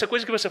essa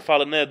coisa que você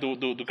fala, né,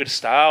 do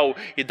cristal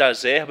e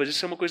das ervas,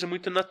 isso é uma coisa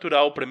muito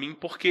natural para mim,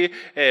 porque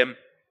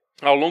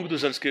ao longo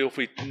dos anos que eu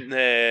fui,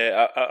 né,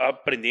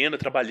 aprendendo,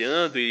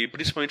 trabalhando e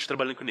principalmente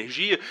trabalhando com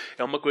energia,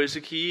 é uma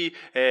coisa que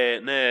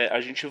né,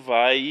 a gente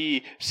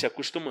vai se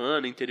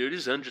acostumando,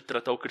 interiorizando, de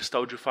tratar o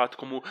cristal de fato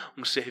como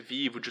um ser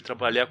vivo, de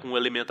trabalhar com o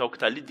elemental que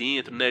está ali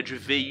dentro, né, de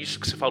ver isso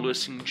que você falou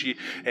assim, de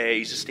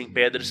existem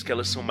pedras que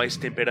elas são mais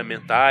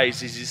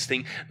temperamentais,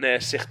 existem, né,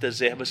 certas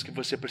ervas que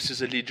você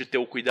precisa ali de ter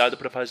o cuidado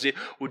para fazer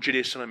o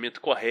direcionamento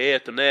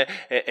correto, né,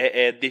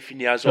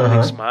 definir as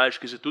ordens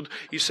mágicas e tudo,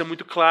 isso é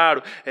muito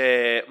claro,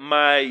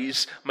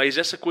 mas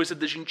essa coisa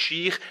da gente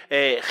ir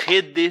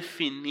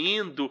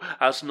redefinindo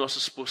as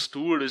nossas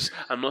posturas,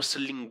 a nossa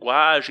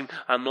linguagem,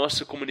 a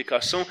nossa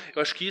comunicação,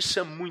 eu acho que isso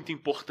é muito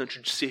importante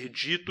de ser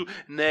dito,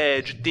 né,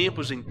 de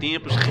tempos em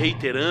tempos,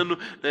 reiterando,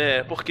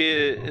 né,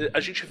 porque a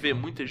gente vê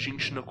muita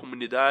gente na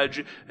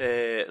comunidade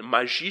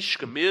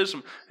magística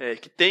mesmo,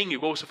 que tem,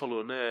 igual você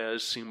falou, né,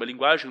 assim, uma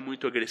linguagem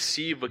muito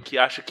agressiva, que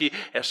acha que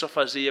é só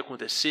fazer e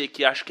acontecer,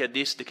 que acha que é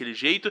daquele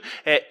jeito,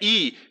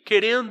 e,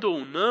 querendo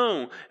ou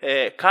não,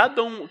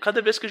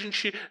 cada vez que a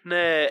gente,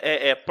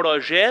 né,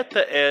 projeta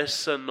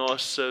essa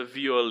nossa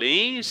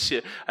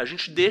violência, a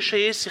gente deixa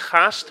esse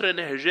rastro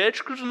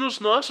energético nos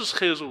nossos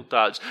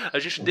resultados. A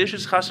gente deixa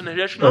esse rastro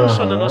energético não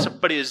só na nossa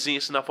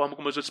presença, na forma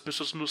como as outras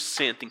pessoas nos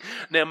sentem,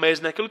 né, mas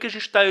naquilo que a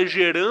gente está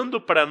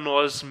gerando para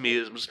nós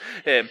mesmos.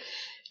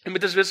 E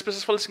muitas vezes as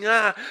pessoas falam assim,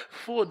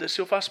 foda-se,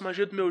 eu faço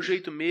magia do meu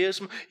jeito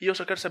mesmo e eu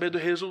só quero saber do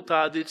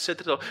resultado, etc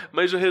e tal.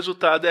 Mas o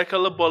resultado é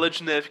aquela bola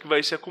de neve que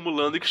vai se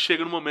acumulando e que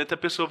chega no momento a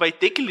pessoa vai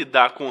ter que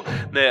lidar com,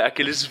 né,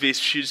 aqueles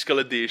vestígios que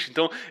ela deixa.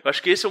 Então, eu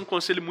acho que esse é um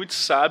conselho muito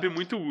sábio e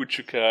muito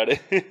útil, cara.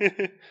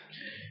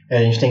 A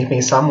gente tem que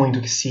pensar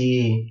muito que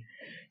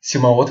se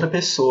uma outra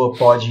pessoa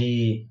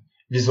pode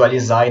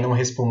visualizar e não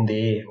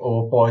responder,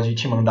 ou pode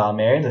te mandar a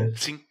merda...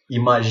 Sim.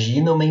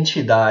 Imagina uma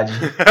entidade.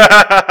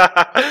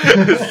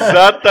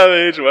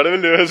 Exatamente,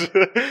 maravilhoso.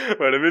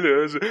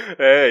 Maravilhoso.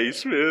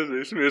 Isso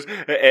mesmo.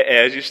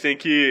 A gente tem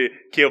que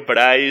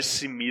quebrar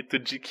esse mito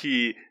de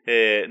que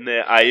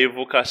né, a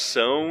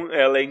evocação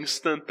ela é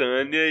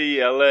instantânea e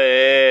ela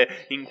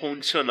é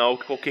incondicional,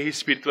 que qualquer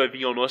espírito vai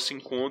vir ao nosso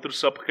encontro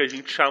só porque a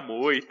gente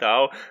chamou e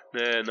tal,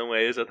 né? Não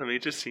é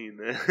exatamente assim,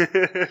 né?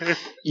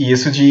 E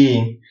isso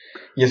de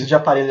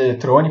aparelho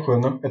eletrônico,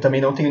 eu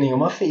também não tenho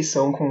nenhuma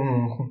afeição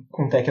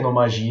com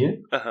tecnomagia.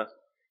 Uhum.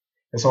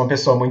 Eu sou uma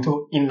pessoa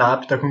muito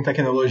inapta com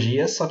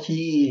tecnologia, só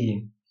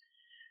que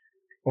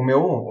o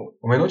meu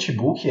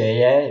notebook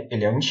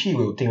ele é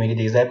antigo, eu tenho ele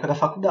desde a época da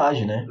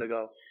faculdade, né?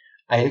 Legal.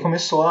 Aí ele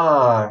começou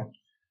a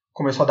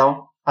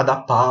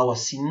dar pau,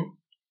 assim.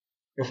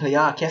 Eu falei,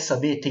 quer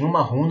saber? Tem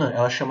uma runa,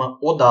 ela chama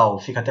Odal,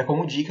 fica até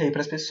como dica aí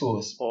pras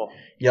pessoas.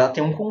 E ela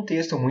tem um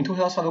contexto muito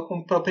relacionado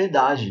com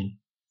propriedade,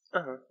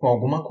 com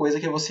alguma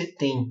coisa que você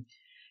tem.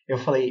 Eu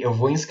falei, eu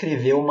vou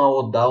inscrever uma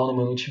Odal no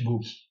meu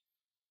notebook.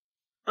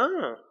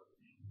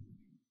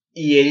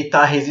 E ele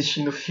tá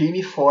resistindo firme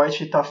e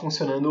forte e tá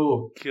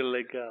funcionando... Que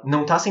legal.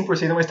 Não tá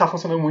 100%, mas tá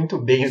funcionando muito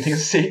bem. Eu tenho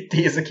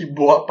certeza que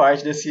boa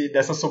parte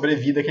dessa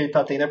sobrevida que ele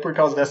tá tendo é por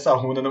causa dessa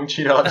runa. Não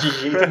tira ela de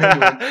jeito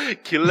nenhum.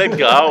 Que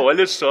legal,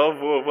 olha só.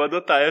 Vou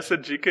adotar essa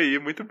dica aí.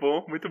 Muito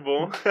bom, muito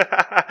bom.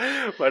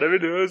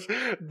 Maravilhoso.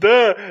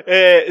 Dan,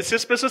 se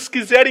as pessoas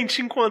quiserem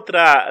te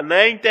encontrar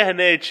na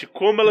internet,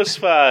 como elas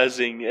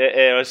fazem?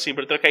 Assim,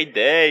 pra trocar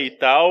ideia e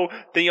tal,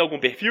 tem algum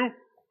perfil?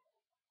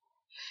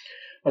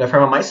 Olha, a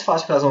forma mais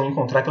fácil que elas vão me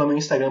encontrar é pelo meu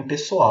Instagram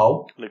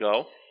pessoal.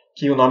 Legal.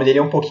 Que o nome dele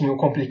é um pouquinho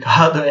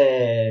complicado,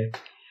 é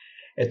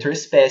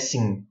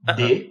Trespassing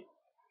D.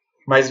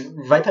 Mas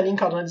vai estar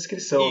linkado na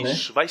descrição, né?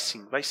 Isso, vai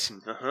sim.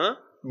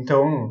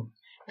 Então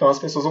as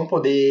pessoas vão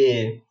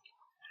poder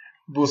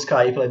buscar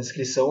aí pela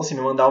descrição. Se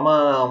me mandar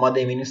uma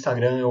DM no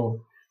Instagram,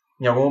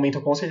 em algum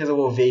momento com certeza eu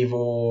vou ver e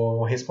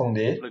vou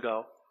responder.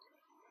 Legal.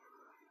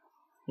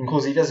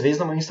 Inclusive, às vezes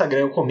no meu Instagram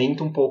eu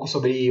comento um pouco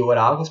sobre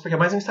oráculos, porque é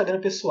mais um Instagram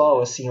pessoal,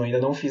 assim, eu ainda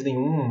não fiz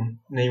nenhum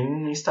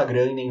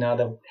Instagram nem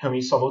nada,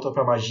 realmente só voltou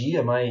pra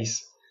magia, mas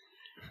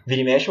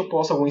vira e mexe eu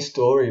posto algum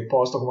story,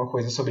 posto alguma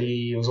coisa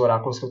sobre os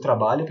oráculos que eu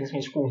trabalho,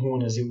 principalmente com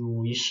runas e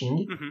o I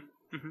Ching.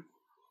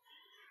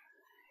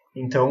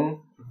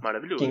 Então,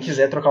 quem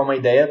quiser trocar uma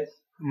ideia,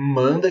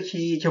 manda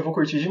que eu vou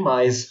curtir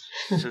demais.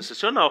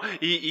 Sensacional.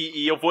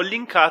 E eu vou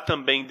linkar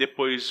também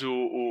depois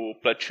o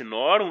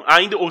Platinorum.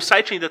 O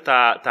site ainda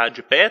tá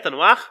de pé, tá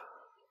no ar?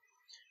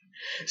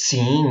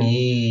 Sim,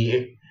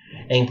 e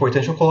é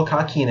importante eu colocar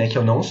aqui, né, que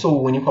eu não sou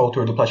o único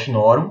autor do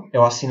Platinorum.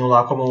 Eu assino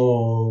lá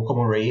como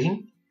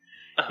Raven.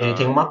 Ele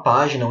tem uma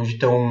página onde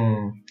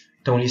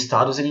estão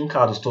listados e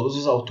linkados todos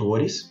os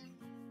autores.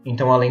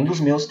 Então, além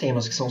dos meus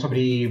temas, que são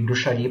sobre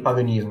bruxaria e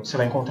paganismo, você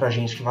vai encontrar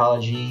gente que fala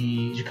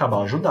de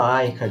cabala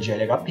judaica, de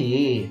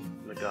LHP,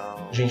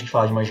 legal, gente que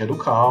fala de magia do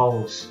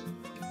caos.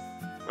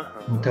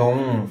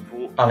 Então,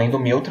 além do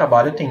meu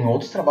trabalho, tem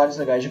outros trabalhos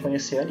legais de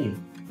conhecer ali.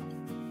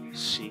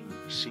 Sim.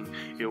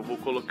 Eu vou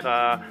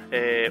colocar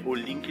o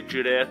link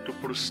direto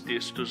para os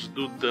textos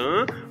do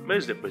Dan,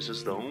 mas depois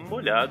vocês dão uma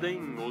olhada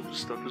em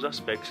outros tantos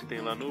aspectos que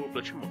tem lá no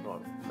Platinorum,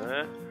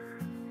 né?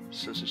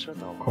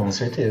 Sensacional. Com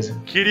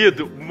certeza.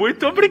 Querido,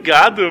 muito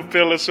obrigado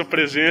pela sua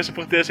presença,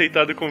 por ter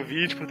aceitado o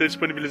convite, por ter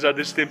disponibilizado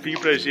esse tempinho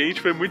pra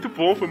gente. Foi muito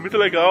bom, foi muito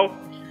legal.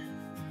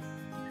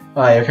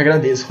 Eu que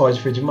agradeço, Rod,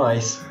 foi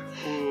demais.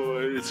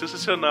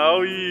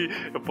 Sensacional, e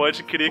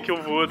pode crer que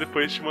eu vou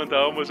depois te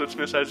mandar umas outras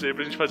mensagens aí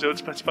pra gente fazer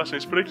outras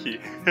participações por aqui.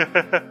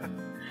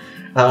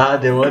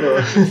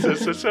 Demorou.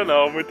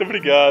 Sensacional, muito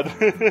obrigado.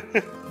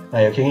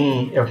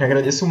 Eu que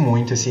agradeço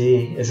muito,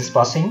 esse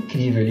espaço é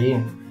incrível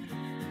ali.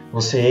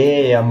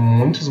 Você, há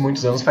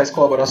muitos anos, faz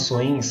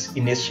colaborações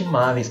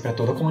inestimáveis para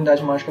toda a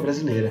comunidade mágica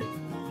brasileira.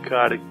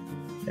 Cara,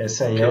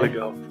 essa aí que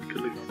legal.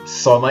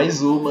 Só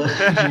mais uma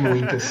de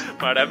muitas.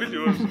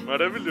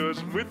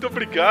 Maravilhoso. Muito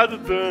obrigado,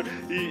 Dan.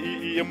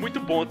 E é muito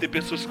bom ter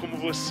pessoas como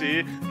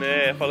você,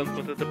 né, falando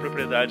com tanta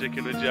propriedade aqui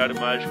no Diário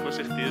Mágico. Com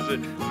certeza,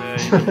 né,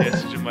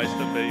 enriquece demais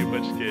também o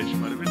podcast.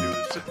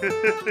 Maravilhoso.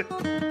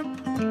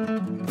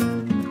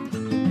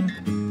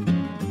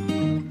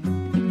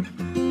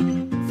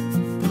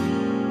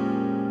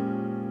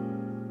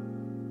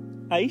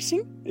 Aí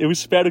sim, Eu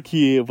espero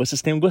que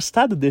vocês tenham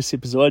gostado desse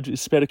episódio,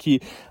 espero que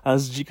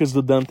as dicas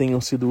do Dan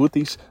tenham sido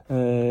úteis.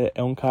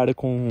 É um cara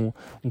com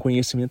um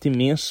conhecimento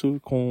imenso,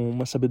 com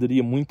uma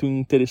sabedoria muito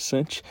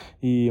interessante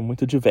e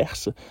muito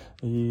diversa.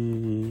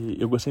 E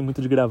eu gostei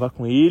muito de gravar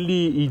com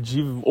ele e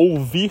de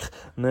ouvir,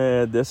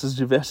 né, dessas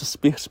diversas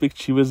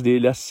perspectivas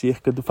dele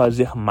acerca do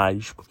fazer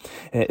mágico.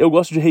 Eu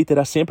gosto de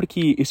reiterar sempre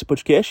que esse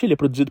podcast ele é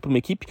produzido por uma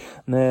equipe,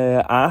 né?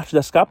 A arte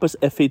das capas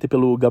é feita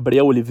pelo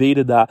Gabriel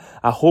Oliveira, da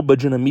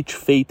 @Dinamite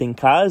Feita em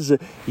Casa,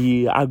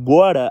 e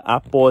agora,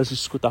 após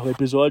escutar o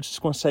episódio, vocês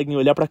conseguem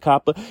olhar para a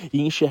capa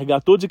e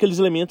enxergar todos aqueles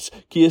elementos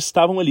que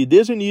estavam ali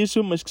desde o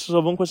início, mas que vocês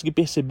só vão conseguir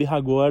perceber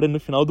agora no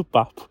final do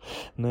papo,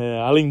 né?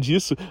 Além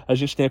disso, a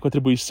gente tem a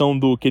contribuição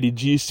do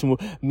queridíssimo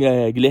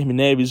Guilherme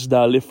Neves,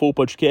 da Lefou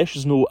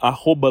Podcasts, no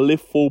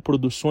 @Lefou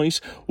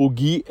Produções. O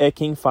Gui é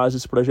quem faz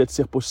esse projeto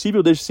ser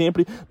possível desde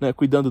sempre, né,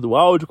 cuidando do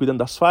áudio, cuidando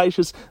das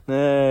faixas,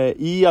 né,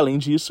 e além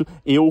disso,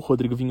 eu,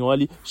 Rodrigo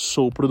Vignoli,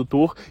 sou o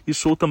produtor e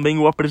sou também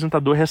o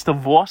apresentador, esta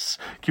voz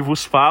que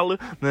vos fala,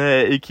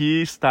 né, e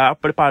que está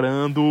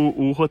preparando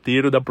o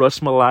roteiro da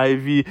próxima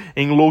live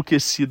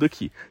enlouquecido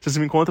aqui. Vocês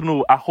me encontram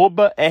no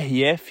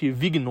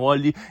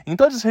 @RFVignoli em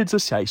todas as redes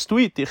sociais,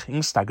 Twitter,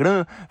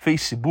 Instagram,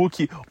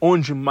 Facebook,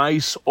 onde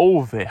mais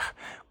houver.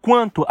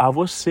 Quanto a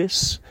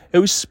vocês,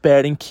 eu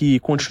espero que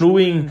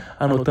continuem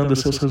anotando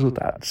seus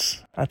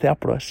resultados. Até a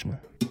próxima.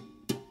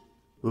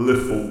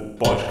 Lefou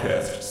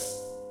Podcasts.